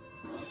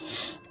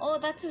 Oh,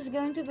 that is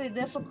going to be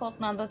difficult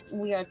now that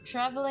we are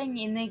traveling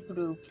in a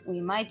group. We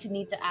might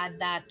need to add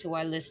that to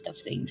our list of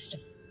things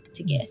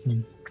to get.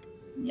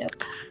 Yep.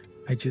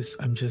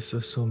 I'm just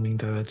assuming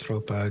that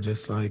Atropa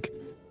just like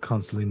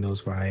constantly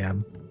knows where I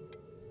am.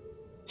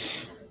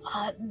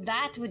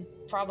 That would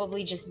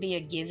probably just be a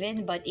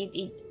given, but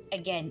it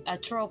again,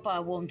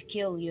 Atropa won't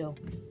kill you.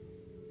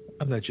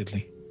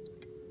 Allegedly.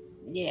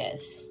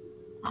 Yes.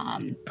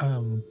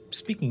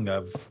 Speaking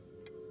of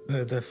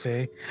the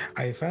Fae,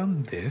 I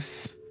found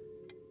this.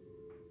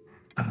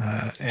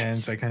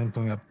 And I kind of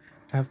pulling up.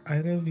 Have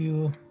either of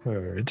you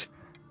heard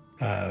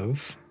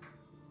of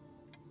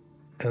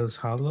Els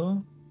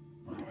Hollow?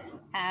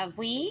 Have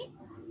we?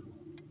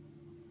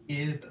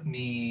 Give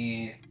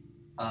me,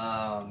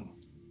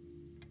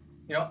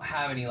 you don't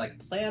have any, like,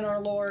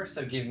 planar lore,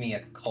 so give me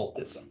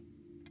occultism.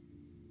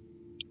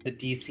 The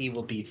DC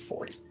will be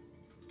 40.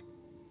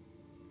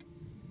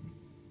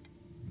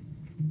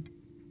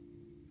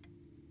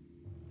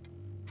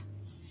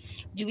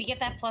 Do we get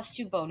that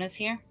 +2 bonus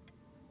here?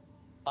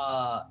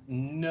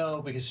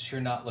 No, because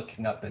you're not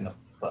looking up in the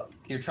book.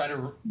 You're trying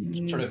to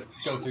sort of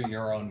go through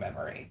your own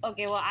memory.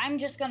 Okay, well, I'm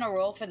just gonna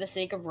roll for the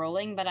sake of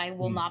rolling, but I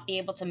will not be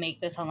able to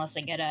make this unless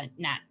I get a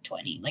nat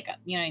 20. Like,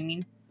 you know what I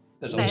mean?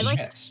 There's Can I, always a like,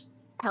 chance.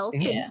 help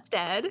Yeah.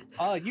 instead?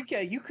 Oh, you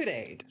could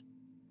aid.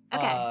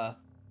 Okay.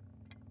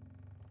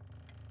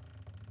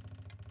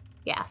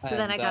 Yeah, so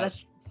then I got a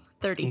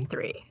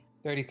 33.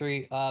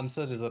 33.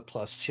 So there's a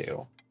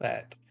 +2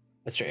 that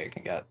Australia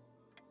can get.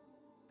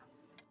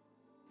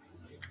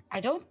 I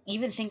don't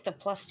even think the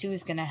 +2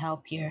 is gonna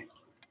help here.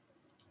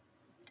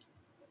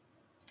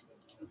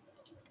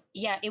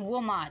 Yeah, it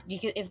will not.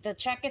 Because if the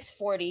check is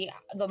 40,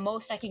 the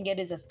most I can get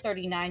is a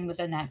 39 with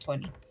a nat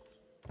 20.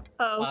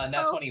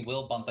 Nat 20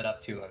 will bump it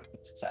up to a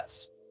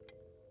success.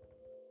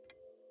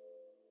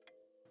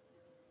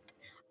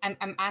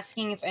 I'm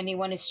asking if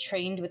anyone is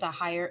trained with a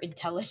higher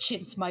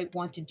intelligence might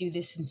want to do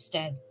this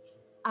instead.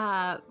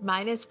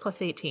 Mine is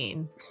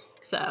 +18,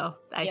 so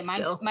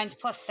mine's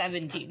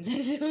 +17.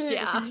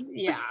 Yeah.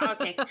 Yeah.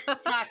 Okay.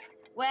 Fuck.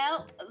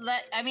 Well,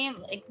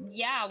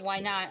 yeah. Why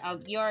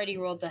not? You already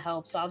rolled to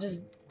help, so I'll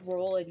just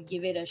roll and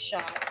give it a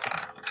shot.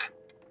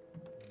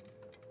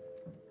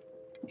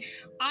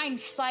 I'm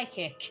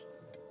psychic.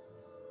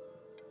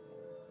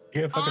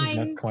 You have fucking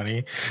nat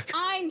 20.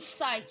 I'm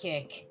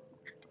psychic.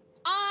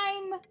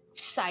 I'm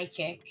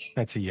psychic.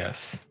 That's a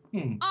yes.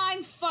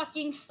 I'm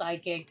fucking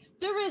psychic.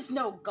 There is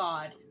no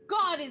God.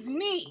 God is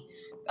me.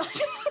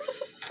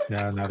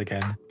 No, not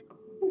again.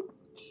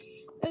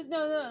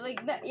 No,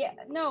 like that. Yeah,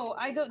 no,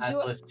 I don't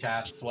do it. Assless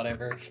chaps,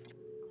 whatever.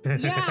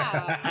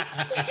 Yeah.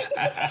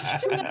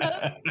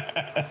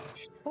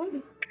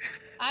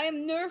 I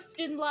am nerfed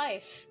in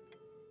life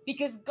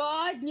because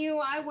God knew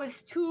I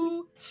was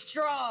too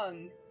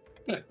strong.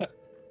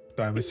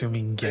 So I'm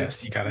assuming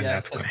yes, you got a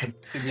nat 20.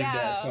 Yeah.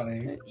 Nat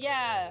 20.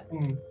 Yeah.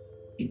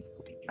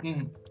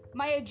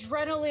 My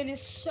adrenaline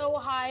is so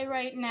high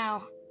right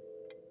now.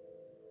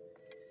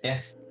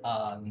 If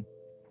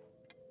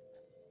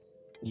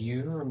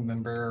you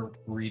remember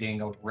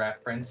reading a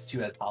reference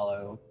to As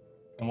Hollow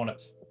in one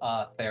of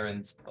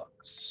Theron's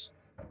books.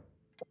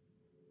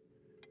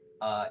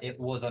 It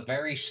was a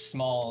very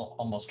small,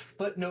 almost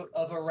footnote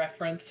of a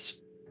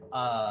reference,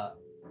 but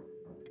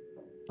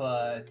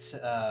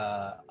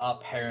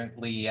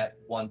apparently at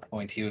one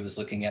point he was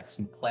looking at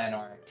some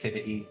planar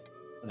activity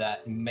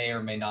that may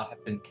or may not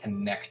have been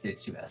connected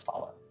to As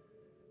Hollow.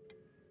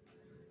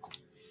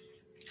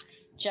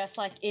 Just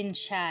like in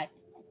chat,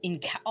 in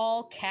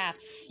all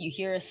caps, you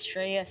hear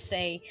Estrella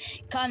say,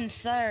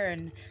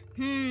 "Concern."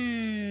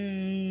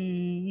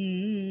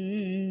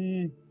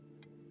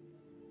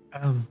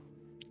 Um.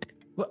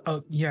 Well,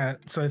 oh yeah.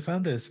 So I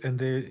found this,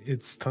 and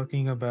it's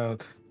talking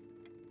about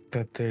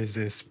that there's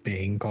this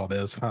being called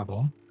El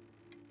Sabo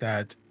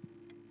that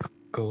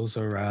goes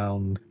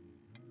around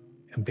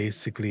and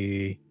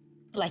basically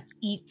Like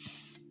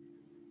eats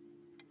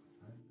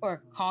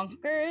or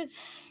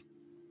conquers.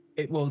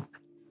 it will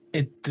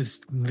it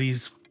just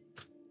leaves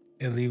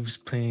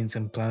planes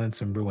and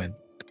planets in ruin.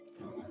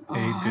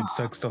 It Ah,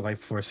 sucks the life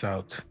force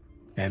out,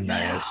 and I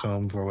yeah.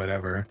 assume for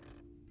whatever.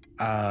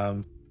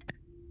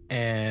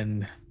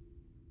 And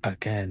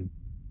again,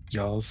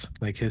 y'all's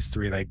like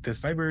history, like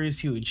this library is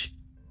huge.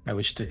 I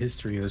wish the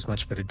history was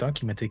much better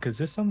documented because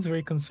this sounds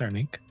very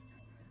concerning,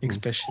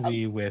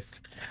 especially with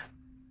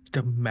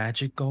the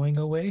magic going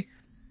away.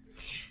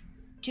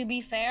 To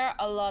be fair,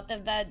 a lot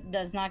of that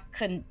does not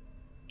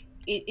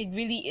it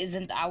really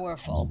isn't our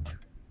fault.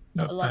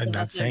 No, A lot I'm of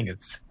not us saying are.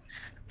 it's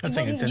not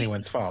saying it's Well,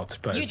 anyone's fault,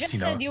 but you just you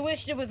know, said you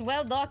wished it was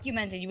well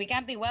documented. We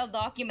can't be well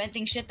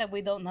documenting shit that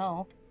we don't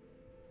know,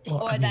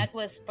 well, or I mean, that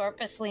was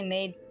purposely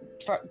made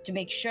to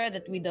make sure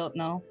that we don't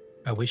know.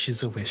 a wish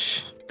is a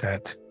wish.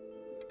 That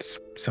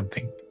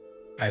something,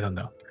 I don't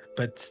know,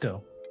 but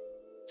still,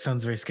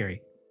 sounds very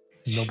scary.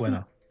 No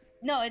bueno.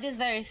 No, it is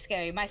very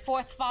scary. My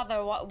fourth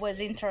father was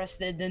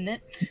interested in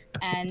it,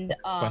 and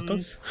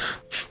 ¿Cuántos?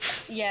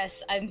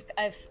 yes,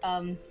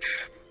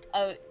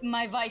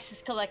 my vice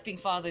is collecting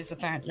fathers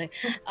apparently.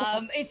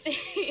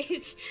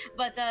 It's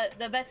but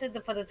the best way to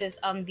put it is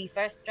the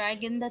first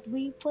dragon that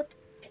we put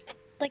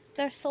like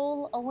their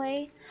soul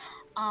away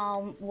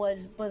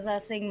was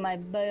possessing my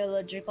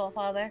biological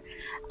father.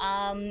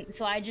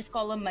 So I just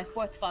call him my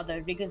fourth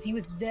father because he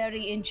was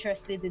very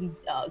interested in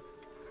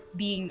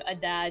being a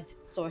dad,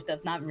 sort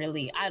of. Not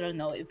really, I don't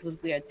know, it was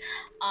weird.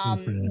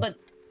 Mhm. But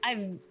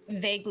I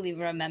vaguely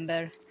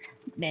remember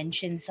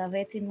mentions of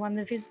it in one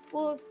of his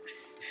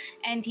books,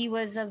 and he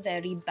was a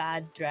very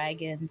bad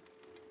dragon.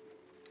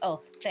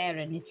 Oh,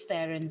 Theron, it's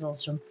Theron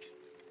Zolstrom.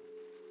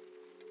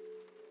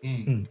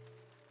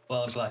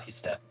 Well, I'm glad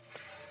he's dead.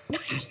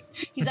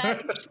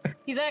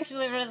 He's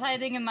actually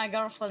residing in my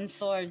girlfriend's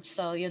sword,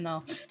 so you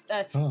know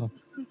that's Oh,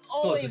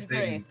 always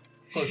great.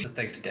 Closest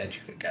thing to dead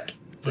you could get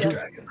for Yep. a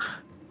dragon.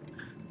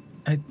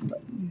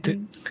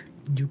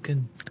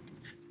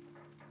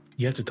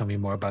 You have to tell me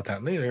more about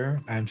that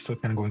later. I'm still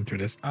kind of going through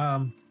this.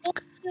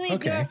 Wait,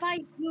 Okay.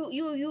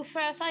 you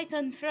fight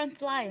on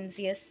front lines,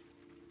 yes?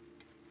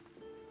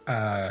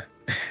 I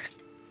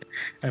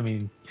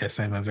mean, yes,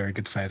 I'm a very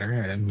good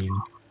fighter. I mean,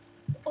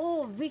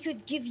 Oh, we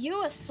could give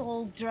you a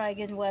soul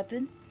dragon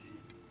weapon.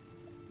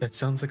 that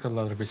sounds like a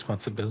lot of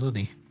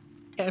responsibility.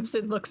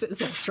 Tamsin looks at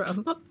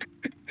Zestrom.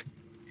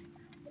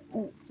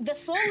 The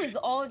soul is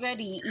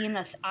already in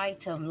an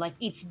item, like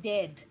it's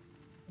dead,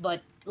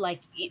 but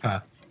like it,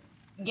 Ah.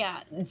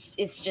 yeah,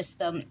 it's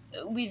just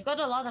we've got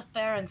a lot of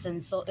parents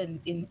and so in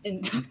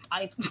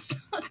items.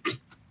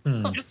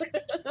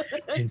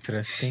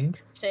 Interesting.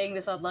 Saying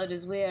this out loud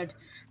is weird.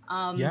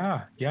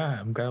 Yeah.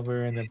 I'm glad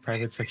we're in the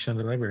private section of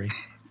the library.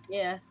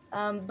 Yeah.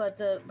 But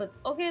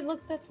okay,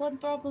 look, that's one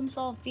problem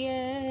solved.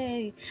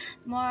 Yay!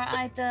 More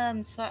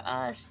items for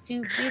us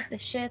to beat the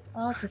shit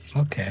out of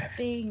Okay.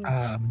 things.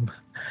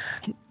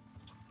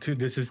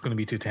 This is going to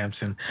be to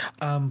Tamsin.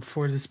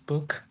 For this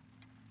book,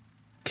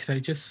 could I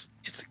just?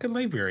 It's like a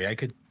library. I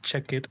could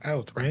check it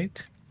out, right?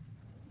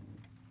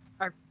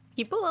 Are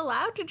people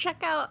allowed to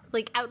check out,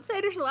 like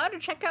outsiders allowed to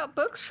check out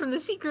books from the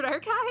secret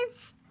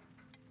archives?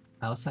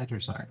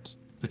 Outsiders aren't,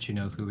 but you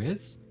know who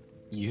is?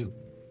 You.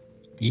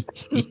 I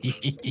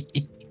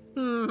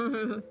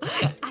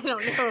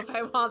don't know if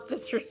I want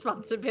this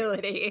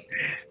responsibility.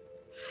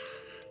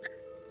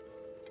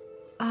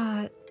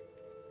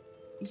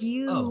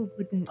 You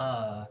wouldn't.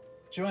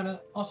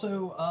 Joanna,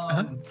 also,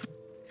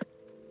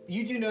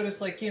 you do notice,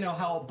 like, you know,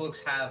 how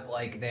books have,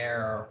 like,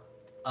 their,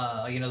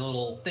 the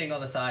little thing on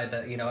the side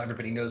that,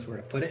 everybody knows where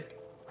to put it?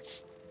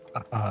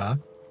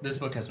 This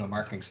book has no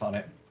markings on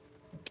it.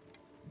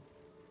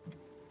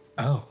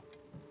 Oh.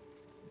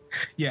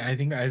 Yeah, I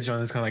think as John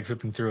is kind of like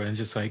flipping through it and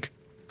just like,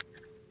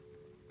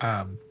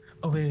 oh,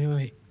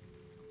 wait.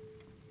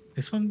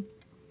 This one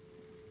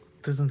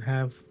doesn't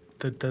have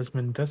the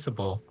Desmond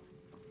Decibel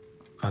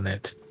on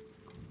it.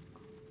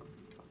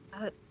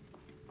 That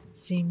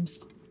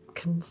seems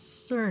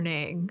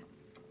concerning.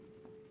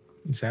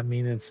 Does that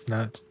mean it's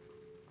not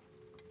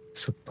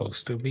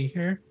supposed to be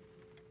here?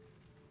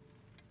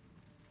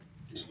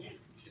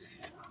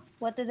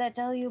 What did I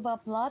tell you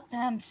about blood,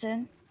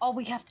 Tamsin? All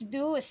we have to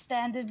do is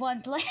stand in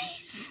one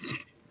place.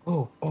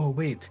 Oh,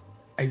 wait.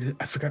 I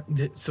forgot.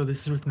 So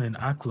this is written in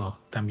Aklo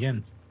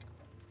también.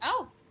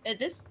 Oh,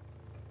 it is?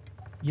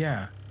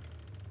 Yeah.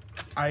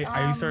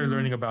 I started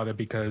learning about it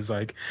because,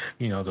 like,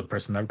 the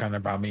person that kind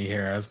of brought me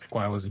here, I was like,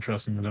 well, I was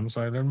interested in them,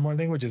 so I learned more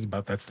languages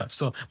about that stuff.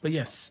 So, but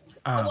yes.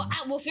 Well,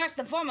 first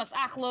and foremost,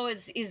 Aklo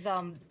is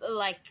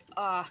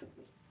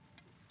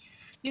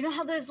you know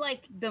how there's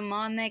like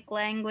demonic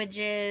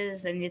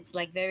languages, and it's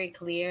like very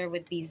clear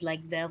with these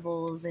like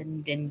devils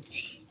and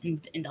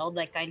all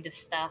that kind of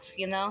stuff,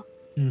 you know?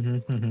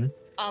 Mm-hmm.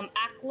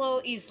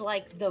 Aklo is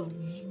like the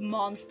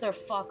monster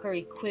fucker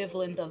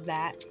equivalent of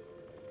that.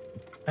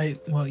 I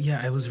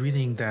was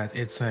reading that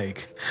it's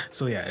like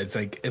it's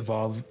like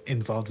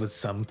involved with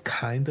some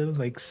kind of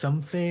like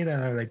some fae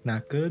that are like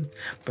not good,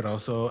 but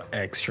also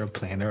extra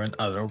planar and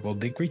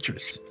otherworldly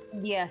creatures.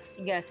 Yes,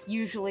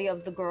 usually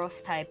of the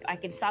gross type. I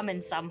can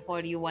summon some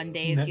for you one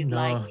day if you'd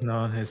like.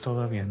 No, it's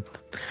todo bien.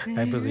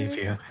 I believe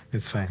you.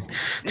 It's fine.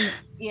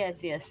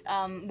 Yes.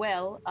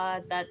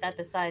 That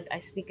aside, I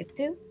speak it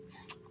too.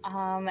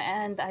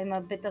 And I'm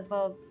a bit of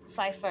a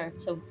cipher.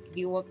 So do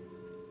you want,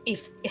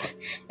 if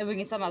we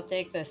can somehow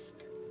take this,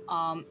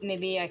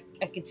 maybe I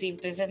could see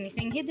if there's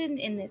anything hidden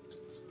in it.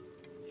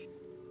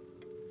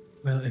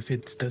 Well, if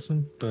it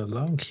doesn't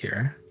belong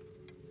here,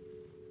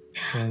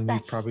 then we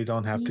probably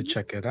don't have to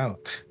check it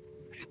out.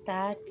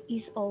 That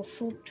is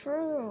also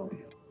true.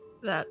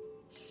 That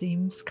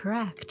seems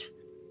correct.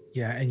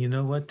 Yeah, and you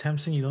know what,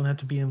 Tamsin, you don't have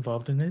to be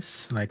involved in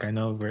this. Like, I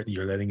know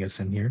you're letting us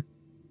in here.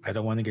 I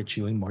don't want to get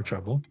you in more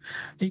trouble.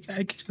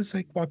 I could just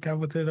like walk out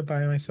with it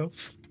by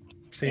myself.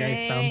 Say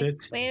I found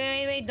it.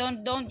 Wait!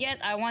 Don't yet.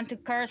 I want to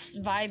curse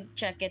vibe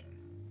check it,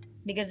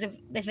 because if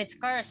it's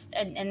cursed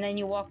and then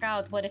you walk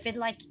out, what if it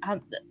like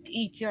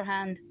eats your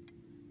hand?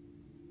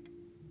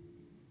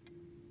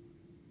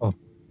 Oh.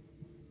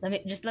 Let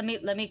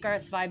me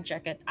curse vibe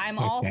check it. I'm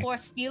all for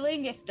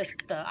stealing if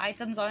the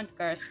items aren't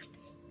cursed.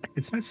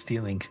 It's not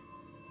stealing.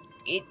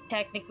 It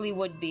technically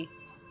would be.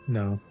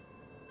 No.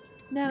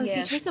 No, if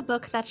you take a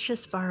book, that's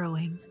just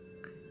borrowing.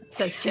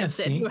 Says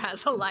Tamsin, who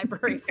has a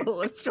library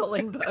full of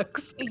stolen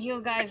books.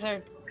 You guys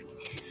are...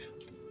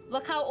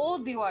 Look how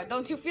old you are.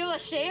 Don't you feel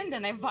ashamed?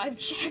 And I vibe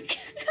check.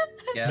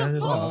 Yeah,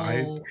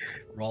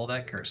 roll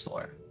that curse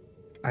lore.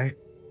 I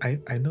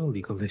know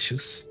legal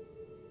issues.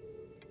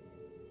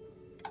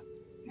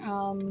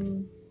 I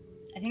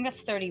think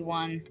that's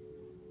 31.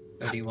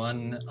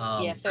 31.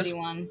 Yeah,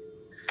 31.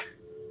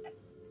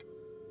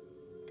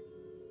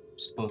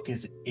 This book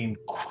is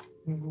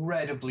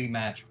incredibly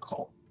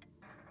magical.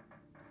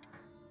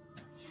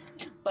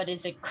 But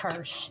is it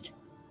cursed?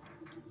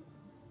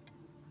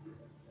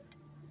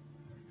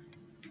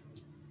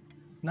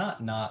 It's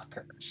not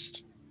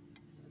cursed.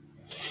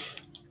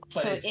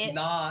 But So it's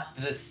not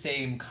the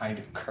same kind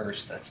of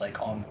curse that's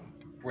like on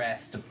the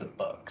rest of the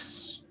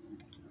books.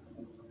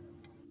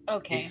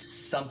 Okay. It's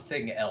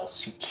something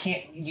else. You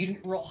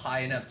didn't roll high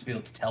enough to be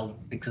able to tell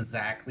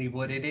exactly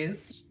what it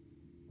is.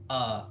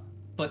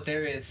 But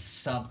there is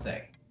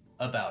something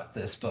about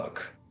this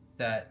book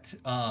that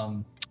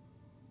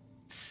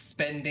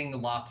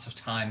spending lots of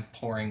time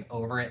poring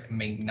over it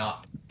may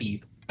not be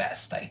the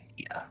best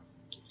idea.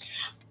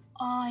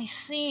 Oh, I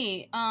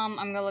see. I'm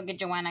gonna look at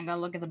Joanna, I'm gonna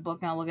look at the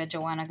book, and I'll look at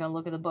Joanna, I'm gonna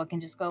look at the book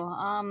and just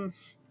go,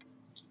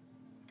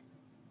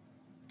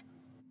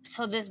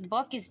 so this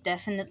book is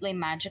definitely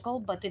magical,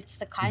 but it's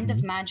the kind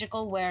of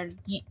magical where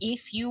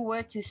if you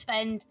were to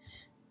spend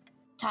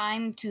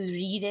time to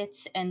read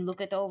it and look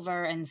it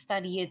over and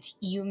study it,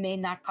 you may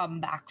not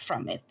come back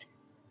from it.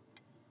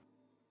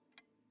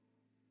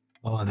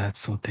 Oh,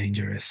 that's so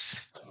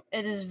dangerous.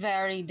 It is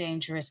very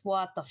dangerous.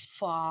 What the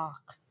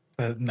fuck?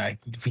 But like,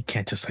 we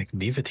can't just like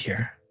leave it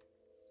here.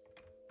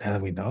 Now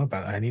that we know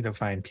about it, I need to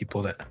find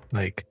people that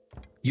like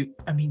you.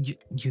 I mean,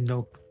 you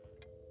know,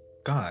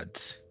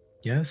 gods.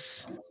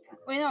 Yes.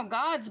 We know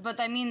gods, but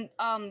I mean,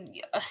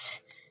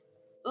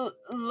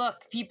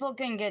 look, people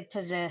can get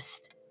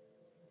possessed.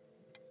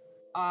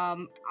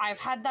 I've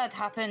had that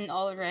happen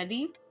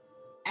already,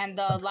 and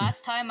the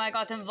last time I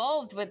got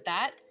involved with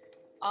that,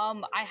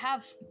 I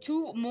have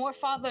 2 more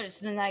fathers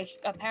than I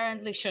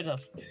apparently should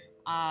have.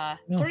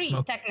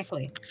 3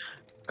 technically.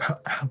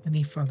 How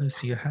many fathers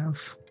do you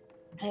have?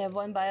 I have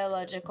 1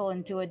 biological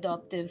and 2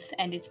 adoptive,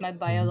 and it's my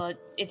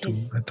it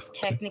is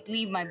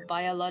technically my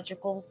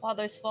biological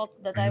father's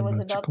fault that I was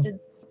adopted.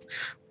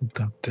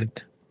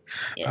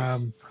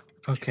 Yes.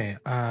 Okay.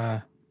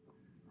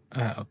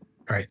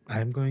 Right.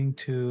 I'm going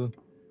to,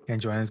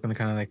 and Joanna's going to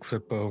kind of like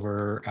flip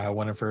over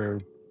one of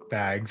her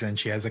bags, and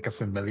she has like a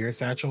familiar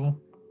satchel,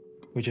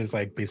 which is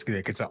like basically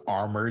like it's an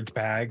armored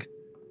bag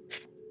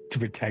to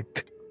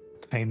protect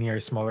tinier,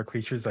 smaller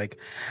creatures. Like,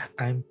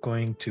 I'm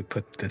going to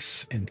put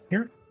this in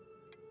here.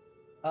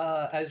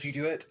 As you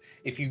do it,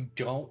 if you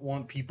don't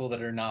want people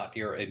that are not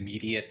your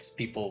immediate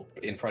people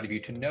in front of you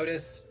to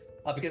notice,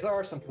 because there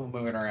are some people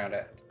moving around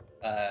it,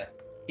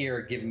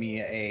 here, give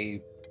me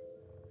a...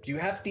 Do you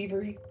have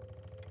thievery?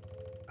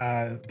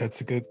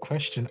 That's a good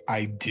question.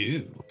 I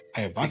do.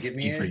 I have lots of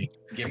thievery.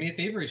 Give me a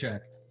thievery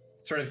check.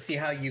 Sort of see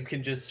how you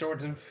can just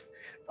sort of,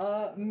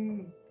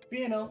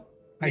 you know...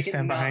 I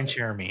stand behind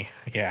Jeremy.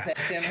 Yeah.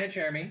 I stand behind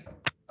Jeremy.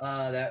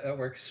 That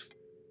works.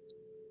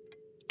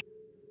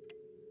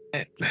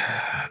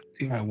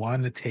 Do I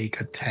want to take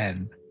a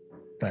 10?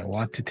 Do I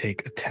want to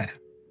take a 10?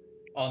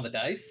 On the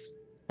dice?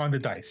 On the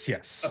dice,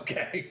 yes.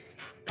 Okay.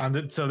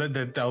 So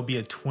that'll be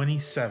a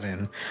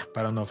 27, but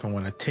I don't know if I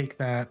want to take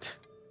that.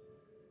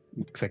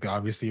 Because I can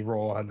obviously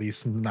roll at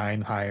least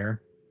 9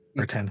 higher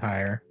or 10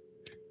 higher.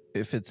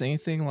 If it's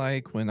anything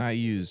like when I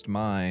used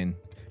mine,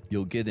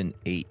 you'll get an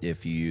 8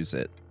 if you use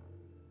it.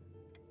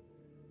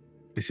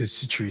 This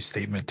is a true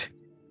statement.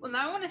 Well,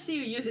 now I want to see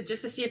you use it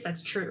just to see if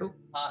that's true.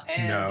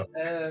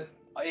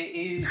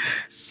 Is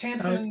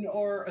Tamsin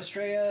or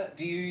Estrella,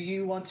 do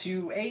you want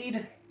to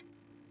aid?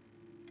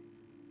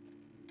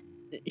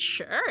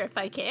 Sure, if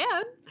I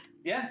can.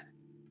 Yeah.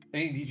 I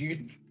mean, you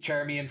can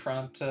chair me in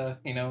front,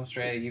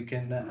 Estrella, you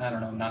can, I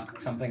don't know, knock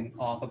something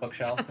off a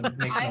bookshelf and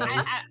make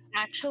noise.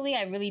 Actually,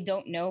 I really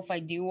don't know if I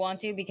do want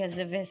to, because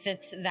if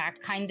it's that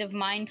kind of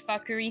mind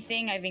fuckery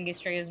thing, I think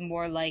Estrella's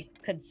more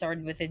like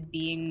concerned with it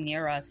being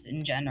near us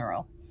in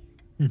general.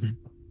 Mhm.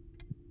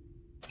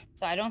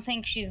 So I don't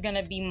think she's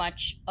gonna be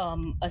much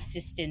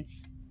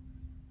assistance.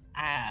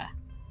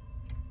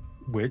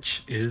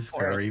 Which is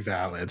very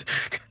valid.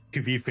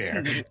 To be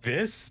fair,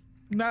 this,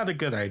 not a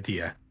good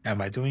idea. Am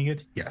I doing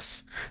it?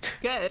 Yes.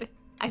 Good.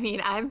 I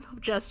mean, I'm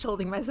just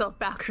holding myself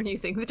back from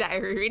using the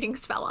diary reading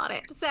spell on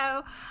it.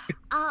 So,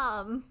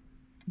 Don't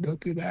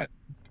do that.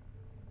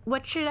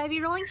 what should I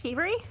be rolling?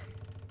 Thievery?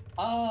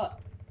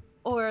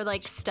 Or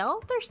like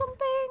stealth or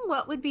something?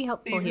 What would be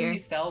helpful here?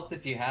 Stealth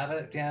if you have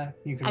it. Yeah,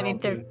 you can. I mean, roll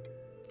they're too.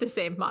 the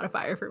same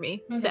modifier for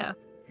me. So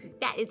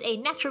that is a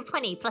natural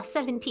 20 plus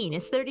 17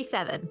 is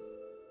 37.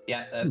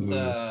 Yeah, that's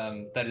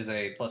that is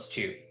a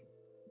 +2.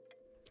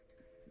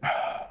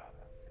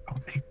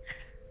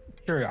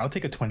 Sure, I'll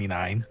take a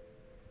 29.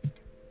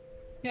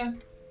 Yeah,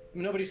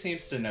 nobody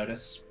seems to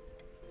notice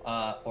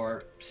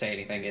or say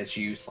anything as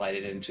you slide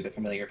it into the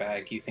familiar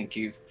bag. You think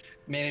you've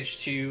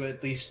managed to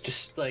at least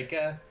just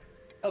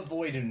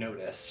avoid a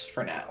notice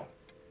for now.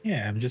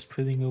 Yeah, I'm just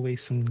putting away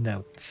some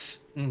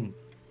notes.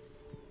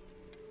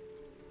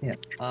 Yeah.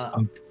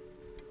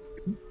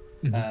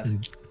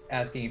 Mhm.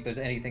 Asking if there's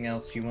anything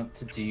else you want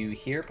to do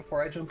here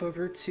before I jump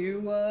over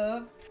to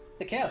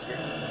the Chaos Group.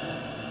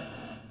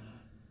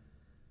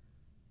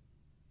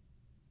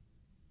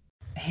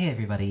 Hey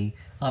everybody,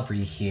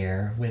 Aubrey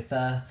here with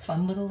a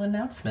fun little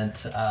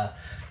announcement.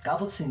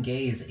 Goblets and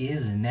Gaze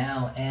is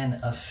now an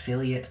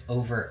affiliate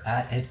over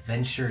at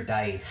Adventure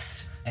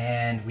Dice,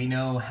 and we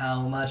know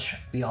how much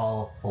we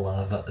all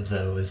love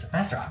those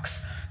math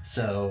rocks.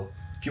 So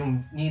if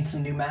you need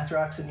some new math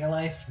rocks in your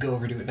life, go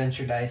over to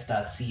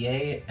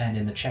adventuredice.ca and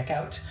in the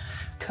checkout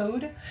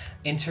code,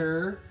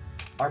 enter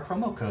our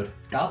promo code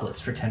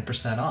GOBLETS for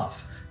 10%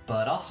 off.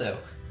 But also,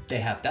 they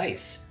have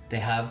dice. They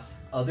have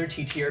other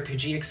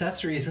TTRPG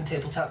accessories and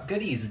tabletop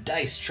goodies,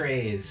 dice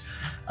trays,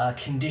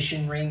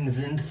 condition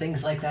rings, and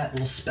things like that,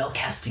 little spell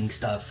casting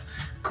stuff.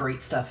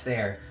 Great stuff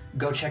there.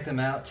 Go check them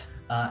out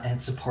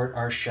and support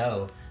our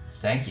show.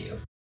 Thank you.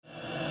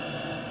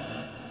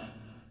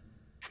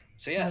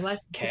 So yes, I like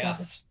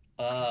chaos.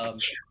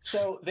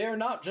 So they're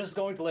not just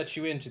going to let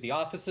you into the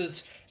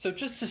offices. So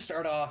just to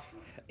start off,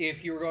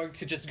 if you were going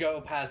to just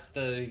go past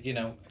the,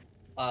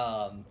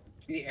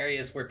 the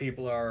areas where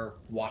people are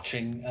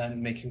watching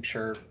and making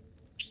sure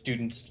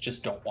students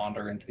just don't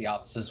wander into the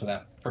offices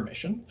without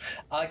permission,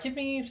 give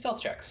me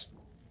stealth checks.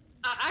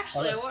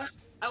 Actually, Unless-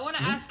 I want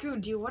to ask you,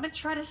 do you want to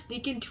try to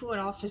sneak into an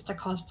office to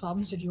cause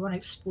problems, or do you want to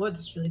explore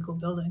this really cool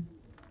building?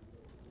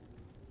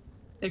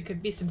 There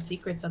could be some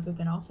secrets other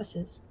than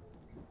offices.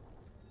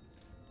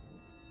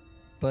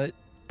 But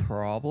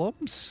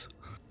problems?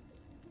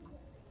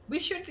 We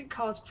shouldn't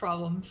cause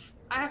problems.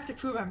 I have to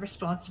prove I'm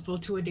responsible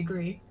to a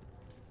degree.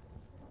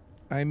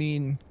 I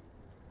mean,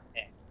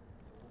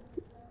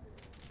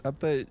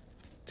 but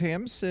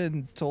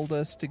Tamsin told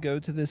us to go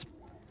to this.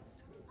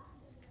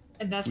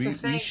 And that's the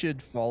thing. We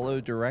should follow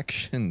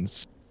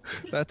directions.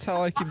 That's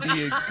how I can be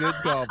a good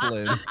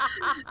goblin.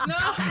 No!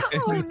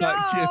 And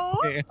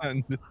not get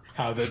banned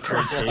How the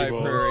from turntables.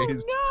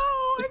 libraries.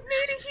 No, I've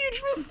made a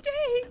huge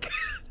mistake.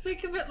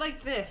 Think of it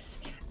like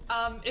this.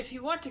 If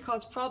you want to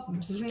cause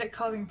problems, isn't it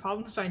causing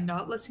problems by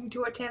not listening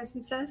to what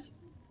Tamsin says?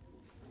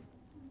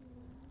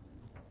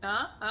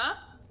 Huh?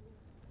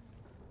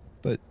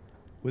 But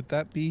would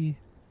that be?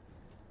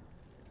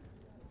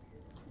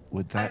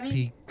 Would that mean-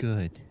 be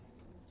good?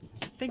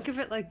 Think of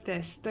it like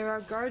this. There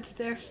are guards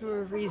there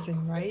for a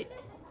reason, right?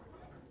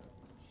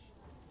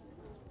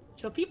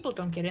 So people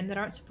don't get in that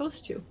aren't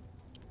supposed to.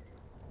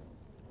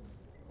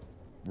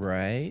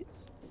 Right?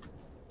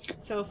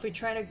 So if we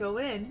try to go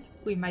in,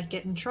 we might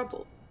get in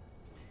trouble.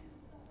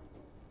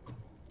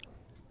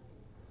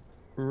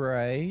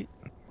 Right.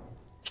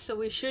 So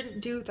we shouldn't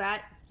do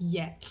that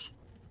yet.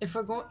 If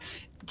we're going,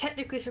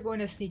 technically, if you're going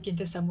to sneak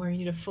into somewhere, you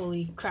need a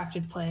fully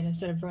crafted plan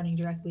instead of running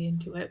directly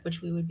into it,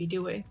 which we would be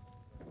doing.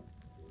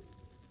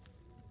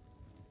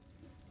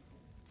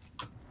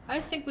 I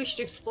think we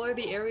should explore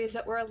the areas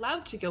that we're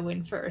allowed to go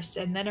in first,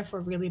 and then if we're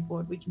really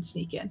bored, we can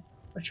sneak in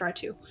or try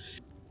to.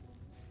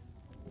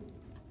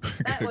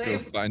 That way, Go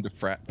find a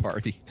frat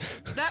party.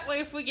 that way,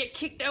 if we get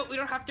kicked out, we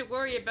don't have to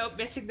worry about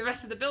missing the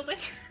rest of the building.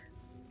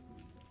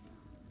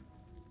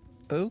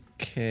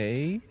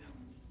 Okay.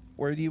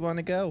 Where do you want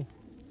to go?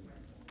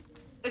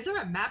 Is there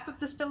a map of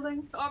this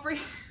building, Aubrey?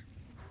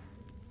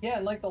 Yeah,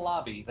 and like the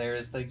lobby,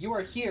 there's the "you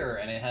are here,"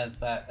 and it has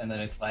that, and then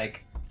it's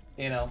like,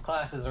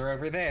 classes are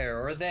over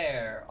there or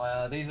there.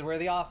 These are where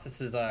the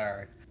offices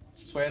are.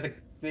 This is where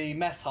the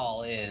mess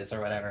hall is,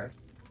 or whatever.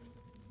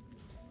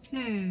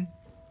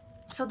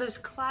 So there's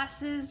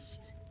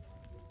classes.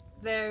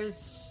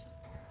 There's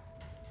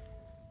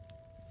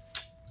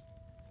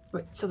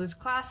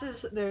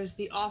classes, there's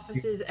the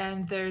offices,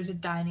 and there's a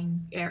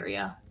dining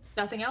area.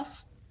 Nothing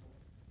else?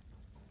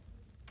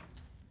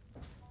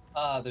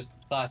 There's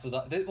classes.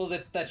 Well,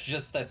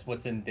 that's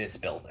what's in this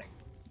building.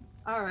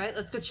 All right,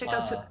 let's go check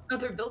out some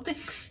other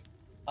buildings.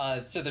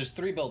 So there's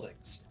 3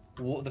 buildings.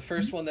 The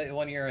first one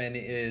you're in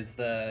is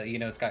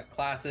it's got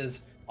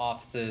classes,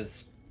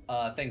 offices,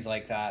 things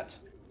like that.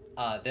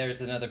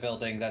 There's another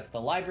building that's the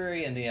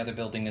library, and the other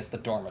building is the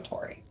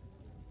dormitory.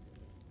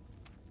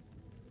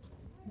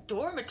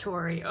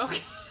 Dormitory.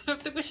 Okay, I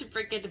don't think we should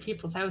break into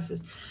people's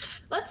houses.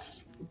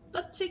 Let's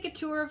take a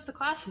tour of the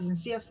classes and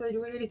see if they're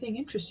doing anything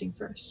interesting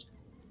first.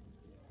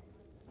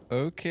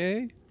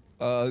 Okay.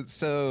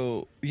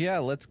 So yeah,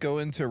 let's go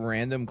into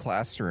random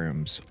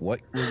classrooms.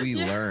 What will we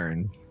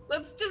learn?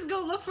 Let's just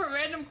go look for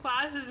random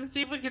classes and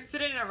see if we can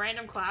sit in a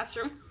random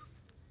classroom.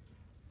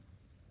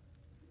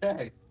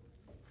 Okay.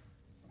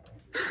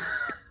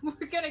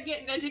 We're gonna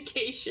get an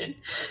education.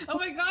 Oh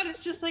my god,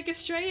 it's just like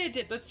Estrella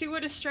did. Let's see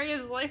what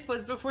Estrella's life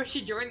was before she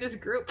joined this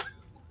group.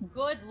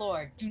 Good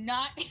lord, do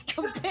not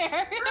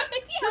compare.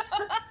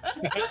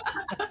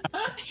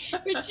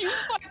 Which you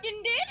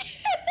fucking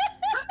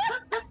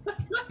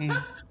did.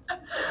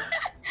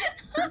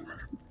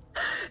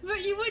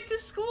 But you went to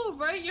school,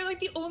 right? You're like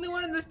the only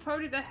one in this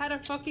party that had a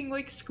fucking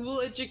like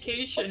school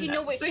education. Okay,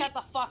 no, wait, shut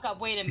the fuck up.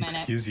 Wait a minute.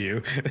 Excuse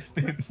you.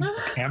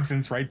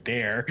 Tamsin's right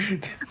there.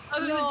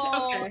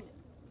 Okay.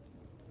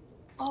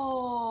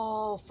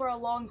 Oh, for a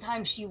long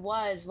time she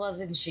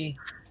wasn't she?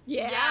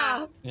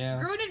 Yeah.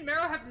 Yeah. Grun and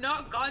Marrow have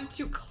not gone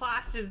to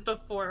classes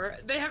before.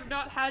 They have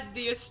not had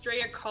the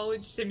Estrella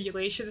College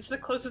simulation. This is the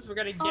closest we're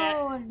gonna get.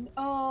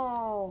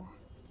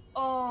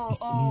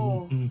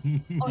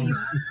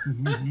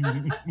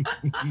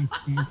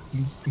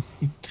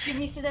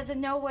 Jamisa doesn't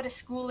know what a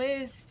school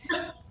is.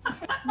 No,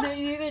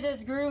 neither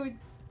does Grun.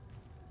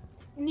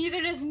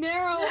 Neither does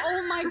Marrow.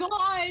 Oh my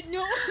god,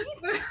 no.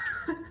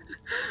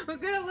 We're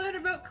gonna learn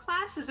about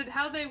classes and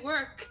how they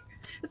work.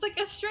 It's like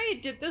Estrella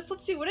did this.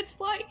 Let's see what it's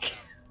like.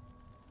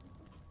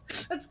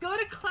 Let's go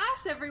to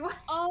class, everyone.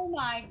 Oh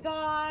my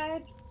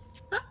god.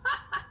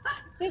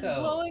 It's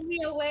blowing me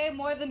away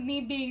more than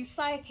me being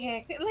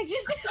psychic. Like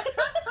just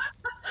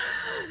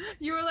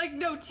You were like,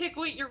 no, Tick,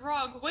 wait, you're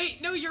wrong.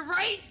 Wait, no, you're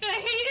right. I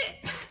hate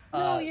it.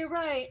 no, you're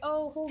right.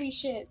 Oh, holy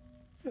shit.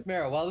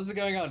 Mara, while this is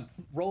going on,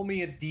 roll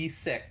me a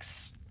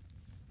d6.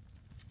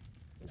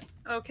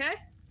 Okay.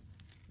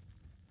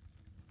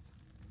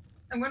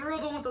 I'm gonna roll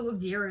the one with the little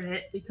gear in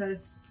it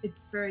because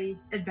it's very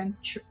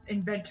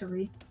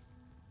inventory.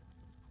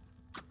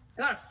 I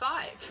got a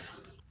 5.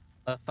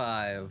 A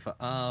 5.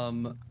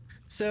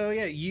 So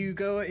yeah, you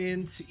go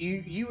into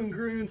you and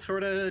Grun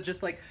sort of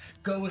just like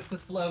go with the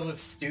flow of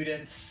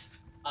students,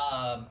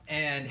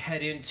 and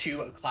head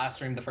into a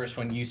classroom. The first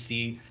one you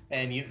see,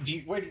 and are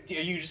you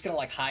just gonna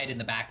like hide in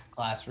the back of the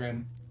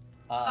classroom?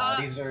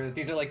 These are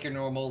like your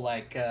normal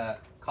like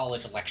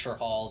college lecture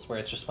halls where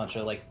it's just a bunch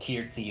of like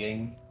tiered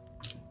seating.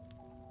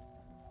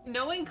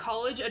 Knowing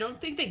college, I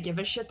don't think they give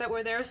a shit that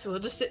we're there, so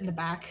we'll just sit in the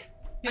back.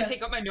 Yeah. I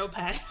take out my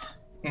notepad.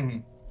 Mm-hmm.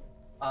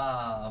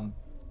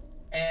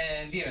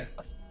 And you're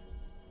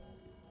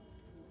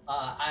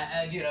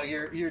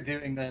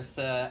doing this,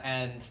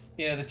 and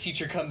the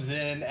teacher comes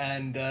in,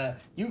 and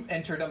you've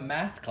entered a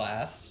math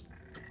class.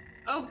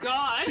 Oh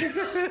god.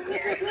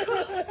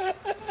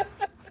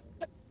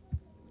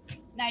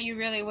 Now you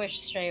really wish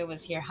Estrella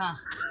was here, huh?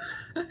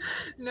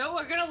 No,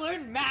 we're gonna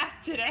learn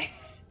math today.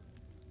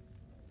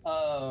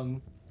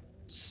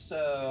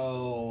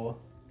 So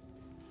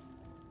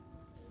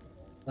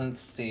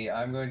let's see.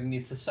 I'm going to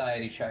need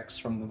society checks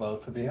from the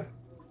both of you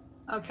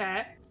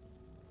Okay.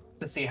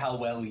 to see how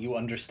well you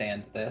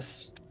understand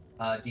this.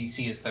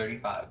 DC is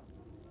 35.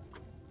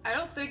 I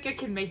don't think I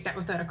can make that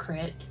without a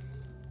crit.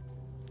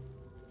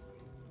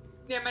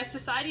 Yeah, my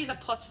society is a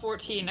plus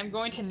 14. I'm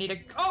going to need a...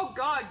 Oh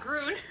god,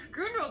 Grun!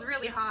 Grun rolled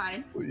really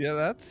high. Yeah,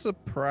 that's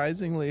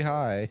surprisingly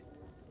high.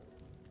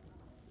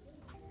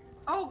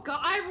 Oh god,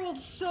 I rolled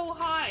so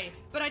high,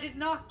 but I did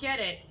not get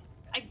it.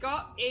 I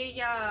got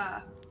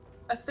a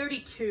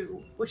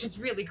 32, which is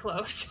really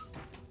close.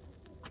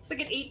 It's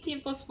like an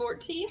 18 plus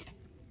 14.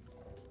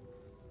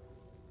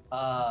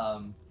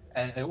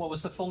 And what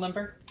was the full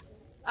number?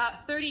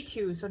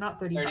 32, so not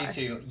 35.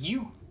 32.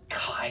 You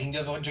kind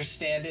of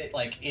understand it,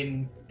 like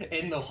in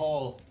the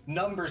whole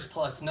numbers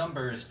plus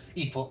numbers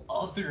equal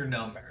other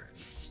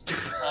numbers.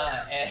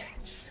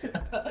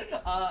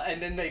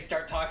 And then they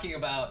start talking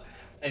about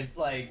it's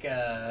like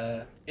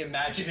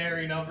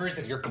imaginary numbers,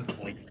 and you're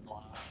completely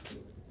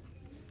lost.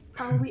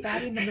 How are we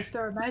adding them if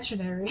they're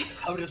imaginary?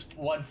 How does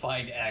one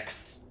find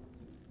X?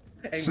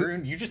 And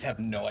Grun, you just have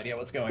no idea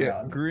what's going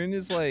on. Grun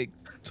is like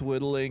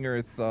twiddling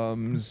her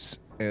thumbs,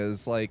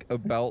 is like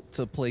about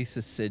to place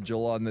a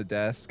sigil on the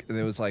desk, and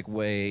it was like,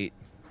 wait.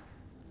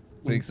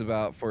 Thinks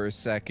about for a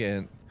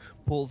second,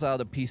 pulls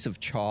out a piece of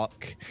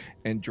chalk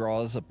and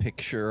draws a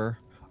picture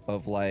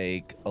of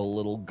like a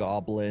little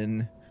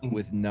goblin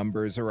with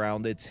numbers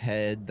around its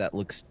head that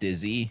looks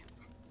dizzy.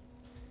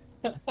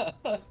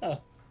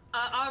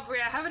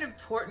 Aubrey, I have an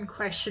important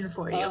question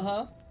for you.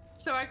 Uh-huh.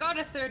 So I got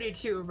a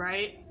 32,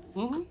 right?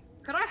 Mm-hmm.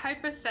 Could I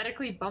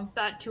hypothetically bump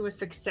that to a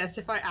success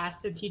if I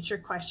asked the teacher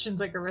questions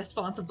like a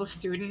responsible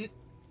student?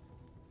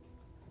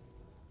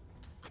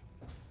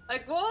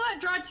 Like, will that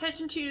draw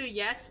attention to you?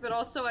 Yes, but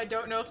also I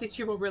don't know if these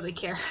people really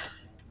care.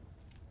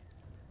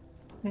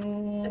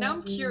 And now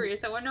I'm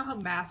curious. I want to know how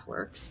math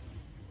works.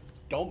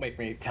 Don't make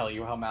me tell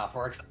you how math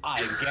works.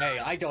 I'm gay.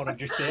 I don't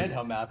understand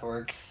how math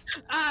works.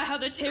 How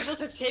the tables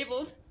have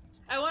tabled.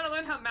 I want to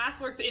learn how math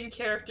works in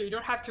character. You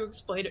don't have to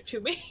explain it to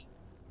me.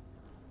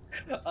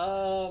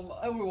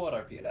 I would want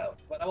to read it out,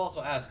 but I'm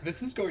also asking.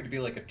 This is going to be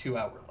like a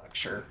 2-hour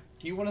lecture.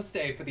 Do you want to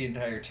stay for the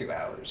entire 2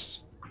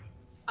 hours?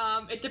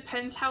 It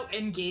depends how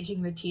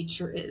engaging the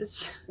teacher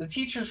is. The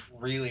teacher's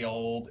really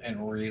old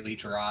and really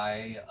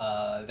dry.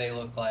 They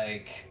look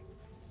like,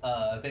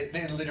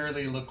 they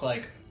literally look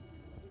like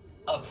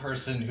a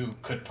person who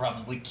could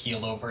probably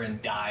keel over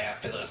and die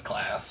after this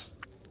class.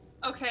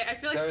 Okay, I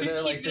feel like They're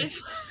 15 like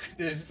minutes. this.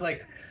 They're just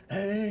like,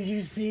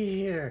 you see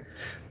here,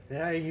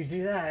 you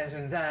do that,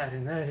 and that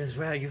is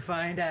where you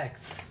find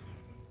X.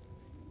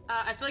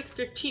 I feel like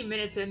 15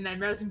 minutes in, then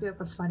Rose would be like,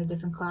 let's find a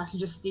different class and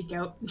just sneak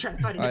out and try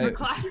to find a different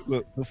class.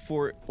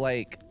 Before,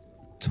 like,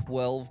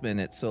 12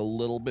 minutes, so a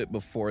little bit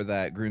before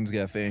that, Groon's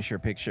gonna finish her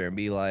picture and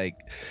be like,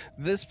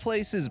 this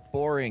place is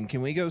boring.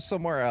 Can we go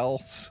somewhere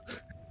else?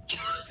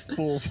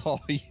 Full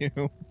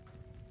volume.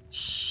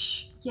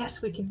 Shh.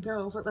 Yes, we can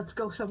go, but let's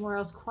go somewhere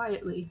else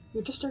quietly.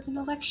 You're disturbing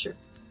the lecture.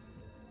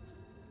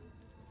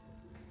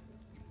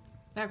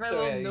 I have my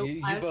So, little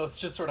you notepad. both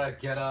just sort of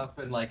get up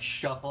and like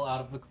shuffle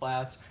out of the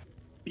class,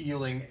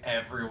 feeling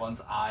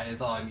everyone's eyes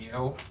on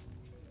you.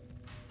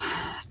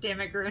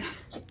 Damn it, Groon.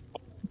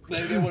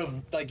 They would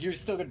have, like, you're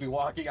still going to be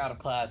walking out of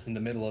class in the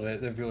middle of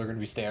it. The people are going to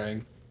be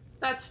staring.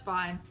 That's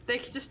fine. They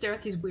can just stare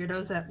at these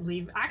weirdos that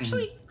leave.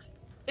 Actually,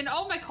 in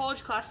all my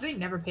college classes, they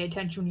never pay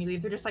attention when you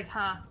leave. They're just like,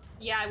 huh,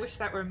 yeah, I wish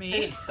that were They me.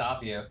 didn't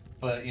stop you,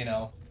 but you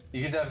know,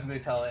 you can definitely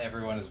tell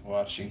everyone is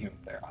watching you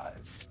with their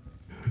eyes.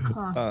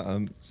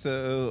 Huh.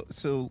 So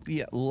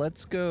yeah,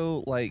 let's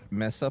go like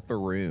mess up a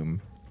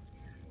room.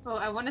 Oh,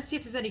 I want to see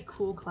if there's any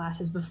cool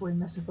classes before we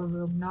mess up a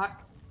room,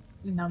 not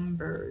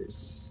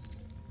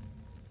numbers.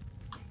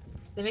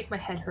 They make my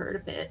head hurt a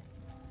bit.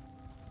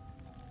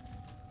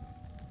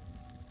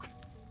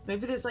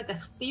 Maybe there's like a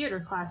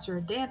theater class or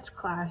a dance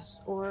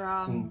class or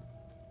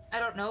I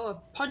don't know, a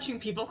punching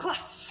people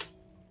class.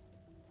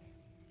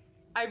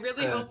 I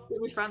really hope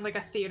that we found like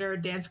a theater or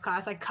dance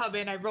class. I come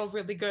in, I roll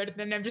really good, and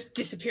then I'm just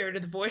disappear into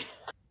the void.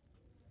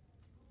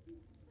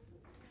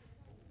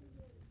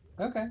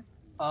 Okay.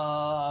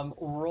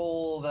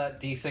 Roll that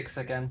d6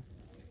 again.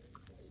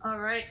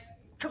 Alright.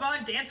 Come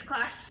on, dance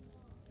class.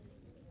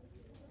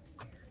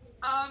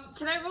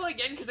 Can I roll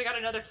again? Because I got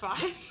another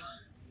 5.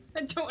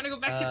 I don't want to go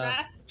back to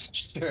math.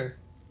 Sure.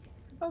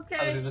 Okay.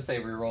 I was going to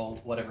say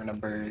reroll whatever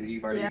number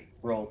you've already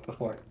rolled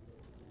before.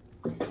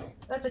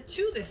 That's a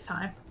 2 this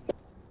time.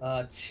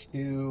 2.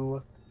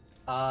 You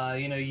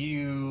know,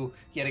 you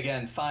yet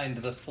again find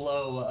the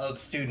flow of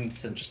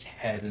students and just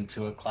head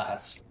into a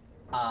class.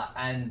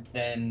 And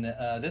then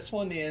this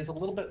one is a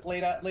little bit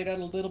laid out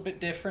a little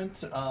bit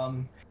different.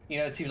 You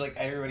know, it seems like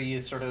everybody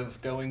is sort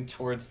of going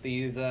towards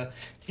these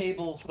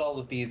tables with all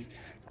of these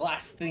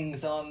glass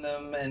things on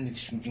them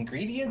and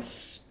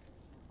ingredients.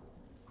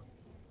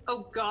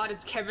 Oh god,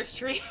 it's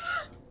chemistry.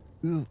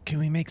 Ooh, can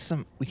we make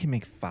we can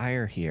make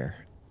fire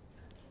here.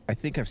 I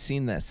think I've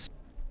seen this.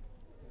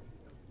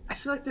 I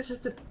feel like this is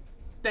the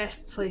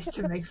best place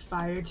to make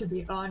fire, to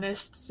be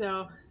honest.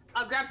 So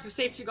I'll grab some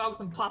safety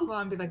goggles and plop them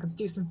on and be like, let's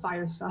do some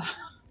fire stuff.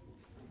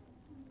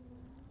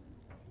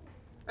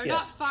 Or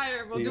not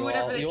fire, we'll do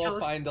whatever they tell us. You will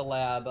find a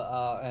lab,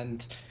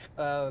 and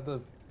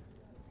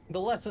the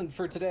lesson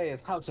for today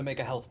is how to make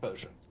a health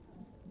potion.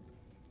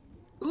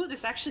 Ooh,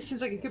 this actually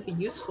seems like it could be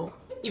useful,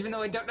 even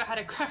though I don't know how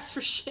to craft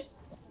for shit.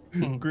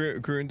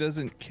 Grun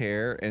doesn't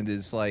care and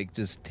is like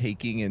just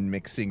taking and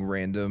mixing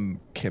random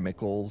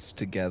chemicals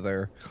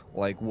together,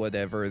 like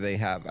whatever they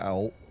have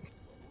out.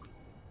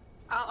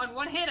 On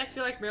one hand, I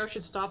feel like Meryl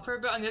should stop her,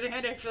 but on the other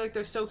hand, I feel like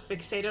they're so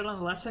fixated on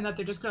the lesson that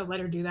they're just gonna let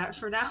her do that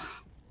for now.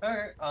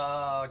 Alright,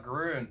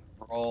 Grun,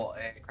 roll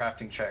a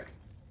crafting check.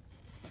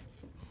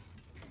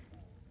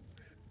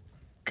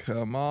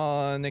 Come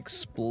on,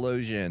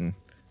 explosion.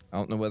 I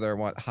don't know whether I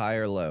want high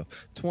or low.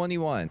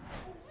 21.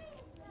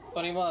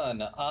 21.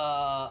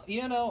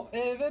 You know,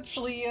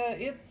 eventually,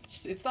 it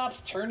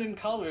stops turning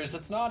colors.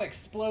 It's not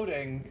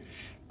exploding.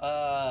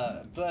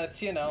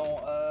 But, you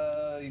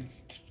know, you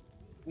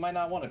might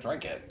not want to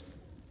drink it.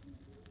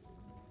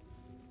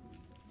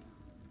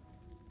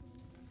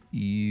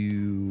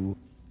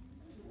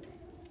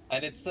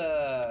 And it's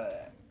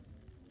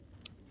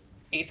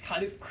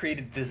kind of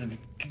created this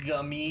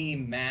gummy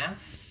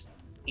mass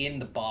in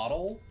the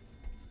bottle.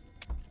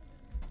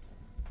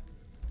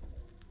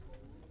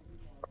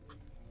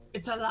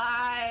 It's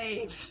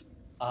alive!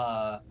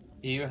 Grun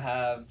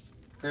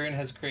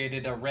has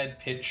created a red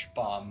pitch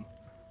bomb.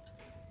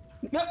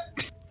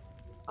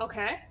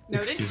 Okay,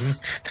 noted. Excuse me.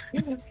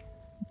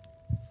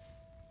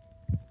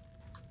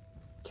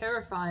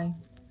 terrifying.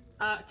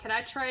 Can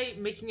I try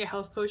making a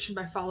health potion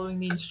by following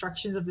the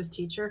instructions of this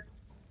teacher?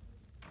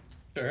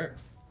 Sure.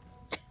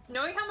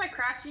 Knowing how my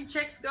crafting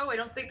checks go, I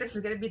don't think this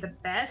is going to be the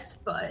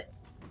best, but...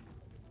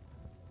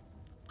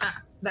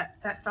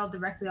 that fell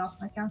directly off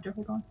my counter.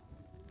 Hold on.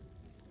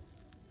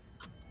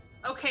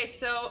 Okay,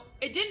 so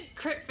it didn't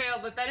crit fail,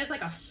 but that is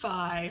like a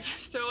 5.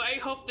 So I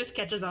hope this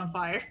catches on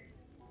fire.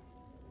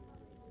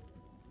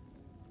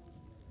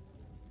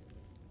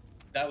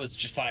 That was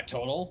just 5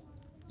 total.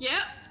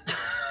 Yep.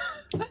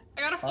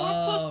 I got a 4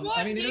 plus 1.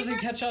 I mean, it doesn't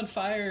gamer. catch on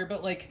fire,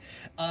 but like,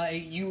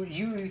 you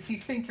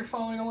think you're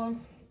following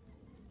along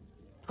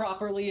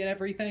properly and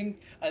everything,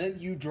 and then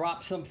you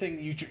drop something.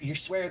 You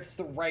swear it's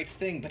the right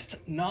thing, but it's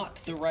not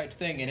the right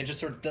thing, and it just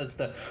sort of does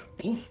the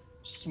poof,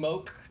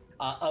 smoke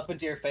up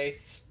into your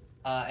face,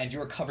 and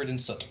you are covered in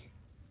soot.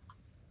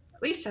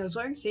 At least I was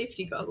wearing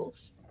safety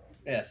goggles.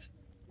 Yes.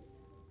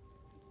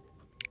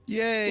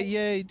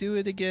 Yay, do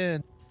it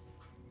again.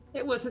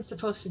 It wasn't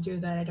supposed to do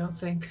that, I don't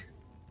think.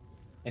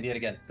 And yet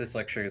again, this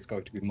lecture is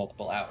going to be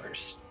multiple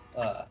hours.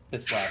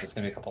 This lab is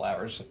going to be a couple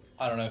hours.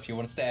 I don't know if you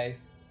want to stay.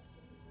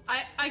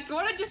 I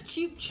want to just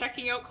keep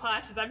checking out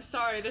classes. I'm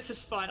sorry, this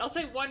is fun. I'll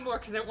say one more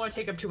because I don't want to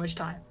take up too much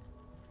time.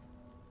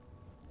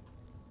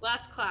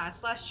 Last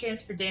class, last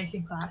chance for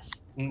dancing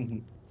class. Mm-hmm.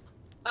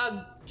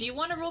 Do you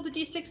want to roll the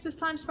d6 this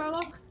time,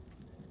 Sparlock?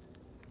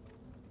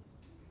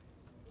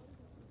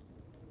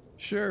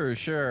 Sure.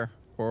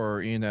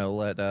 Or,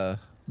 let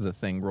the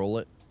thing roll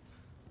it.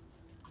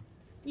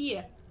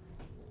 Yeah.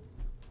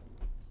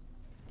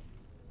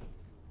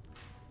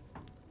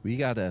 We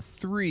got a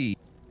 3.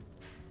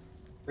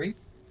 3?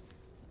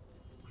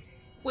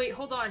 Wait,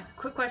 hold on.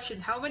 Quick question.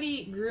 How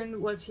many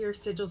Grun was here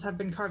sigils have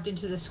been carved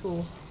into the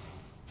school?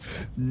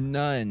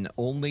 None.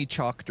 Only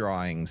chalk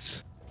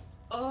drawings.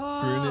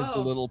 Oh. Grun is a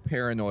little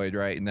paranoid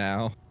right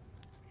now.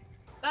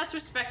 That's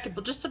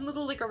respectable. Just some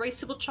little,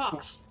 erasable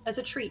chalks as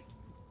a treat.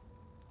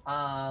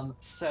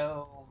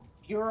 So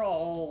you're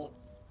all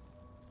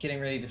getting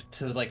ready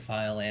to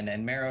file in,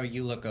 and Marrow,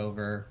 you look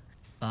over,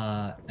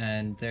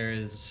 and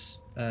there's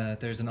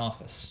an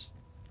office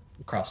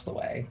across the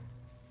way,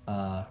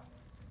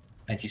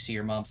 and you see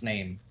your mom's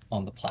name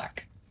on the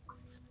plaque.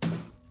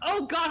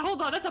 Oh God,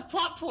 hold on. That's a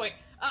plot point.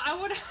 I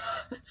want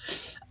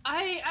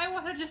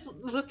to just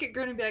look at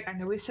Grun and be like, I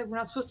know we said we're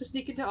not supposed to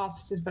sneak into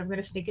offices, but I'm going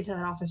to sneak into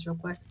that office real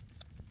quick.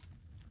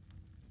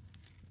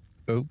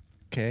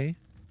 Okay.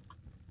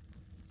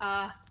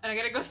 And I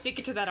gotta go sneak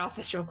into that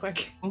office real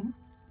quick.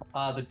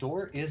 The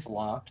door is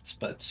locked,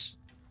 but...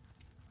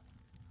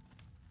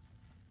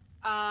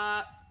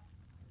 I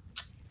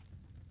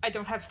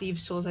don't have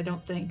thieves' tools, I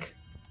don't think.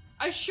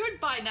 I should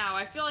by now.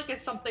 I feel like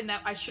it's something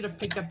that I should have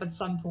picked up at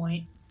some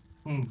point.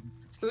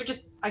 So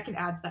I can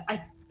add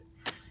that.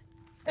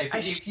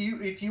 If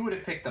you would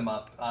have picked them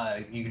up,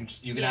 you can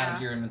add them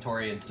to your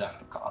inventory and deduct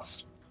the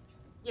cost.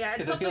 Yeah,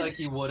 Because I feel like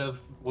you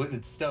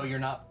would still, you're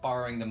not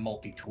borrowing the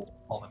multi-tool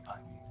all the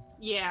time.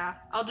 Yeah,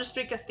 I'll just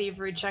make a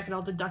thievery check and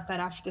I'll deduct that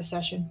after the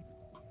session.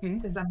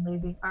 Because I'm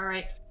lazy.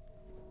 Alright.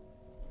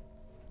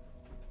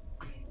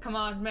 Come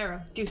on,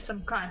 Marrow, do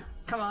some crime.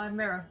 Come on,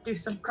 Marrow, do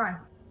some crime.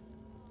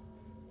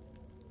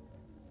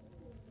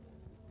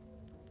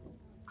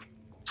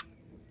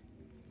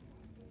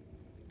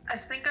 I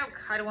think I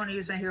kind of want to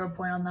use my hero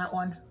point on that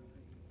one.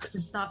 Because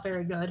it's not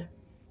very good.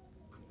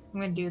 I'm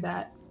going to do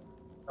that.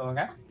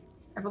 Okay.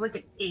 I have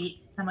an 8.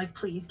 I'm like,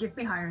 please, give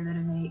me higher than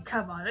an 8.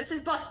 Come on, this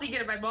is busting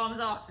into my mom's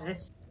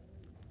office.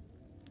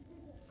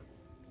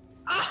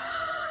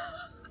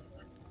 Ah!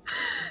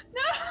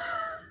 No!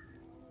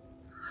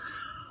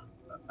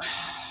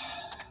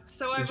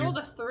 So I rolled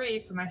a 3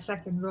 for my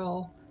second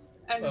roll.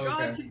 As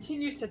God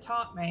continues to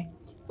taunt me,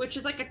 which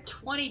is like a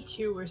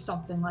 22 or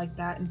something like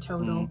that in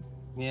total.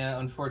 Yeah,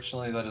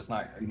 unfortunately, that is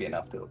not going to be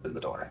enough to open the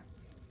door.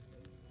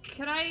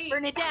 Can I...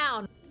 Burn it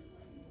down!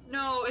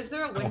 No, is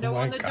there a window Oh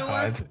my on the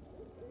God. door?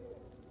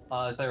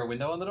 Is there a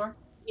window on the door?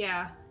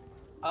 Yeah.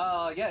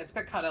 Yeah, it's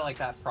got kind of like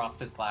that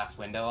frosted glass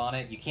window on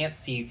it. You can't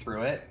see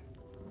through it,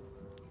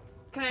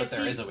 but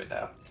there is a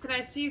window. Can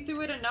I see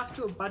through it enough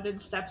to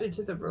abundance step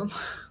into the room?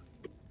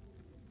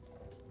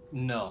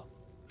 No.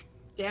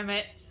 Damn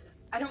it.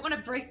 I don't want to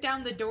break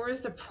down the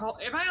doors. Am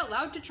I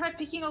allowed to try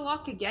picking a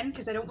lock again?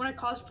 Because I don't want to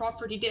cause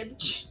property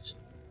damage.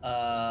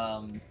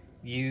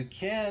 You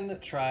can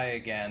try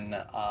again,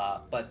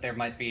 but there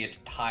might be a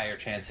higher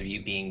chance of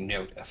you being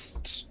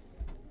noticed.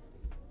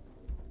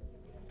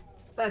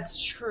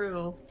 That's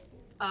true.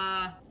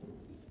 I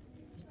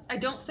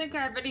don't think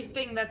I have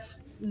anything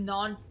that's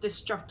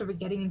non-destructive at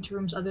getting into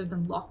rooms other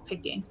than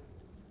lockpicking.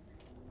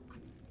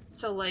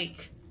 So, I'm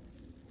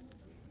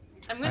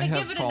gonna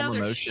give it calm another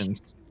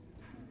emotions.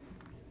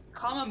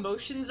 Calm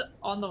emotions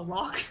on the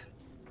lock?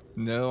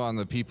 No, on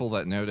the people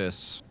that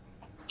notice.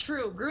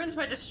 True, Grun's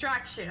my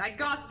distraction. I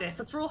got this.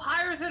 Let's roll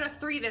higher than a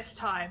 3 this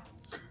time.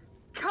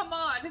 Come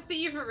on,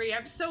 thievery.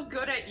 I'm so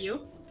good at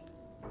you.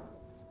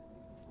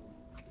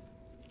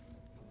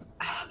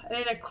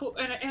 And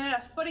in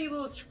a funny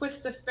little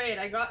twist of fate,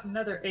 I got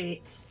another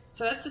 8.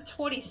 So that's a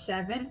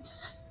 27.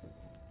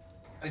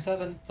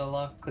 27, the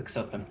lock clicks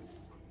open.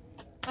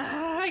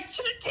 I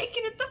should have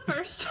taken it the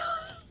first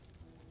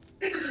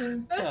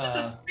time. That's just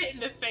a spit in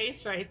the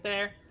face right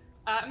there.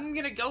 I'm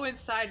gonna go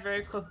inside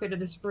very quickly to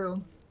this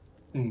room.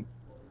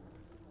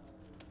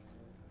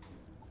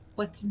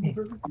 What's in the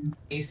room?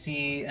 You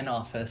see an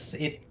office.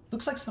 It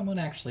looks like someone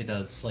actually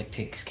does, like,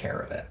 takes care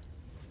of it.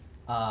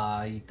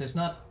 There's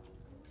not...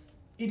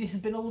 It has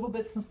been a little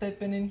bit since they've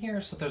been in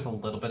here, so there's a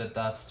little bit of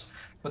dust,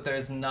 but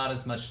there's not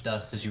as much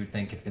dust as you would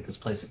think if this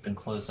place had been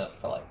closed up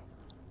for, like,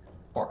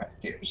 400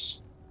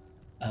 years.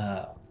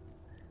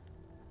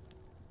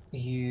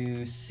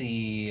 You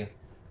see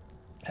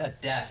a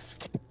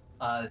desk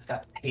that's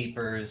got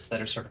papers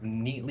that are sort of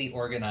neatly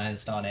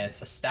organized on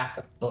it, a stack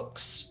of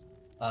books.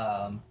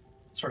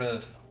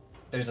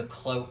 There's a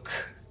cloak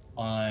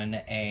on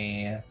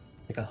a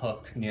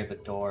hook near the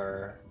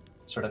door,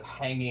 sort of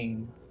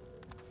hanging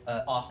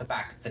off the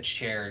back of the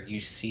chair.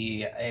 You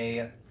see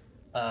a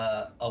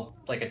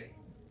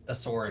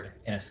sword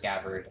in a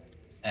scabbard,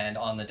 and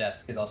on the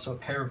desk is also a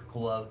pair of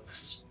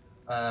gloves.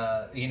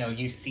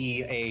 You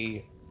see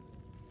a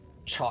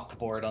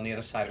chalkboard on the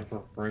other side of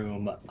the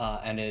room,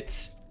 and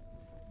it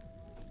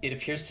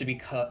appears to be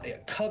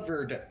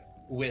covered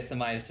with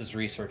Amidas's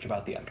research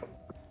about the Underworld.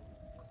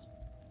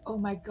 Oh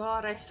my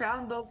god, I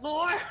found the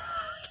lore!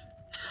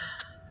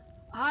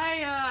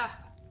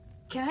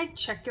 Can I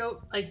check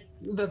out, like,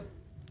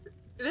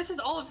 this is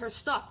all of her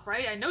stuff,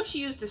 right? I know she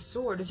used a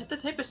sword. Is it the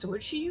type of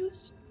sword she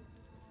used?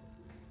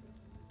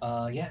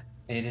 Yeah.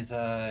 It is,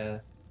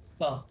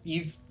 well,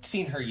 you've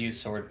seen her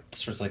use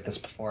swords like this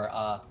before.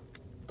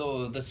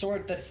 The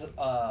sword that's,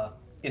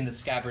 in the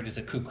scabbard is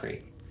a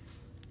kukri.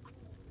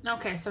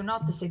 Okay, so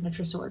not the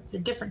signature sword, a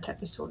different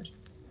type of sword.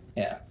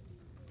 Yeah.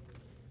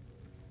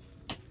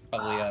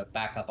 Probably a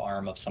backup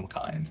arm of some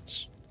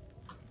kind.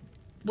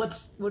 What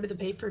do the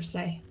papers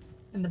say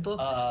in the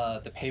books?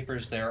 The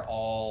papers, they're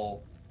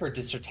all for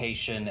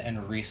dissertation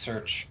and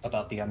research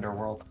about the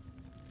Underworld.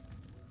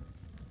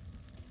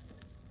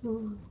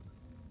 Ooh.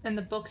 And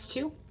the books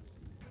too?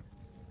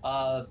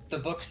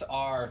 The books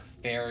are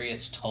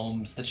various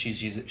tomes that she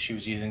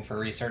was using for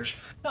research.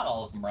 Not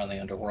all of them are on the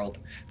Underworld.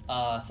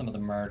 Some of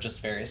them are just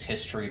various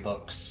history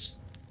books.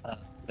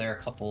 There are a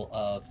couple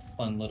of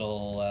fun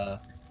little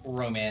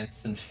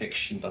romance and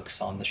fiction books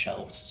on the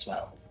shelves as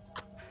well.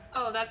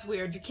 Oh, that's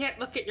weird. You can't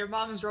look at your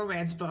mom's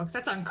romance books.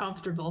 That's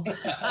uncomfortable.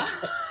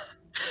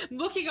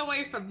 Looking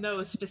away from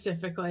those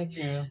specifically.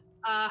 Yeah.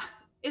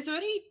 Is there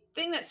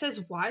anything that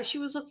says why she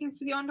was looking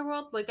for the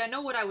Underworld? Like, I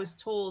know what I was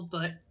told,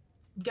 but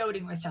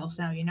doubting myself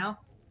now, you know?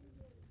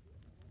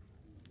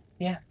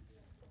 Yeah.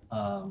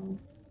 Roll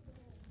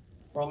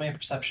me a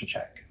perception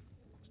check.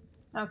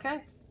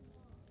 Okay.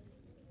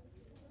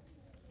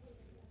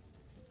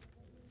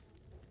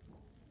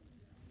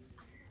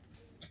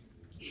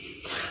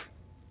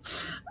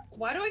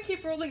 Why do I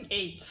keep rolling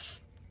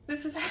 8s?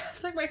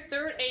 It's like my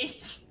third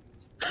 8.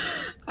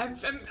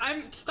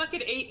 I'm stuck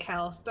at 8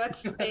 health.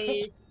 That's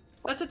a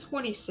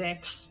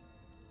 26.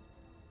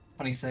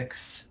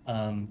 26.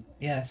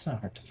 Yeah, it's not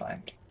hard to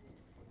find.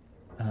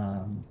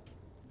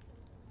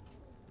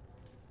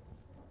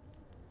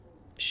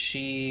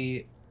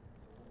 She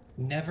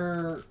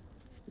never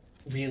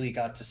really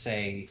got to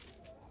say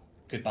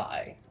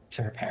goodbye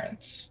to her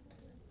parents.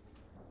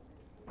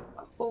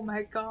 Oh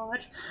my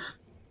god.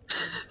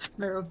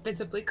 Mero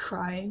visibly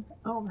crying.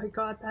 Oh my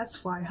god,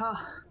 that's why, huh?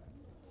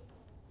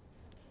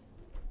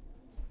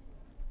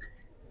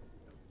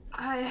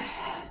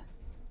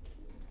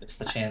 It's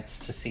the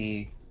chance to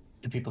see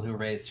the people who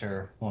raised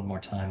her one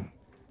more time.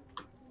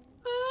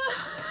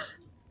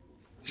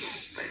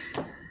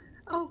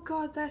 Oh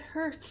god, that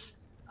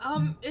hurts.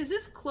 Is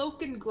this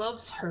cloak and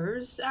gloves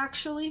hers,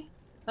 actually?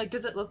 Like,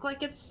 does it look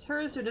like it's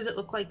hers, or does it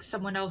look like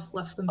someone else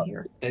left them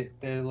here?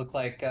 They look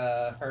like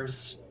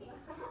hers.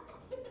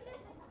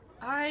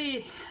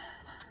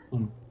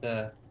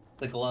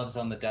 The gloves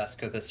on the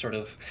desk are this sort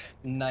of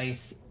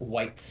nice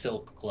white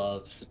silk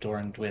gloves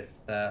adorned with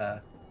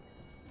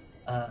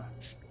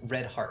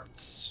red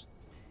hearts.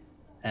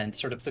 And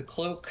sort of the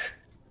cloak,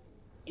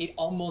 it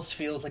almost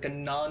feels like a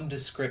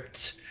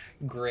nondescript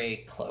gray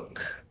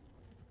cloak.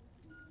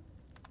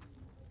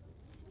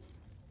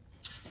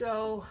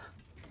 So,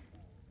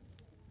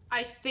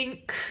 I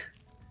think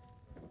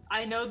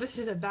I know this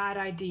is a bad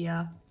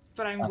idea,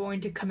 but I'm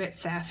going to commit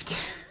theft.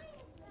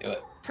 Do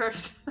it.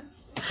 First,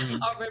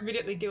 I'll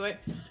immediately do it.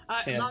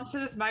 Yeah. Mom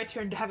says it's my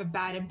turn to have a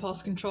bad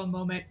impulse control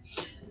moment.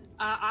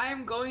 I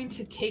am going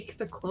to take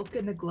the cloak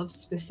and the gloves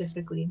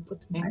specifically and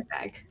put them in my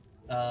bag.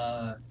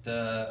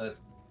 The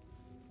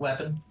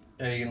weapon,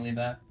 are you gonna leave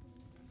that?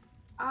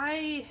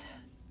 I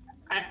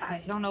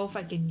don't know if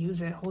I can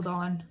use it. Hold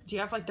on. Do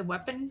you have like the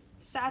weapon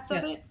stats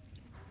of it?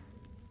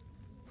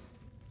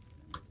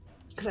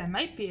 Because I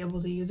might be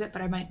able to use it,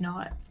 but I might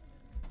not.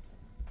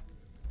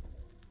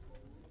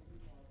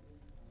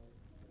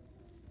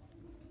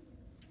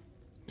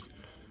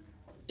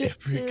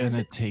 If we're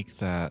gonna take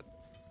that,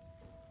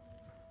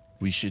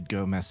 we should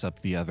go mess up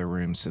the other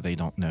room so they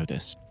don't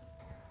notice.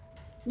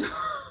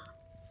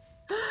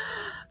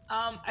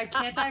 I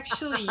can't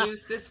actually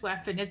use this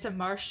weapon. It's a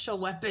martial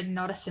weapon,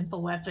 not a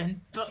simple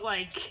weapon. But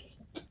like,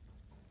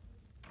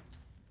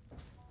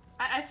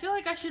 I feel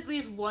like I should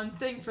leave one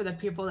thing for the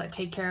people that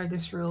take care of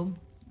this room.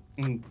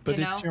 But You it's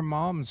know? your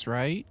mom's,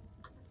 right?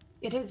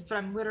 It is, but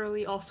I'm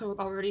literally also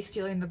already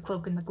stealing the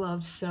cloak and the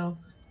gloves. So,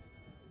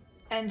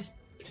 and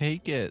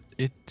Take it.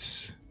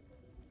 It's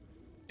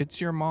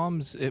your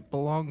mom's. It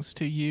belongs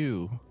to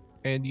you.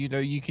 And you know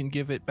you can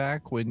give it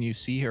back when you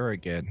see her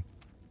again.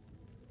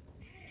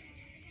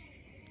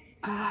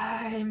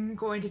 I'm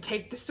going to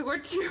take the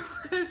sword too,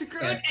 as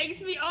Gruen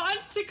eggs me on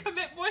to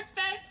commit more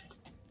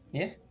theft.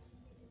 Yeah.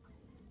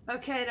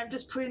 Okay, and I'm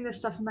just putting this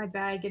stuff in my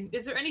bag. And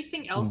is there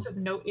anything else of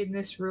note in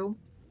this room?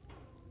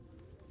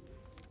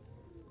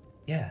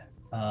 Yeah.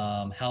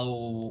 How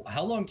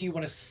long do you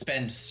want to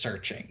spend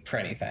searching for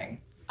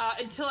anything?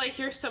 Until I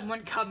hear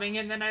someone coming,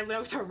 and then I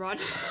know to run.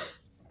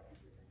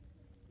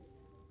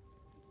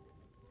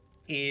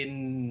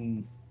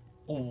 In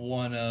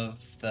one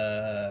of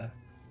the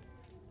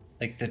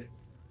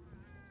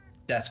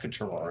desk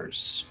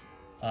drawers,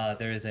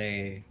 there is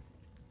a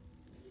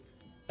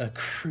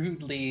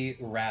crudely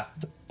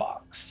wrapped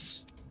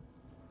box.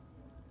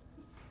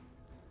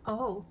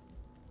 Oh.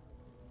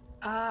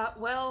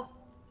 Well,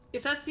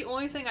 if that's the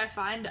only thing I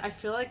find, I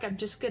feel like I'm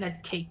just gonna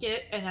take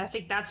it, and I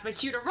think that's my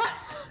cue to run.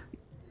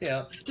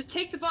 Yeah. Just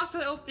take the box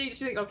of the opening, just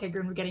be like, okay,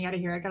 Grim, we're getting out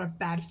of here. I got a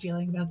bad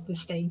feeling about this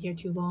staying here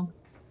too long.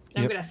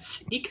 And I'm gonna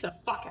sneak the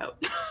fuck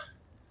out.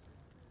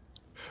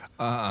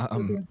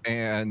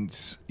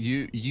 And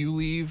you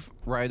leave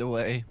right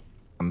away.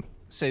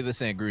 Say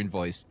this in a Gruen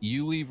voice.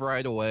 You leave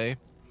right away.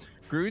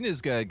 Gruen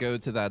is gonna go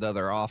to that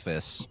other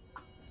office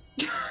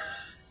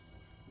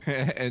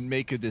and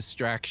make a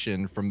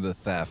distraction from the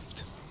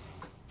theft.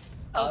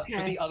 For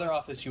Okay. the other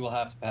office, you will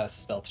have to pass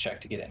a stealth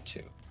check to get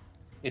into.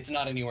 It's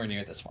not anywhere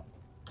near this one.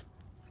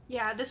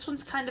 Yeah, this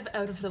one's kind of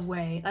out of the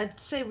way. I'd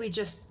say we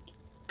just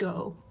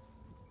go.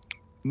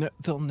 No,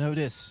 they'll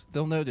notice.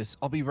 They'll notice.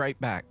 I'll be right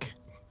back.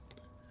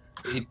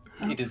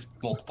 It is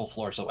multiple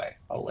floors away.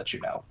 I'll let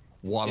you know.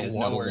 Waddle, It is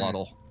waddle, nowhere-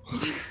 waddle.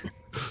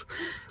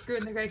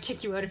 Gruen, they're gonna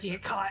kick you out if you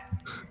get caught.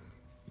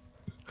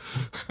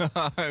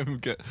 I'm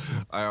good.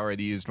 I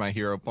already used my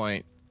hero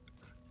point.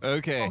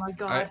 Okay. Oh my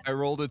God. I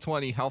rolled a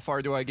 20. How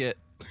far do I get?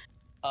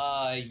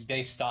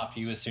 They stop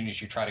you as soon as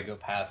you try to go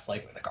past,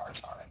 like, where the guards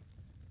are.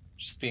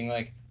 Just being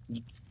like,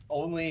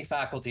 only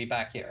faculty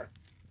back here.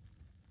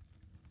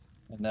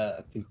 And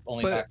the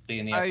only But faculty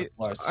in the upper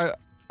floors.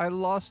 I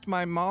lost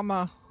my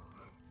mama.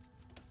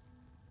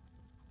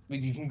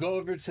 You can go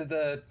over to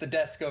the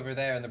desk over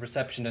there, and the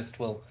receptionist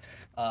will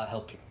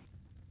help you.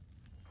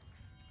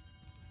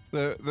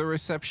 The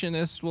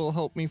receptionist will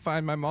help me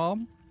find my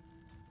mom,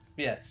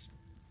 Yes.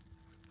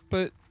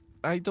 but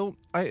I don't.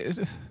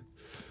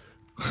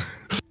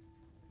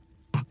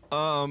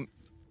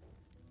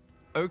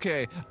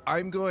 Okay,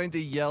 I'm going to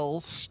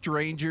yell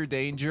 "Stranger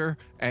Danger"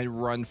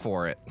 and run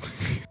for it.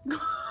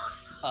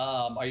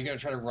 Are you gonna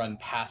try to run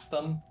past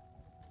them,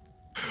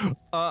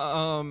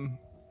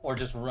 or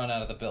just run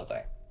out of the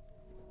building?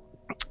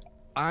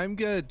 I'm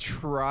gonna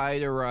try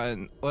to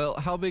run. Well,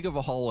 how big of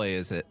a hallway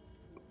is it?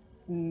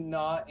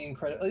 Not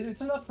incredible.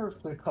 It's enough for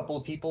a couple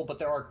of people, but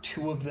there are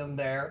two of them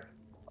there.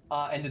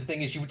 And the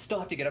thing is, you would still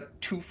have to get up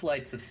 2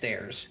 flights of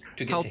stairs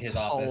to get How to his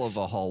tall office.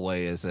 of a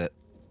hallway is it?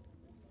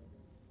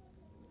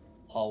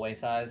 Hallway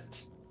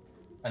sized,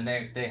 and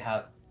they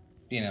have,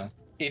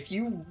 if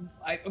you,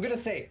 I'm gonna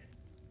say,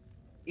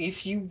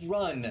 if you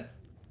run,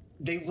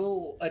 they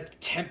will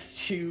attempt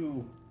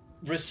to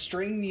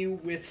restrain you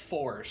with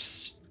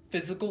force,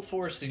 physical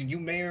force, and you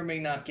may or may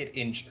not get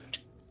injured.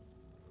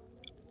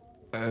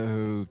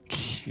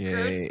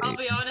 Okay. I'll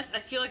be honest, I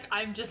feel like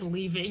I'm just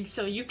leaving,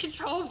 so you can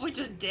probably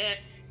just dip.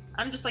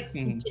 I'm just like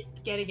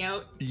getting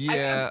out.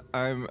 Yeah,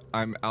 I'm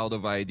out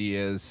of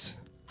ideas.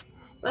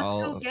 Let's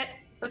I'll- go get.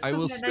 Let's I go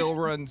will get a still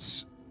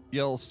nice- run,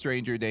 yell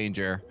 "Stranger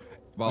Danger,"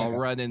 but I'll Okay.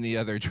 run in the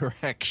other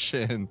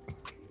direction,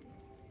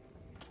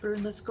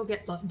 Brune, let's go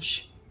get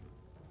lunch.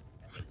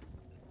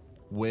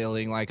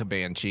 wailing like a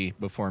banshee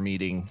before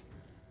meeting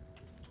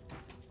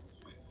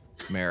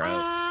Marrow.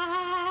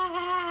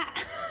 Ah!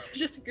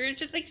 Grune's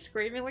just like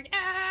screaming like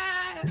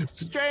ah!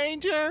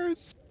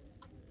 Strangers!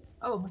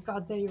 Oh my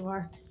god, there you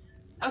are.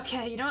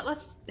 Okay, you know what?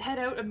 Let's head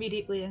out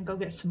immediately and go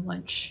get some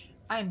lunch.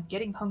 I'm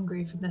getting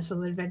hungry from this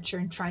little adventure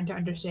and trying to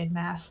understand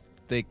math.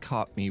 They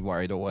caught me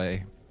right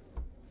away.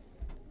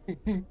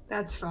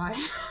 That's fine.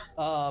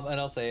 And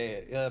I'll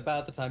say,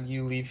 about the time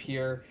you leave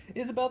here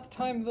is about the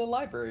time the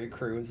library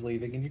crew is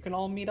leaving, and you can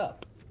all meet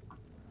up.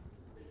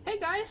 Hey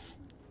guys!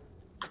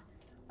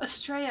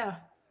 Estrella,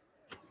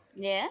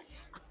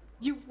 Yes?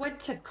 you went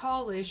to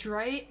college,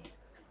 right?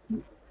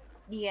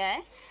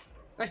 Yes?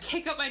 I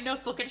take out my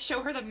notebook and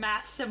show her the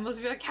math symbols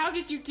and be like, how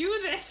did you do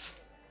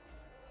this?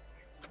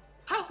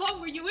 How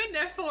long were you in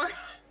there for?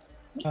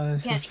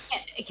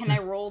 Can I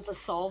roll to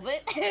solve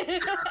it?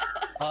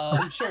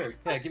 Sure.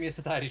 Yeah, give me a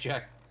society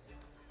check.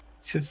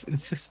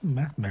 It's just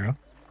math, Marrow.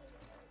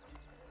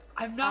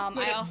 I'm not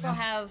good I at also math.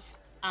 have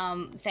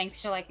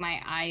Thanks to like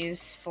my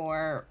eyes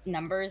for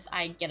numbers,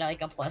 I get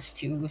like a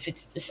 +2 if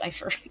it's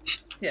decipher.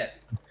 Yeah.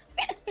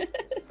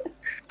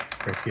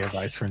 Press the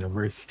advice for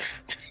numbers.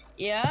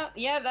 Yeah,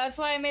 that's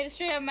why I made a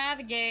straight up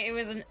math game.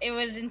 It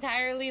was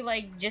entirely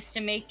like just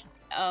to make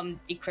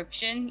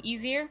decryption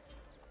easier.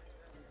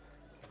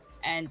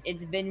 And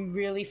it's been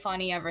really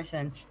funny ever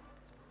since.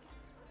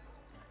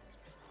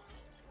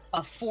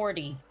 A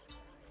 40.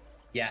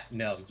 Yeah,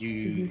 no,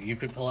 you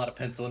could pull out a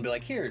pencil and be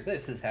like, here,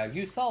 this is how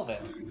you solve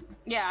it.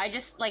 Yeah, I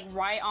just like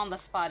right on the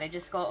spot. I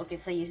just go, okay,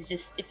 so you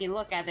just if you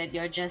look at it,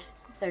 they're just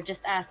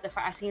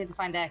asking you to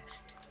find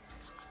X.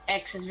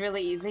 X is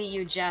really easy.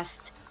 You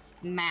just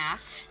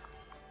math,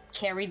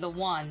 carry the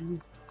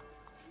 1.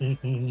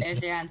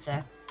 There's your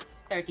answer.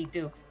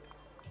 32.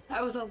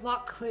 That was a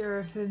lot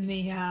clearer than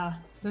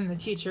the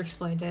teacher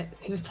explained it.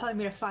 He was telling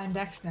me to find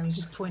X, and I was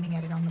just pointing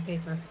at it on the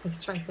paper. Like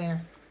it's right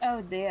there.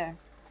 Oh dear.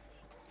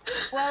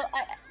 Well,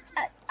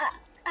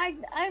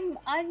 I'm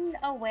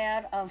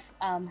unaware of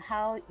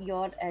how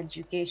your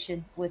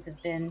education would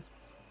have been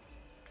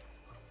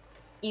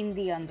in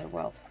the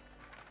underworld.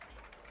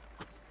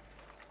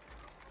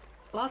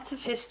 Lots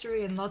of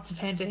history and lots of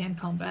hand-to-hand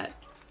combat.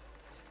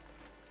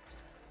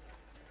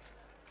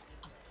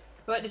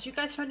 But did you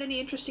guys find any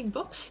interesting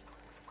books?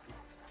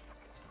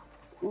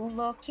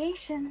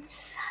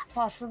 Locations,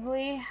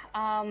 possibly,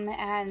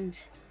 and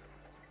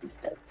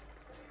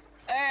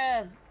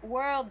the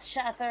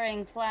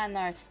world-shattering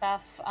planner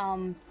stuff,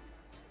 and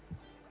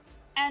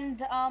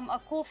a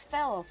cool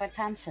spell for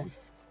Tamsin.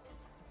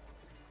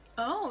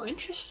 Oh,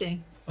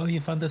 interesting. Oh,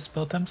 you found the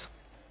spell, Thames?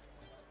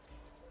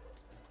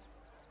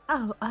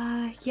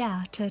 Oh,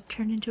 yeah, to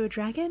turn into a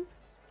dragon?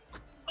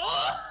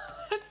 Oh,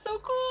 that's so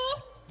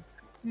cool.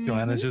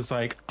 Joanna's just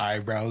like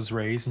eyebrows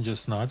raised and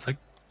just nods like,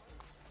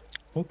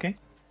 okay.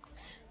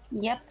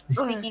 Yep.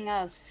 Speaking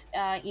of,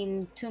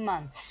 in 2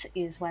 months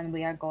is when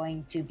we are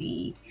going to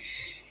be,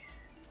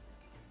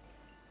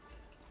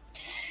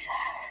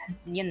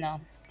 you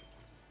know,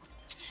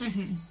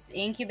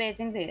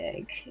 incubating the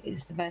egg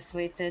is the best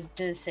way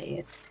to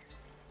say it.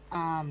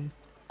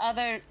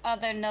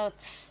 Other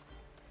notes.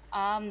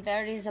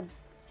 There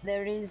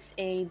is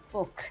a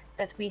book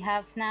that we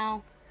have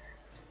now.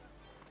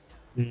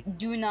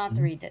 Do not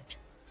read it.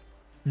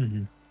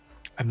 I'm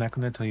not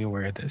gonna tell you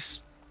where it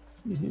is.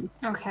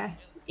 Okay.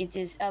 It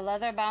is a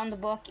leather-bound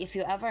book. If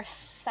you ever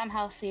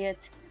somehow see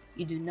it,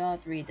 you do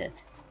not read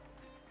it.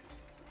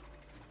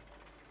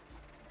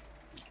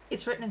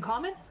 It's written in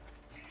common?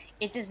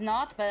 It is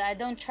not, but I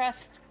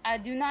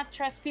do not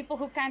trust people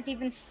who can't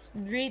even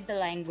read the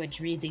language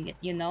reading it,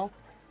 you know?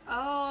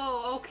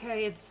 Oh,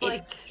 okay. It's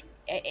like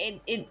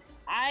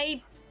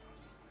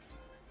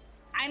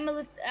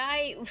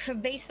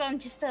based on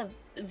just a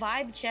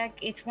vibe check,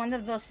 it's one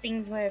of those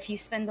things where if you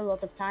spend a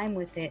lot of time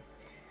with it,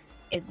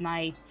 it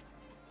might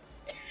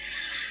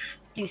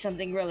do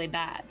something really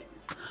bad.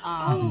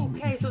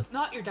 okay, so it's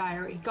not your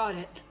diary. Got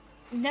it.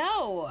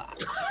 No,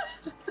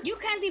 you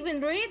can't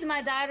even read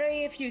my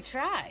diary if you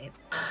tried.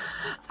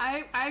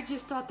 I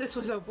just thought this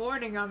was a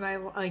warning on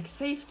my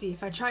safety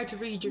if I tried to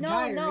read your No,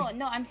 diary.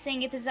 no, I'm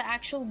saying it is an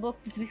actual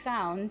book that we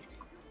found,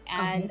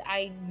 and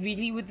I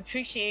really would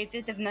appreciate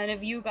it if none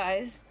of you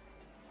guys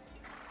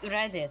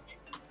read it.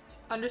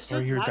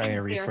 Understood. Or your loud and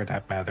diary clear. for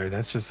that matter.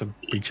 That's just a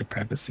breach of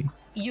privacy.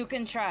 You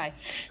can try.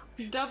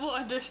 Double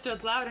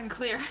understood, loud and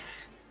clear.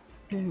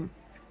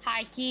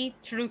 High key,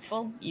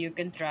 truthful, you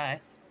can try.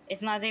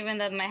 It's not even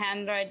that my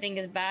handwriting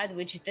is bad,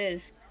 which it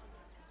is.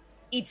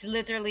 It's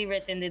literally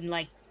written in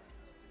I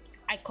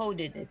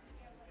coded it.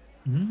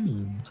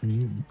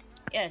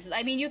 Yes,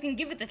 I mean, you can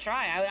give it a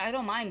try. I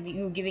don't mind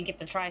you giving it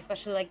a try,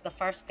 especially the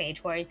first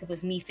page where it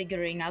was me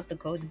figuring out the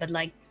code. But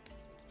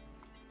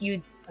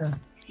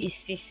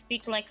if you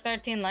speak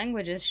 13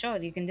 languages, sure,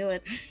 you can do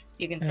it.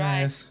 You can try.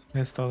 Yes,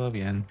 es todo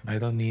bien. I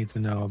don't need to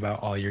know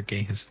about all your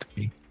gay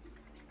history.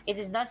 It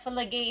is not full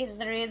of gay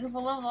history. It's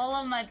full of all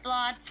of my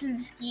plots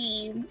and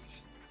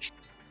schemes.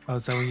 Oh,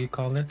 is that what you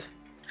call it?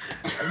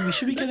 We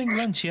should be getting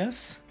lunch,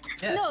 yes?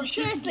 Yes. No,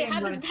 seriously, Game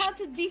lunch. how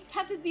to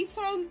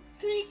dethrone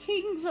 3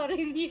 kings are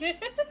in here,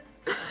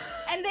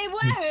 and they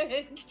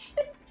weren't.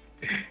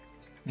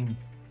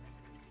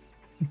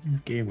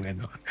 Okay,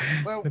 bueno.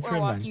 We're That's for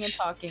walking lunch. and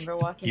talking. We're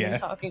walking Yeah. and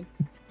talking.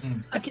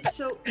 Okay,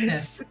 so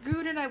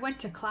Good and I went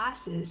to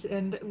classes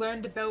and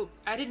learned about.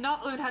 I did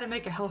not learn how to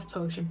make a health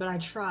potion, but I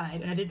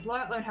tried. And I did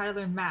not learn how to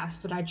learn math,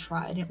 but I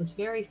tried. And it was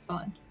very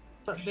fun,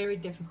 but very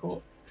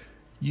difficult.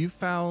 You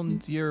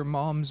found your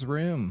mom's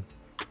room.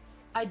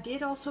 I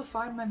did also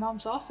find my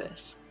mom's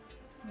office.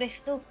 They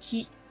still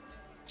keep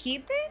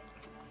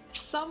it.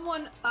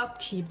 Someone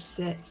upkeeps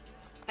it,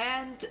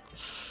 and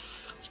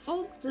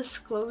full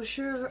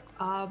disclosure,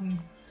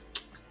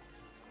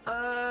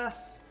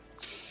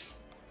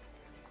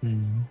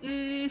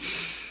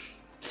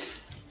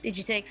 Did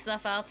you take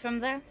stuff out from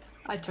there?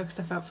 I took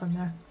stuff out from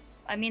there.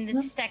 I mean,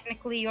 it's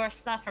technically your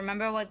stuff.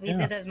 Remember what we Yeah.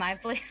 did at my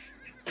place?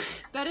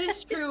 That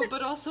is true,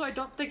 but also I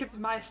don't think it's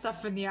my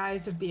stuff in the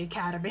eyes of the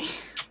academy.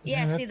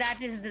 Yeah, Yeah, see,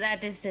 that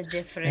is the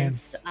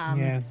difference.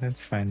 Yeah,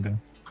 that's fine though.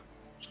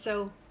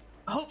 So,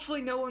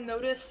 Hopefully no one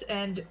noticed,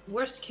 and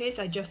worst case,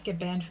 I just get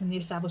banned from the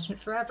establishment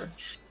forever.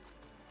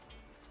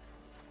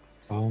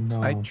 Oh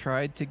no. I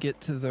tried to get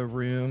to the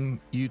room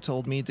you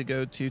told me to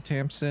go to,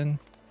 Tamsin,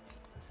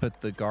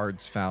 but the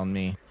guards found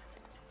me.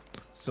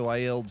 So I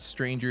yelled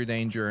stranger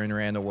danger and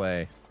ran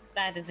away.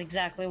 That is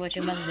exactly what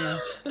you must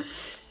do.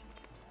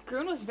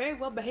 Grun was very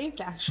well behaved,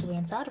 actually.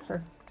 I'm proud of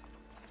her.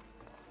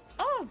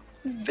 Oh,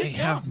 They good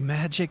job. have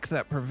magic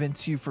that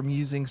prevents you from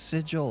using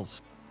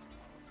sigils.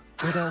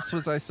 What else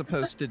was I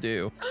supposed to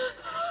do?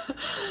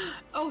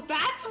 Oh,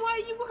 that's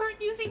why you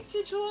weren't using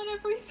sigil and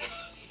everything?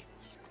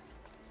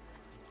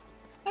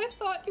 I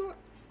thought you were...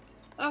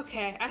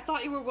 Okay, I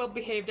thought you were well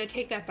behaved. I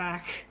take that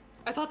back.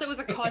 I thought that was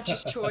a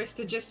conscious choice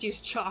to just use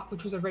chalk,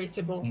 which was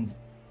erasable. And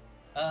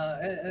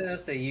I'll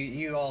say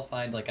you all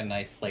find like a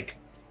nice like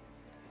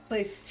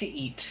place to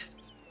eat.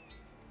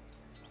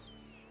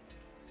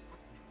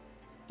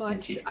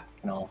 But You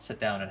can all sit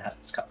down and have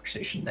this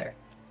conversation there.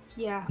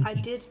 yeah, I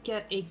did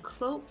get a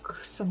cloak,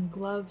 some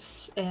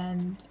gloves,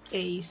 and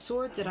a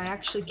sword that I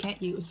actually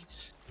can't use.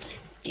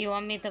 Do you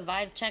want me to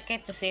vibe check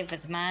it to see if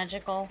it's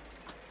magical?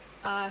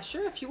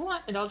 Sure, if you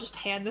want, and I'll just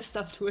hand this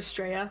stuff to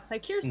Estrella.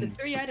 Like, here's the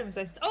 3 items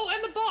Oh,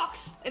 and the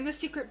box! In the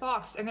secret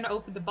box. I'm gonna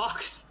open the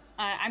box.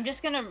 I'm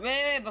just gonna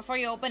wait, before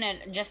you open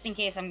it, just in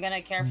case. I'm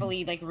gonna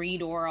carefully like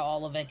read Aura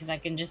all of it because I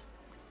can just.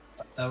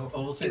 I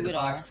will say Do the it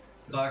all.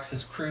 box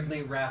is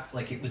crudely wrapped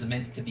like it was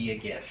meant to be a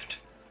gift.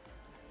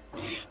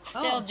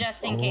 Still, Oh.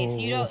 just in case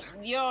you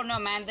don't know,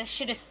 man. This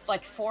shit is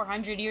like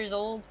 400 years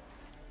old.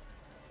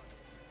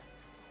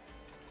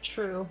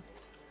 True.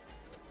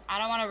 I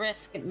don't want to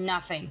risk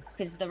nothing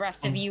because the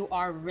rest of you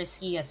are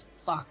risky as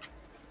fuck.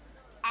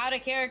 Out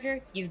of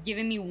character, you've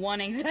given me 1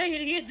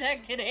 anxiety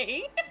attack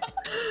today.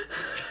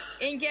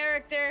 In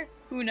character,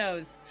 who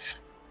knows?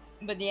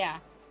 But yeah,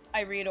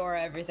 I read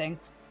Aura everything.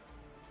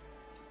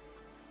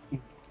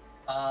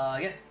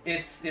 Yeah,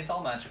 it's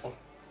all magical.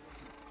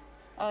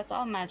 Oh, it's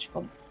all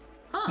magical.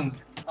 Huh.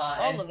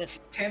 All and of it.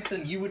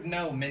 Tamsin, you would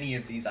know many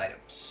of these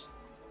items.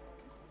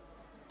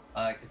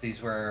 Because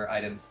these were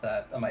items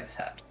that Amidas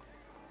had.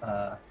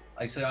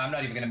 So I'm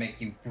not even going to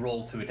make you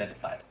roll to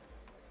identify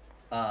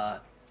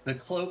them. The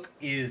cloak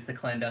is the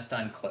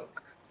clandestine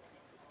cloak.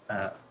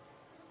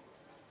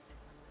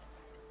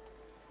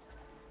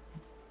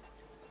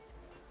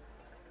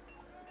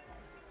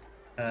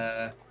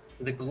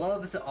 The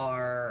gloves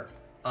are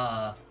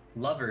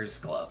lover's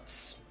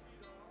gloves.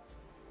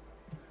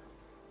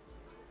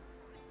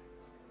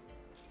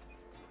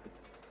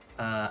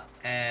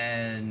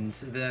 And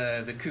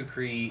the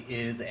kukri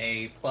is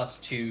a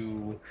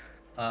 +2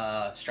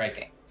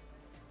 striking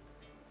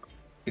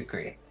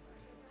kukri.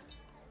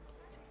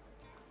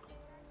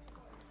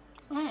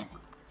 Hmm.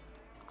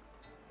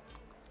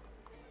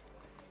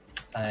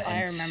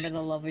 I remember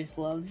the lover's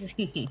gloves.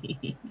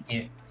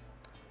 Yeah.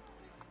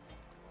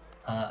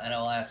 And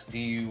I'll ask, do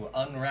you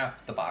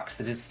unwrap the box?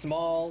 It is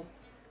small,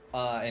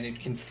 and it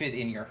can fit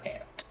in your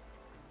hand.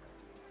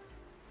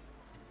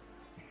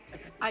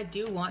 I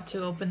do want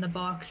to open the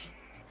box.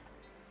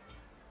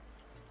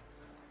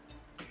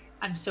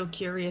 I'm so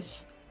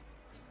curious.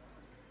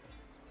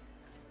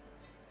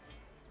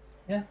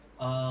 Yeah.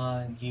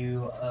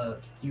 You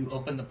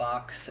open the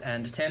box,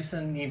 and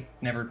Tamsin, you've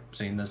never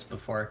seen this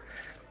before.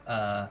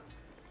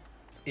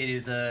 It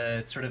is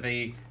a sort of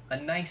a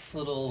nice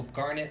little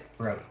garnet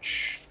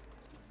brooch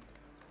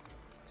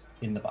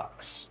in the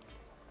box.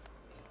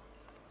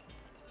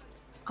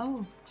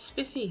 Oh,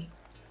 spiffy.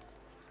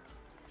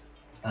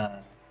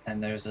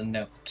 And there's a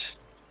note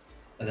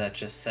that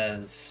just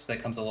says,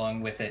 that comes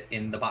along with it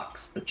in the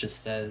box, that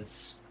just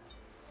says,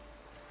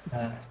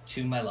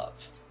 to my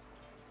love.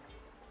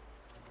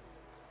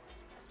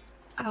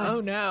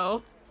 Oh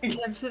no.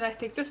 Tamsin, I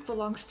think this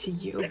belongs to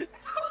you.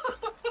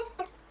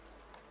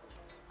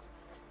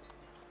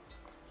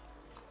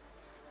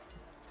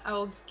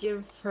 I'll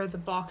give her the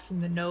box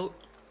and the note.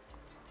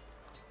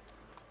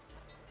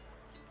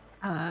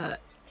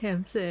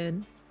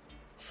 Tamsin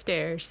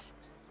stares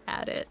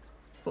at it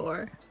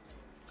for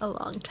a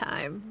long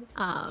time.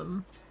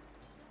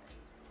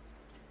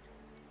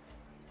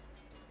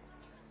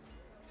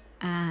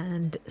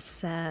 And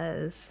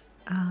says,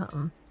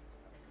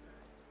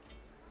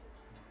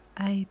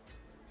 I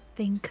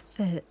think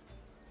that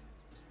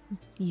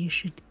you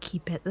should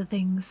keep it. The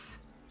things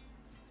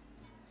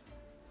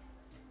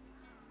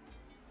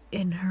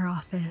in her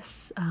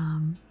office,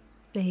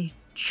 they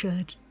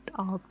should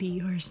all be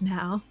yours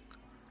now.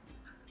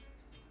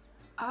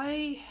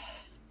 I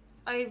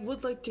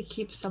would like to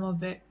keep some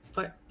of it,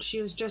 but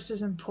she was just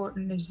as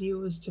important as you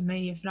was to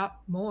me, if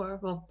not more.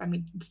 Well, I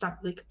mean, it's not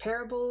really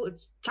comparable.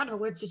 It's kind of a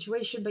weird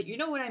situation, but you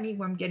know what I mean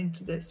when I'm getting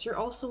to this. You're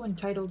also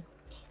entitled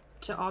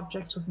to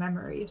objects with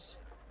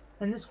memories.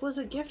 And this was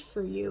a gift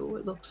for you,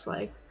 it looks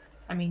like.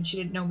 I mean, she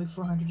didn't know me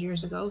 400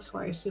 years ago, so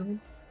I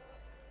assume.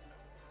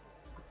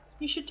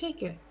 You should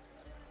take it.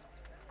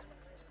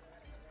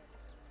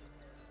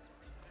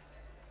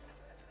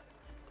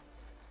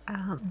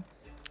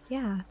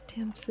 Yeah,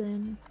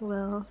 Tamsin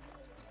will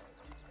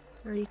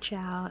reach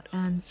out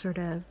and sort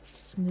of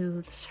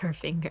smooths her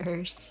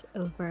fingers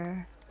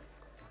over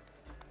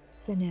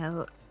the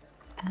note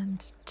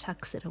and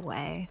tucks it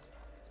away.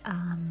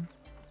 And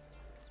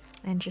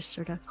just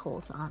sort of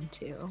holds on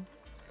to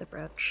the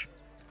brooch.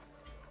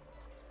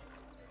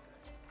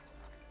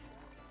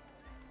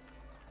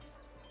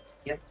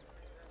 Yep.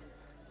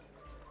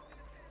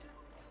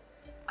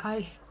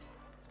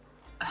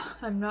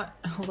 I'm not.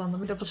 Hold on,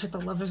 let me double check the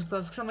lover's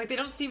gloves because I'm like, they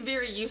don't seem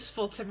very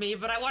useful to me,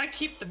 but I want to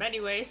keep them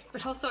anyways.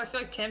 But also, I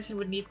feel like Tamsin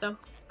would need them.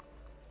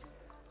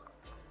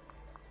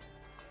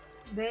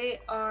 They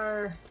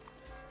are.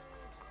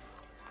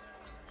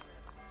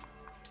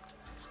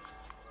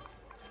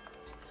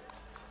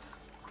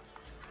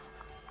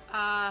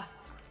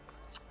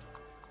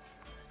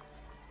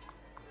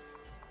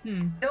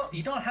 No,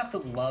 you don't have to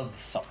love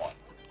someone,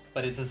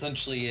 but it's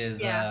essentially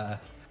is. Yeah.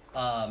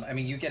 I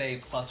mean, you get a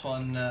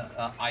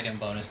 +1 item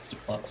bonus to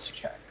diplomacy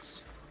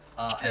checks,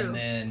 True. and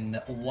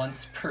then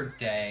once per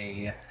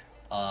day,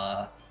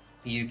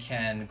 you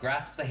can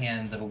grasp the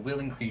hands of a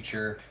willing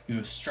creature you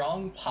have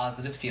strong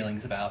positive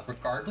feelings about,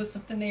 regardless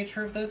of the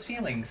nature of those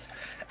feelings,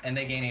 and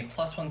they gain a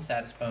 +1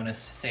 status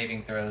bonus to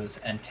saving throws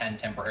and 10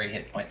 temporary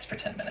hit points for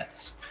 10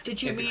 minutes.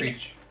 Did you If the mean?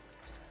 creature,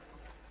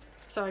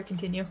 Sorry,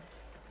 continue.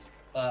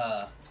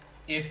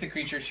 if the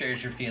creature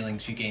shares your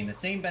feelings, you gain the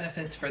same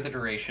benefits for the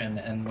duration,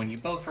 and when you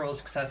both roll a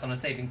success on a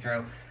saving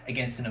throw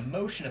against an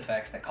emotion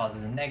effect that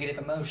causes negative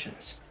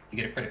emotions, you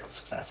get a critical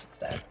success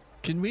instead.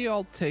 Can we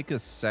all take a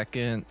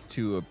second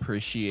to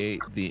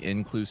appreciate the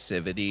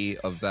inclusivity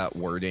of that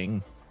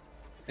wording?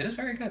 It is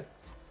very good.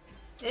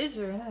 It is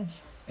very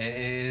nice. It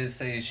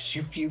is a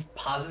you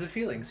positive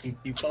feelings.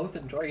 You both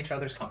enjoy each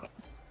other's company.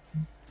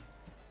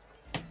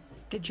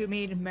 Did you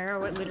mean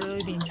Marrow at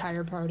literally the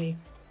entire party?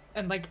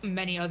 And like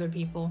many other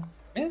people.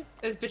 Yeah.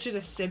 This bitch is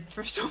a simp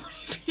for so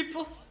many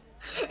people.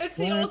 It's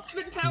the What?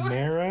 ultimate power.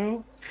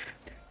 Marrow?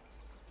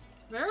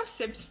 Marrow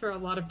simps for a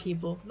lot of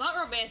people. Not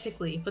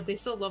romantically, but they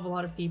still love a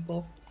lot of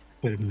people.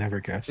 Would have never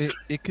guessed.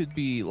 It could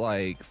be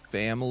like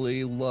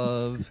family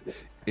love.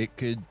 It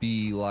could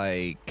be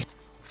like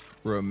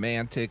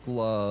romantic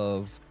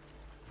love.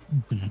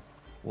 Mhm.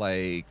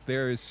 Like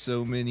there is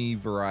so many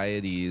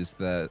varieties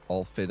that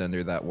all fit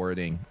under that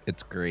wording.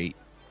 It's great.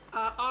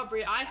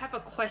 Aubrey, I have a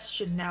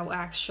question now,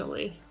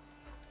 actually.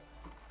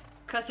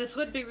 Because this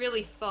would be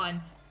really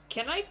fun.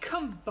 Can I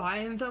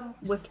combine them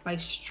with my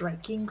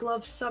striking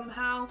gloves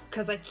somehow?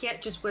 Because I can't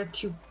just wear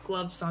 2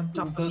 gloves on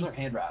top of Those me. are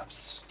hand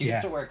wraps. You Yeah.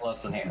 can still wear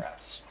gloves and hand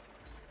wraps.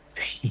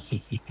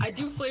 I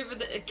do flavor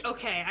the.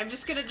 Okay, I'm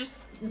just gonna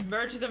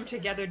merge them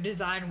together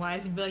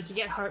design-wise and be like, you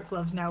get heart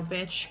gloves now,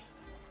 bitch.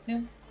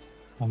 I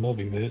love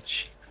you,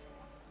 bitch.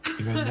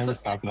 You know, I never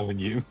stop loving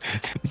you.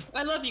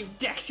 I love you,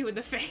 decks you in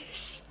the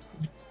face.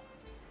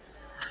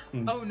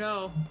 Hmm. Oh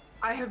no.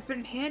 I have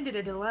been handed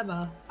a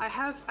dilemma. I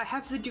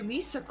have the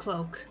Dumisa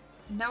cloak.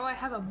 Now I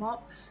have a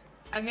mop.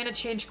 I'm gonna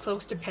change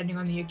cloaks depending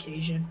on the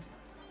occasion.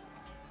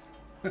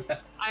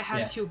 I have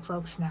Yeah. 2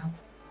 cloaks now.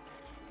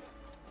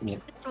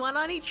 One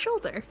on each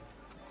shoulder.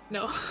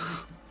 No.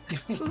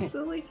 So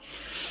silly.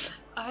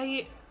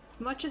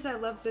 Much as I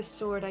love this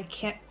sword, I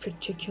can't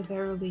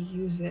particularly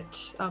use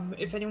it.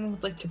 If anyone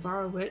would like to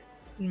borrow it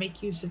and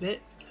make use of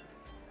it.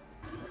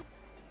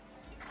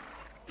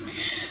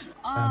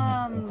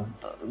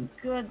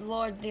 Good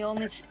lord, the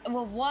only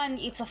well, one,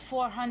 it's a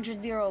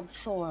 400-year-old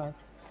sword.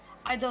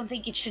 I don't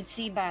think it should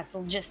see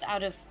battle just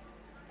out of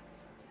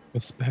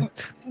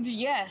Respect.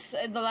 yes.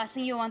 The last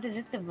thing you want is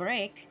it to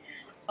break,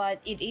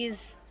 but it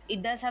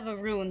does have a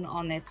rune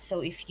on it.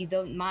 So if you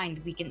don't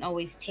mind, we can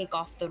always take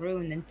off the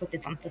rune and put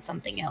it onto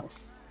something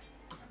else.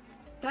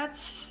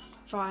 That's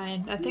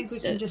fine. I think we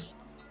So- can just.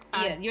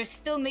 Yeah, you're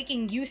still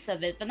making use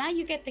of it, but now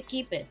you get to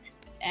keep it,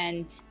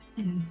 and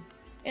Mhm.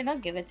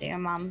 don't give it to your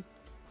mom.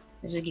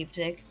 There's a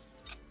keepsake.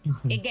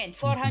 Mhm. Again,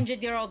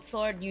 400-year-old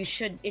sword.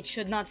 It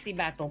should not see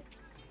battle.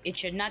 It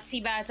should not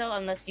see battle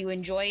unless you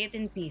enjoy it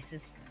in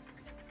pieces.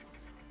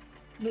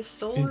 This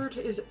sword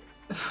is.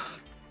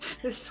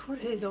 This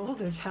sword is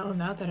old as hell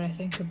now that I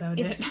think about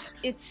It's it.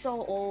 it's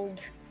so old.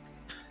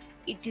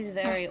 It is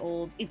very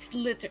old. It's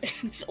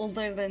it's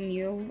older than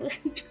you.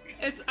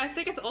 I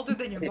think it's older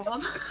than your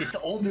mom. It's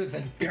older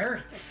than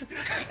dirt.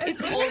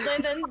 It's older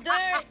than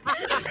dirt.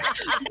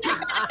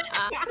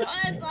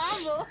 That's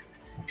awful.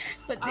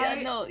 But yeah,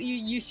 I- no,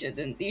 you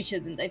shouldn't. You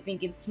shouldn't. I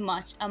think it's a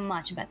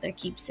much better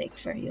keepsake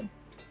for you.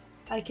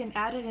 I can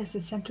add it as the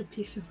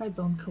centerpiece of my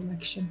bone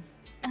collection.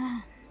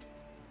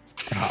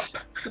 Stop.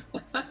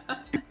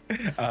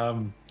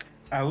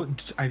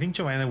 I think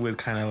Joanna would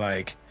kind of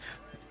like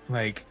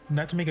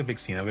not to make a big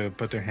scene of it,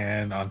 but put her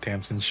hand on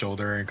Tamsin's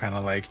shoulder and kind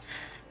of like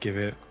give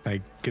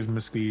him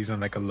a squeeze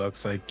and like a look.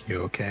 It's like,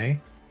 you okay?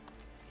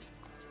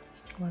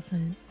 Just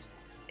wasn't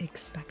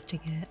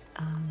expecting it.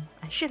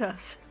 I should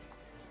have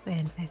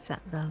when I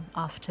sent them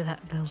off to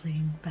that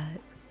building, but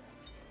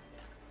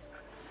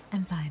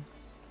I'm fine.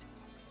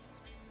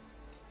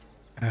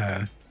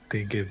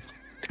 They give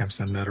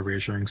Tamsin another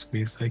reassuring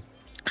squeeze, like,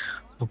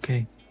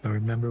 okay, I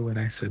remember what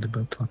I said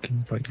about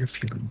talking about your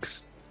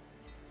feelings.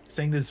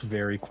 saying this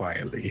very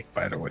quietly,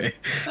 by the way.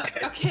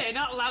 Okay,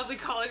 not loudly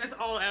calling us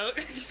all out.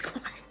 Just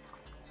quiet.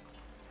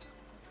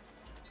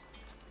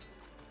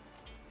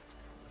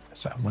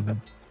 So I'm gonna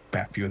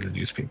bap you in the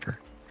newspaper.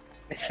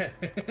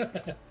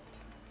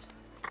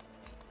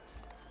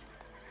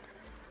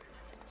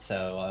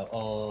 So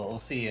we'll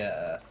see.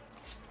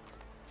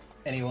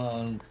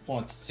 Anyone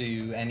wants to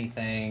do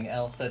anything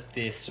else at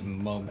this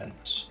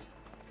moment?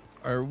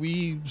 Are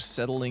we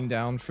settling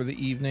down for the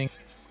evening?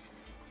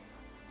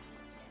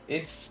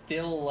 It's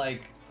still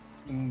like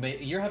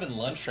you're having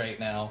lunch right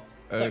now.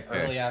 It's like Okay.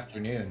 early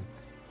afternoon.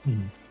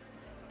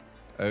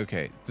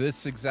 Okay,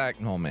 this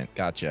exact moment.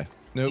 Gotcha.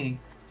 Nope. Mm.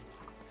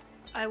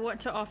 I want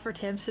to offer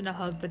Tamsin a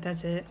hug, but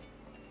that's it.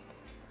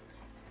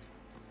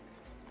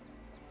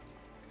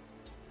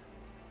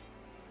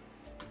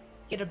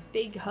 Get a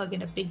big hug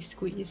and a big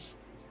squeeze.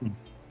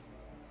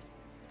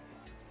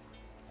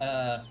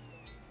 I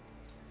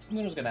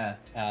was gonna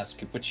ask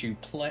what's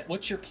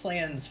your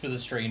plans for the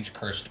Strange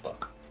Cursed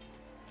book?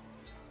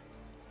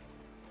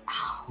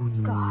 Oh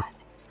God.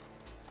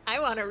 I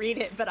want to read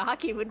it, but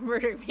Aki would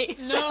murder me.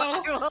 So No. I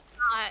will not.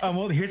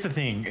 Well, here's the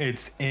thing.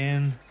 It's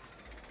in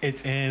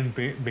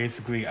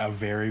basically a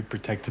very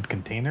protected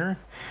container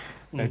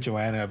that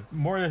Joanna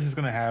more or less is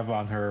gonna have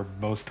on her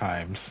most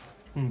times.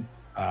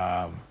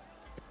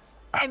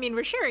 I mean,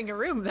 we're sharing a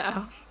room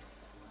though.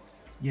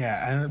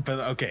 Yeah, but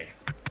okay.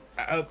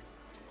 Out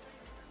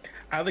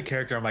of the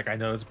character, I'm like, I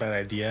know it's a bad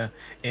idea.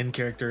 In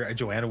character,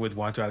 Joanna would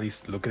want to at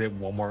least look at it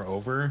one more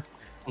over,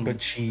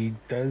 but she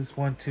does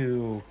want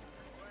to.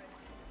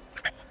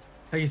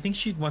 I think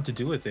she'd want to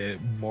do with it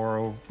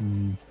more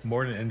than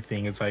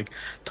anything is like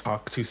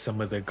talk to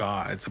some of the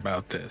gods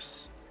about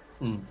this.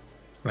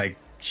 Like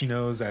she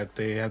knows that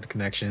they have the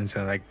connections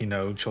and like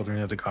children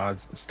of the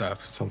gods and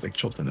stuff. Sounds like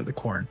children of the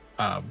corn.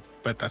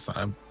 But that's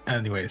not.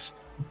 Anyways,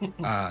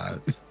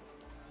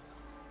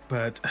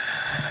 but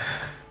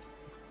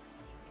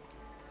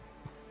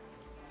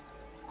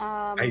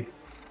I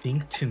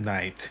think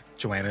tonight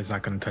Joanna's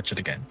not going to touch it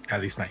again.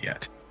 At least not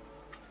yet.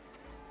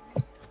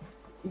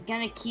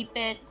 Gonna keep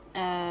it.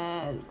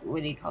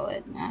 What do you call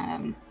it?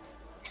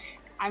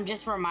 I'm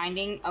just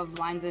reminding of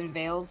Lines and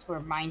Veils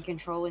where mind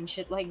control and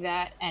shit like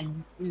that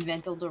and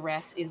mental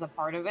duress is a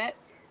part of it.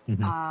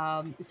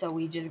 So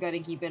we just gotta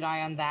keep an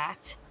eye on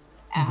that.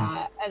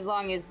 As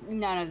long as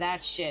none of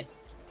that shit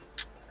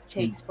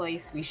takes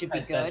place, we should be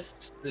good.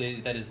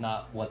 That is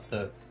not what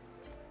the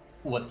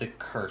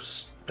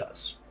curse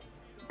does.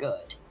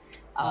 Good.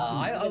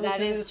 I But that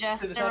listen is to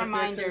just the a character.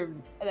 reminder.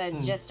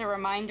 That's just a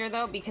reminder,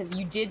 though, because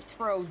you did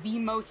throw the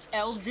most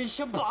eldritch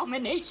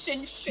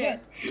abomination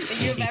shit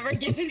that you've ever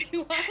given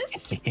to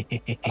us.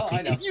 Oh,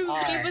 I know. You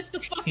gave us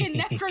the fucking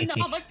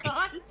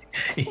Necronomicon.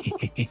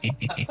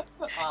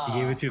 You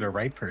gave it to the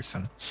right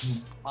person.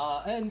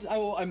 And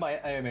I may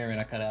or may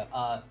not cut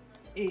out.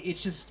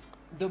 It's just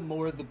the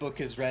more the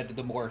book is read,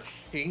 the more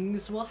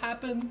things will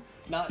happen.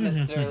 Not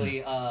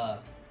necessarily, and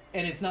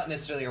it's not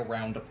necessarily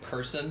around a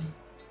person.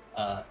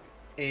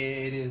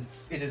 It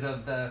is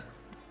of the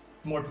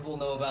more people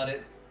know about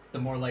it, the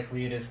more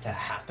likely it is to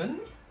happen.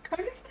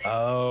 Kind of thing.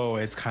 Oh,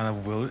 it's kind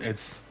of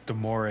it's the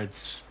more it's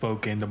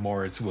spoken, the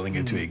more it's willing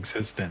into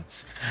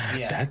existence.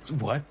 Yeah. That's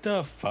what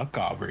the fuck,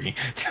 Aubrey.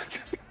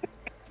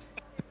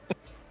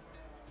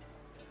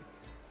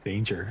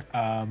 Danger.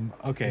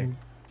 Okay.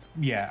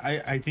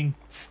 Yeah, I think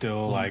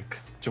still like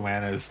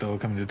Joanna is still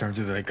coming to terms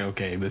with like,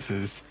 okay, this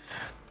is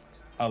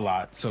a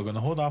lot, so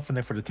gonna hold off on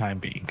it for the time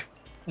being.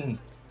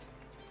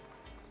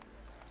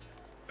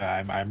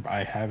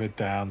 I have it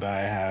down that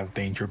I have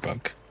Danger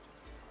Book.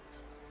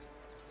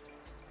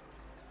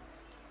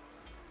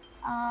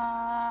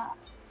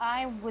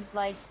 I would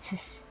like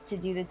to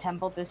do the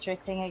Temple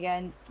District thing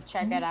again.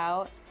 Check it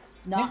out.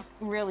 Not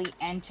really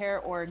enter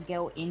or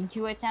go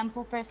into a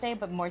temple per se,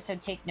 but more so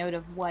take note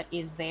of what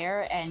is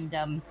there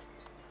and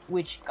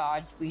which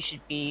gods we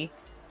should be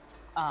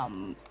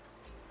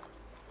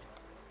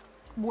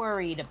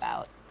worried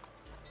about.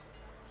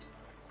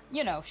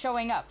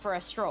 Showing up for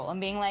a stroll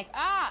and being like,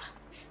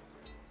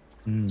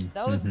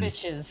 those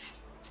bitches.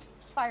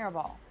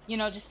 Fireball.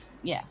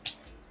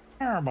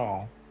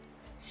 Fireball.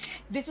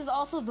 This is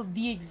also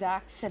the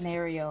exact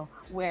scenario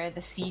where the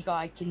sea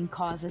god can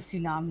cause a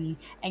tsunami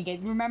and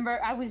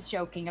remember I was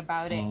joking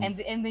about it and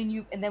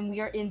then we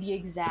are in the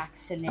exact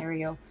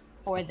scenario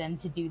for them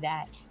to do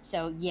that.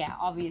 So yeah,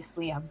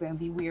 obviously I'm going to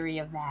be weary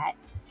of that.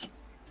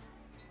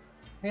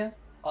 Yeah.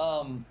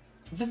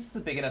 This is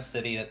a big enough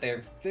city that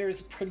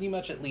there's pretty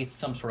much at least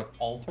some sort of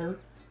altar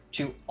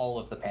to all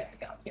of the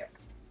Pantheon here.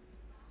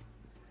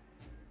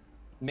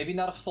 Maybe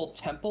not a full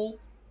temple.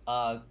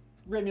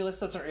 Remulus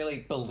doesn't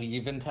really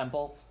believe in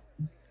temples.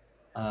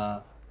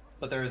 But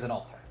there is an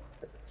altar,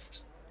 at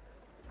least.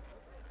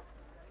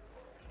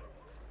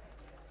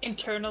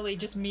 Internally,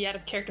 just me out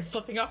of character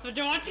flipping off the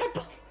Dawn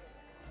Temple.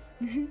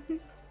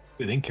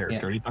 Within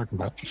character, what are you talking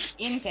about?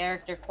 In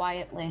character,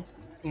 quietly.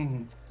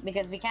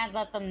 Because we can't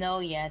let them know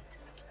yet.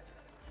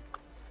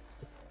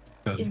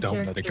 So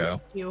don't let it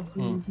go.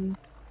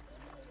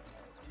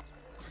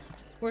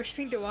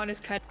 Worshipping Dawan is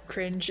kind of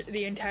cringe.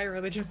 The entire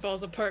religion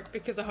falls apart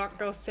because a hot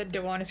girl said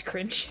Dawan is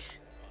cringe.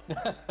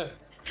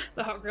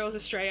 The hot girl is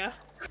Estrella.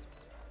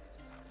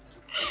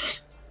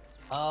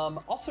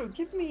 Also,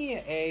 give me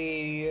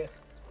a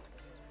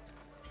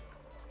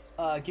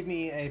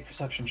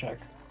perception check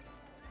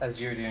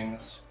as you're doing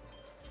this.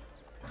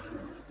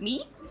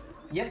 Me?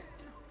 Yep.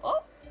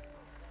 Oh.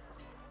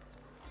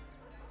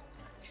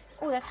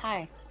 Oh, that's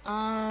high.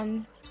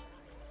 I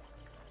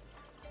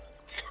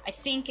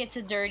think it's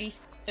a dirty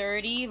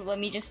 30. Let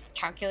me just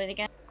calculate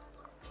again.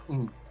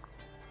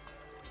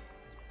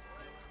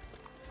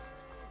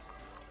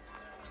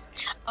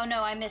 Oh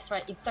no, I missed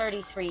right.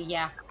 33,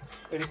 yeah.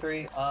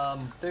 33.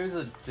 There's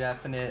a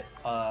definite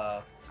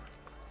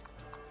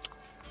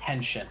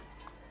tension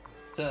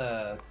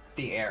to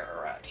the air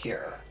around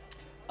here.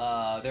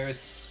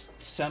 There's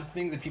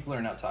something that people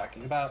are not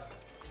talking about,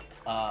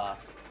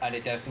 and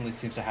it definitely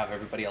seems to have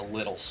everybody a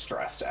little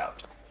stressed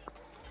out.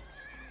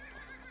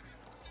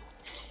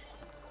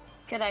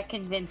 Could I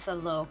convince a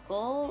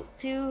local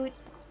to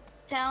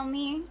tell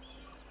me?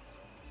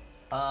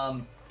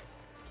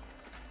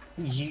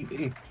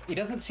 It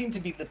doesn't seem to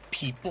be the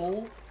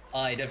people.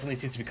 It definitely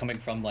seems to be coming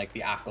from like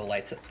the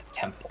acolytes at the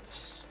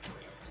temples.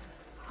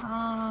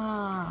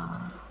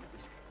 Ah.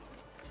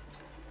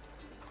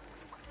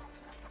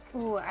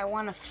 Ooh, I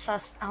want to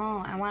suss.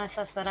 Oh, I want to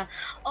suss that out.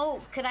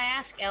 Oh, could I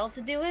ask Elle to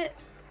do it?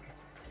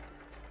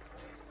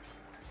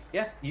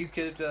 Yeah, you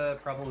could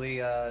probably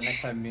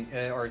next time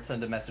or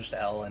send a message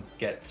to Elle and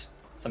get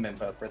some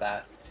info for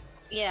that.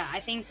 Yeah, I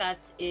think that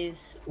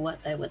is what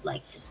I would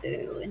like to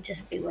do, and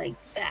just be like,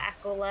 the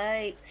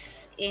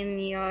acolytes in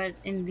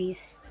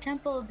these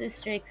temple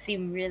districts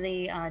seem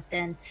really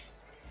dense.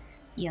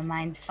 You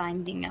mind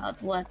finding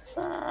out what's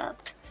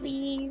up,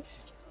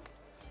 please?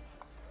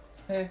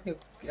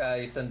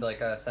 You send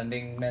like a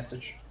sending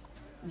message.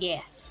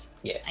 Yes.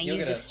 Yeah, I you'll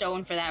use get the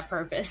stone for that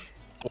purpose.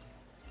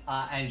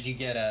 And you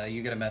get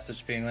a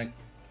message being like,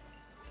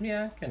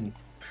 yeah, I can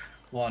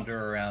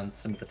wander around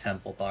some of the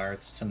temple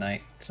bars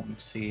tonight and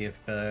see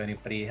if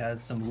anybody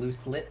has some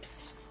loose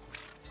lips.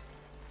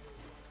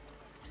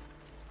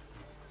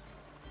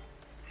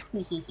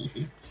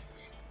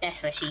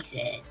 That's what she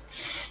said.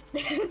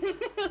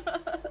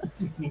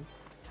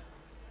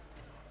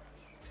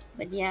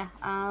 But yeah,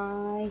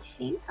 I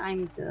think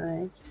I'm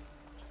good.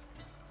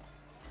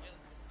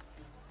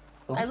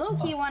 I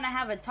low-key want to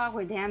have a talk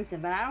with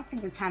Damson, but I don't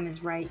think the time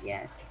is right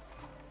yet.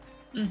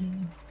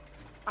 Mm-hmm.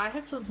 I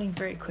have something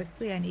very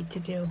quickly I need to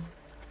do.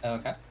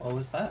 Okay, what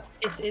was that?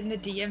 It's in the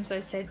DMs I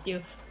sent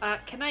you.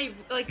 Can I,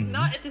 like,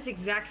 not at this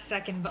exact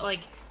second, but,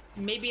 like,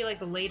 maybe, like,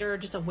 later,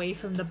 just away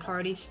from the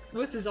party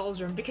with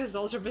Zolzrum, because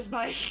Zolzrum is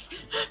my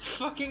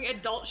fucking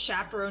adult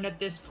chaperone at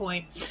this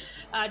point.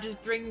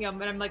 Just bringing him,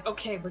 and I'm like,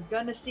 okay, we're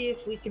gonna see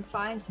if we can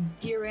find some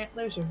deer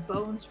antlers or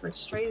bones for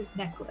Estrella's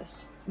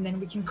necklace, and then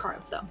we can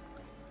carve them.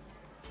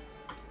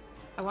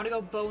 I want to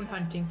go bone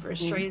hunting for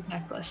Estrella's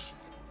necklace.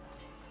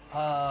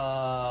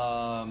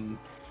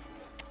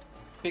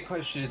 Big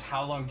question is,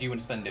 how long do you want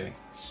to spend doing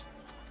this?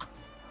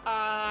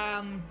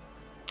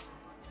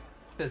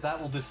 Because that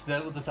will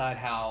decide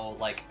how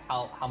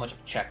much of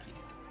a check you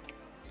take.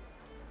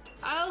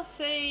 I'll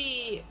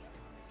say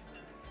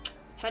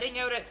heading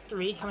out at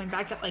 3, coming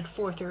back at like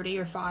 4:30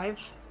 or 5.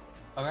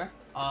 Okay.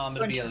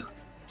 It'll be a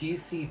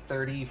DC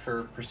 30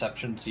 for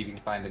perception, see if you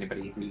can find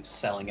anybody who's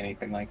selling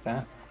anything like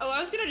that. Oh, I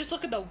was gonna just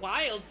look in the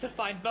wilds to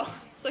find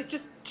bones, like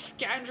just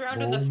scan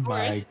around in the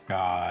forest. Oh my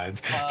god.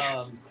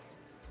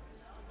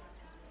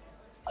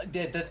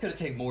 That's gonna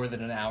take more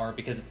than an hour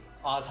because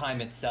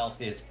Ozheim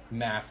itself is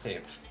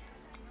massive.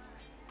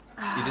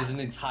 It is an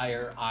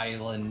entire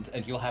island,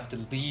 and you'll have to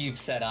leave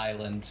said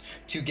island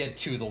to get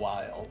to the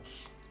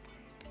wilds.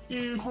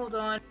 Hold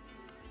on.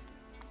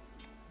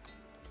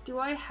 Do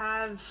I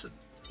have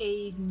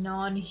a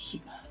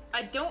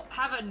I don't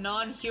have a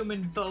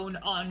non-human bone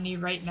on me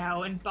right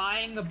now, and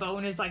buying a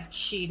bone is like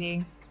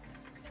cheating.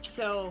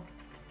 So...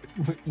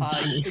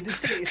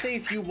 say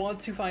if you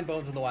want to find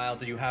bones in the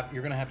wild, you're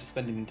gonna have to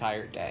spend an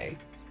entire day.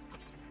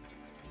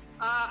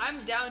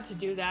 I'm down to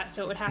do that,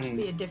 so it would have to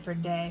be a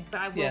different day,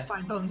 but I will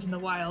find bones in the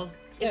wild.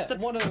 It's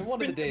one of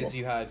the days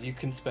you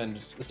can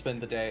spend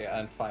the day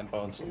and find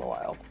bones in the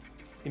wild.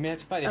 You may have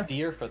to find a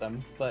deer for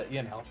them, but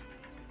you know.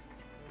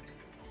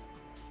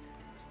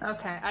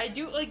 Okay, I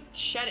do like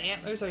shed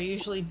antlers are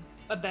usually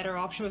a better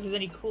option if there's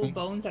any cool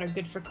bones that are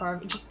good for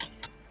carving. Just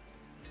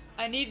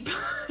I need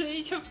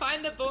to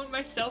find the bone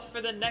myself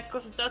for the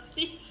necklace,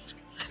 Dusty.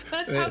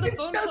 That's how the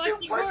bone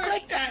collecting works.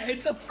 Like that.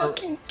 It's a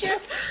fucking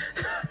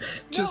gift.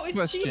 Just it's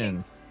question.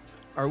 cheating.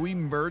 Are we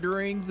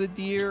murdering the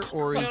deer,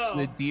 or is No.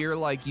 the deer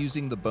like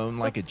using the bone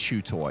like a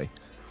chew toy?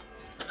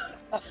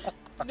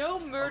 No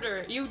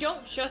murder. You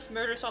don't just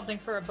murder something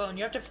for a bone.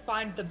 You have to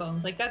find the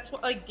bones. Like that's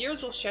what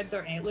deers will shed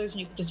their antlers and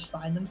you can just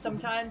find them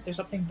sometimes or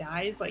something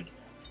dies. Like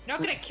you're not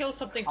gonna kill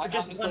something for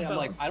just one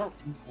bone. I don't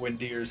when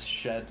deers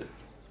shed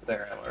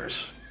their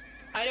antlers.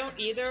 I don't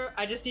either.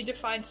 I just need to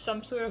find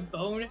some sort of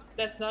bone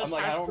that's not I'm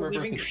like, I attached don't to a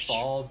remember if living it's creature.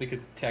 fall because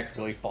it's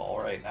technically fall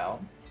right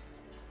now.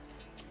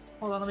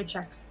 Hold on, let me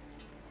check.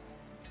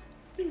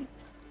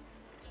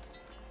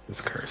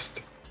 It's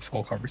cursed. This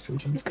whole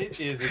conversation is It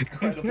cursed. is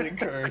incredibly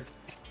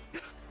cursed.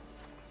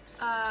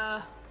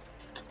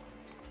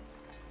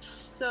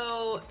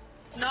 So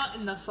not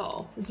in the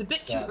fall. It's a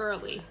bit too Yeah.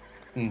 early.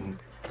 Mhm.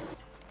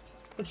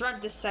 It's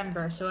around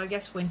December, so I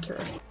guess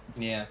winter.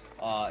 Yeah,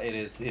 it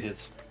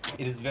is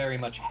very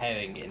much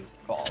heading in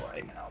fall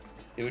right now.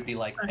 It would be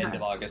like end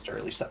of August,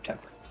 early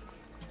September.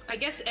 I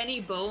guess any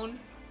bone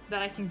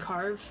that I can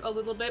carve a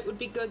little bit would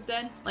be good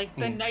then. Like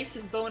the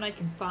nicest bone I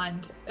can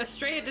find.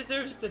 Estrella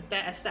deserves the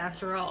best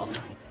after all.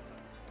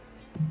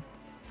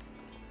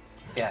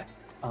 Yeah.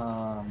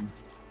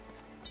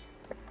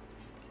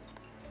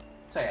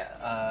 So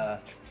yeah,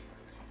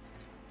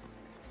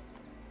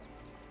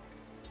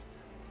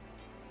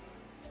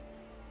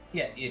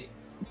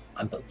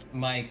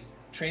 my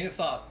train of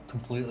thought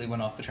completely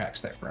went off the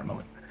tracks there for a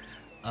moment.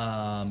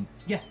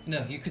 Yeah,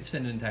 no, you could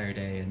spend an entire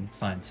day and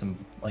find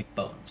some like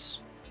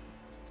bones.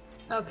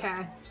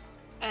 Okay.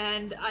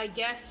 And I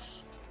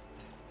guess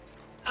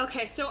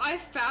okay, so I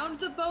found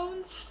the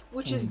bones,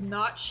 which is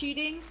not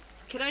cheating.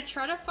 Can I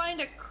try to find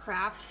a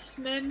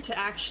craftsman to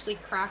actually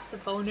craft the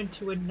bone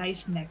into a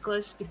nice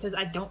necklace? Because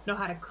I don't know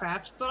how to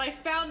craft, but I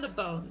found the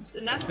bones,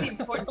 and that's the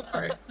important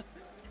part.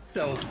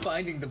 So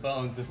finding the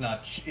bones is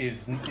not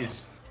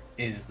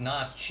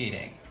not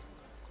cheating.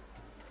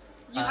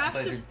 You have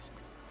but to.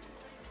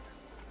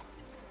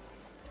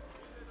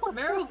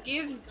 Meryl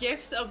gives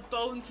gifts of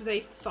bones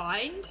they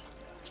find,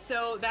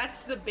 so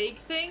that's the big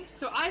thing.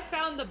 So I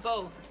found the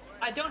bones.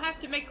 I don't have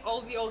to make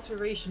all the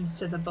alterations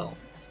to the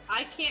bones.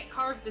 I can't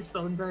carve this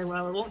bone very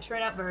well. It won't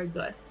turn out very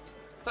good.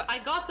 But I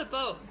got the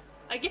bone.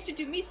 I gifted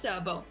Dumisa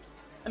a bone.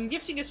 I'm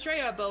gifting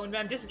Estrella a bone, but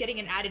I'm just getting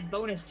an added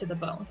bonus to the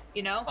bone,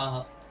 you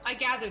know? I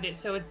gathered it,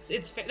 so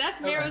it's fair. That's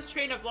Meryl's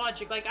train of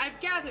logic. Like, I've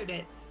gathered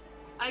it.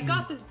 I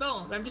got this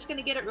bone. I'm just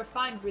gonna get it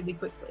refined really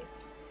quickly.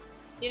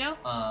 You know?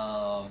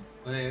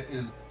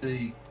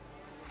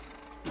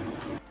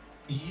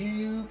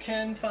 You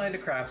can find a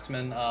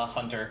craftsman,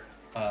 hunter,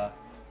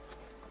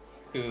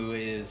 who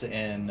is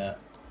in,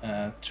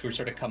 who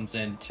sort of comes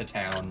into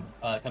town,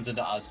 comes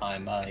into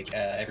Ozheim, like,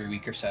 every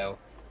week or so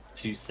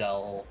to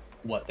sell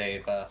what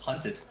they've,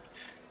 hunted.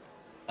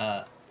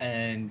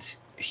 And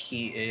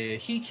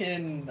he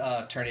can,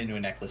 turn into a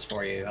necklace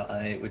for you.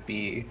 It would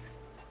be,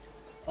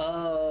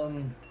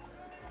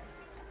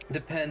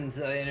 depends,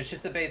 and it's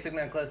just a basic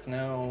necklace,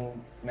 no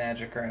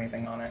magic or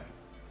anything on it.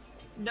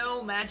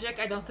 No magic.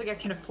 I don't think I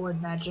can afford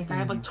magic. I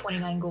have like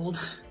 29 gold.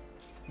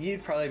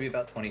 You'd probably be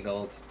about 20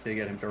 gold to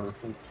get him to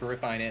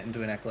refine it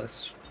into a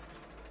necklace.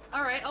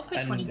 All right, I'll pay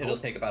And 20 gold. it'll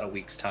take about a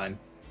week's time.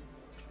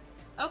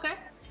 Okay.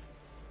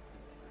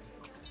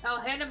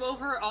 I'll hand him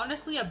over,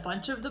 honestly, a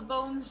bunch of the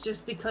bones,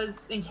 just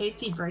because in case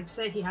he breaks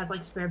it, he has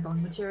like spare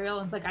bone material.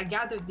 And it's like, I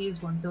gathered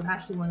these ones, so it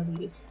has to be one of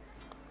these.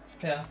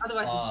 Yeah.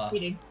 Otherwise, it's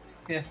cheating.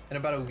 Yeah, in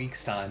about a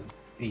week's time,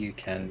 you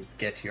can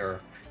get your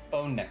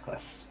bone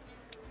necklace.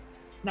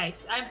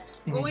 Nice. I'm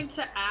going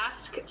to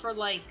ask for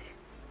like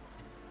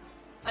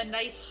a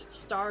nice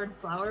star and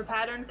flower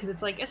pattern, because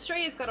it's like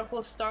Estrella's got a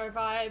whole star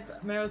vibe,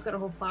 Meryl's got a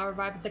whole flower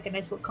vibe. It's like a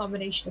nice little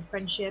combination of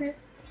friendship.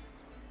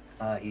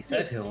 He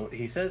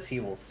says he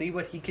will see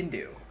what he can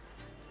do.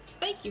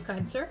 Thank you,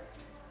 kind sir.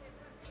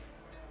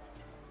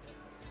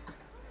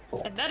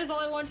 Cool. And that is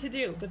all I want to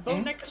do. The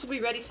bone necklace will be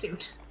ready soon.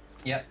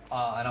 Yep,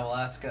 and I will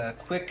ask a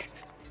quick,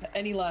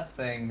 any last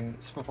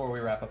things before we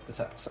wrap up this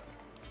episode?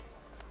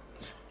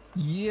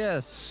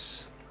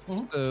 Yes.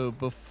 So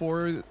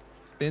before,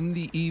 in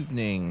the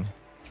evening,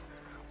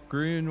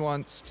 Grun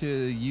wants to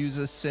use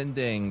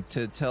Ascending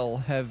to tell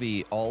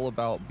Heavy all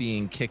about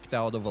being kicked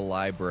out of a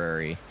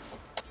library.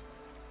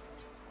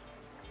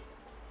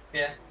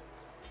 Yeah.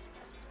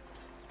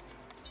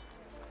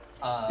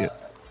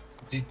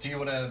 Do you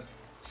want to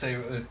say?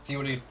 Do you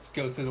want to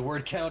go through the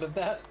word count of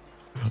that?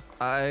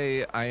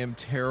 I am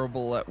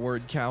terrible at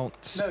word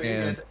counts. No, you're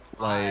and good.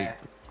 like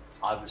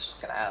I was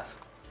just gonna ask.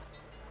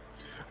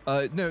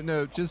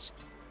 no, just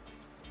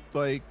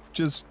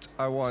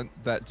I want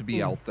that to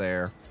be out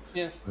there.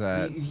 Yeah,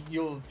 That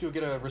you'll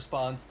get a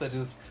response that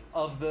is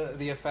of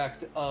the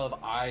effect of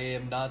I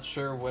am not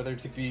sure whether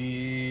to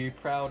be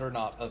proud or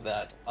not of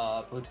that.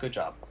 But good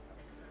job.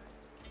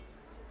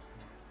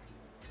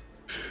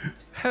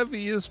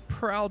 Heavy is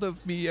proud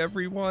of me,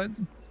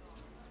 everyone.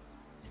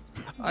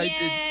 I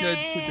did good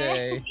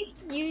today.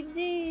 You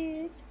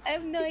did. I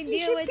have no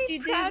idea should what be you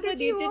did, proud but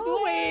of you you did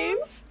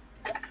always.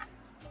 well.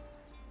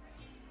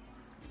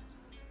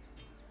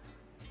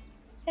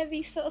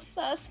 Heavy so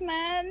sus,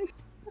 man.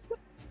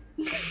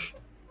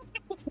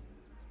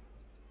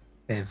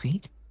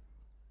 Heavy?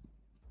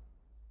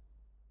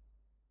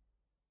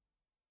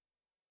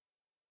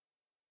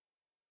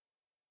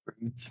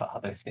 Rude's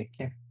father, thank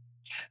you.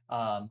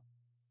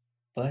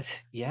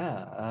 But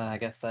yeah, I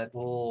guess that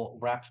will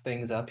wrap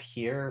things up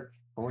here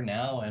for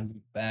now, and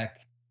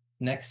back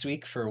next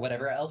week for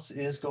whatever else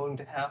is going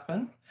to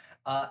happen.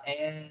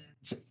 And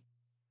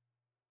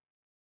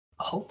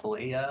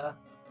hopefully,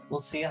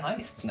 we'll see a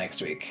heist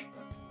next week.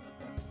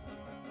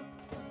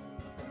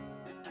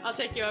 I'll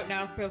take you out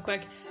now, real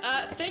quick.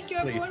 Thank you,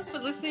 everyone, Please. for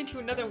listening to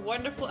another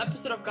wonderful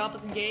episode of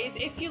Goblins and Gays.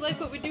 If you like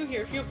what we do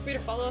here, feel free to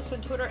follow us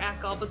on Twitter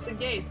at Goblins and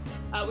Gays.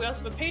 We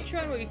also have a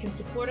Patreon where you can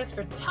support us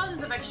for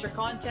tons of extra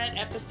content,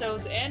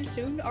 episodes, and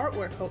soon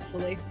artwork,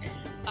 hopefully.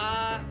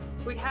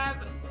 We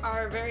have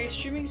our various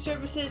streaming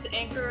services,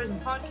 anchors, and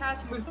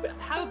podcasts. We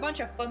have a bunch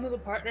of fun little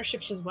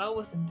partnerships as well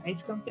with some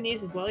nice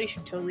companies as well. You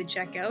should totally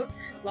check out.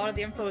 A lot of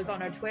the info is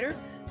on our Twitter.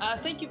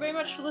 Thank you very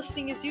much for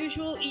listening as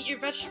usual. Eat your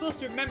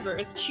vegetables. Remember,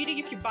 it's cheating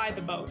if you buy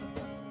the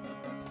bones.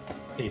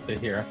 Hate it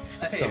here.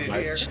 I so hate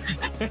it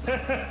much.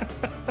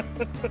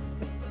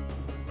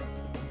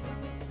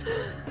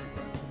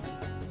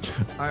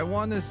 I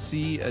want to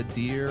see a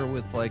deer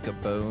with like a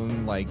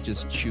bone, like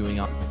just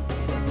chewing on.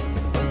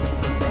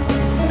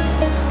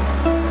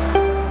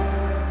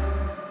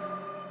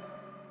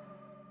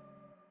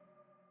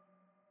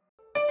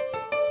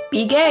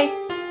 Be gay.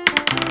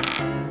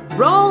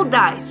 Roll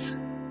dice.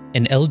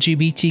 An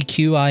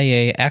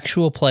LGBTQIA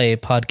actual play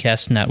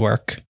podcast network.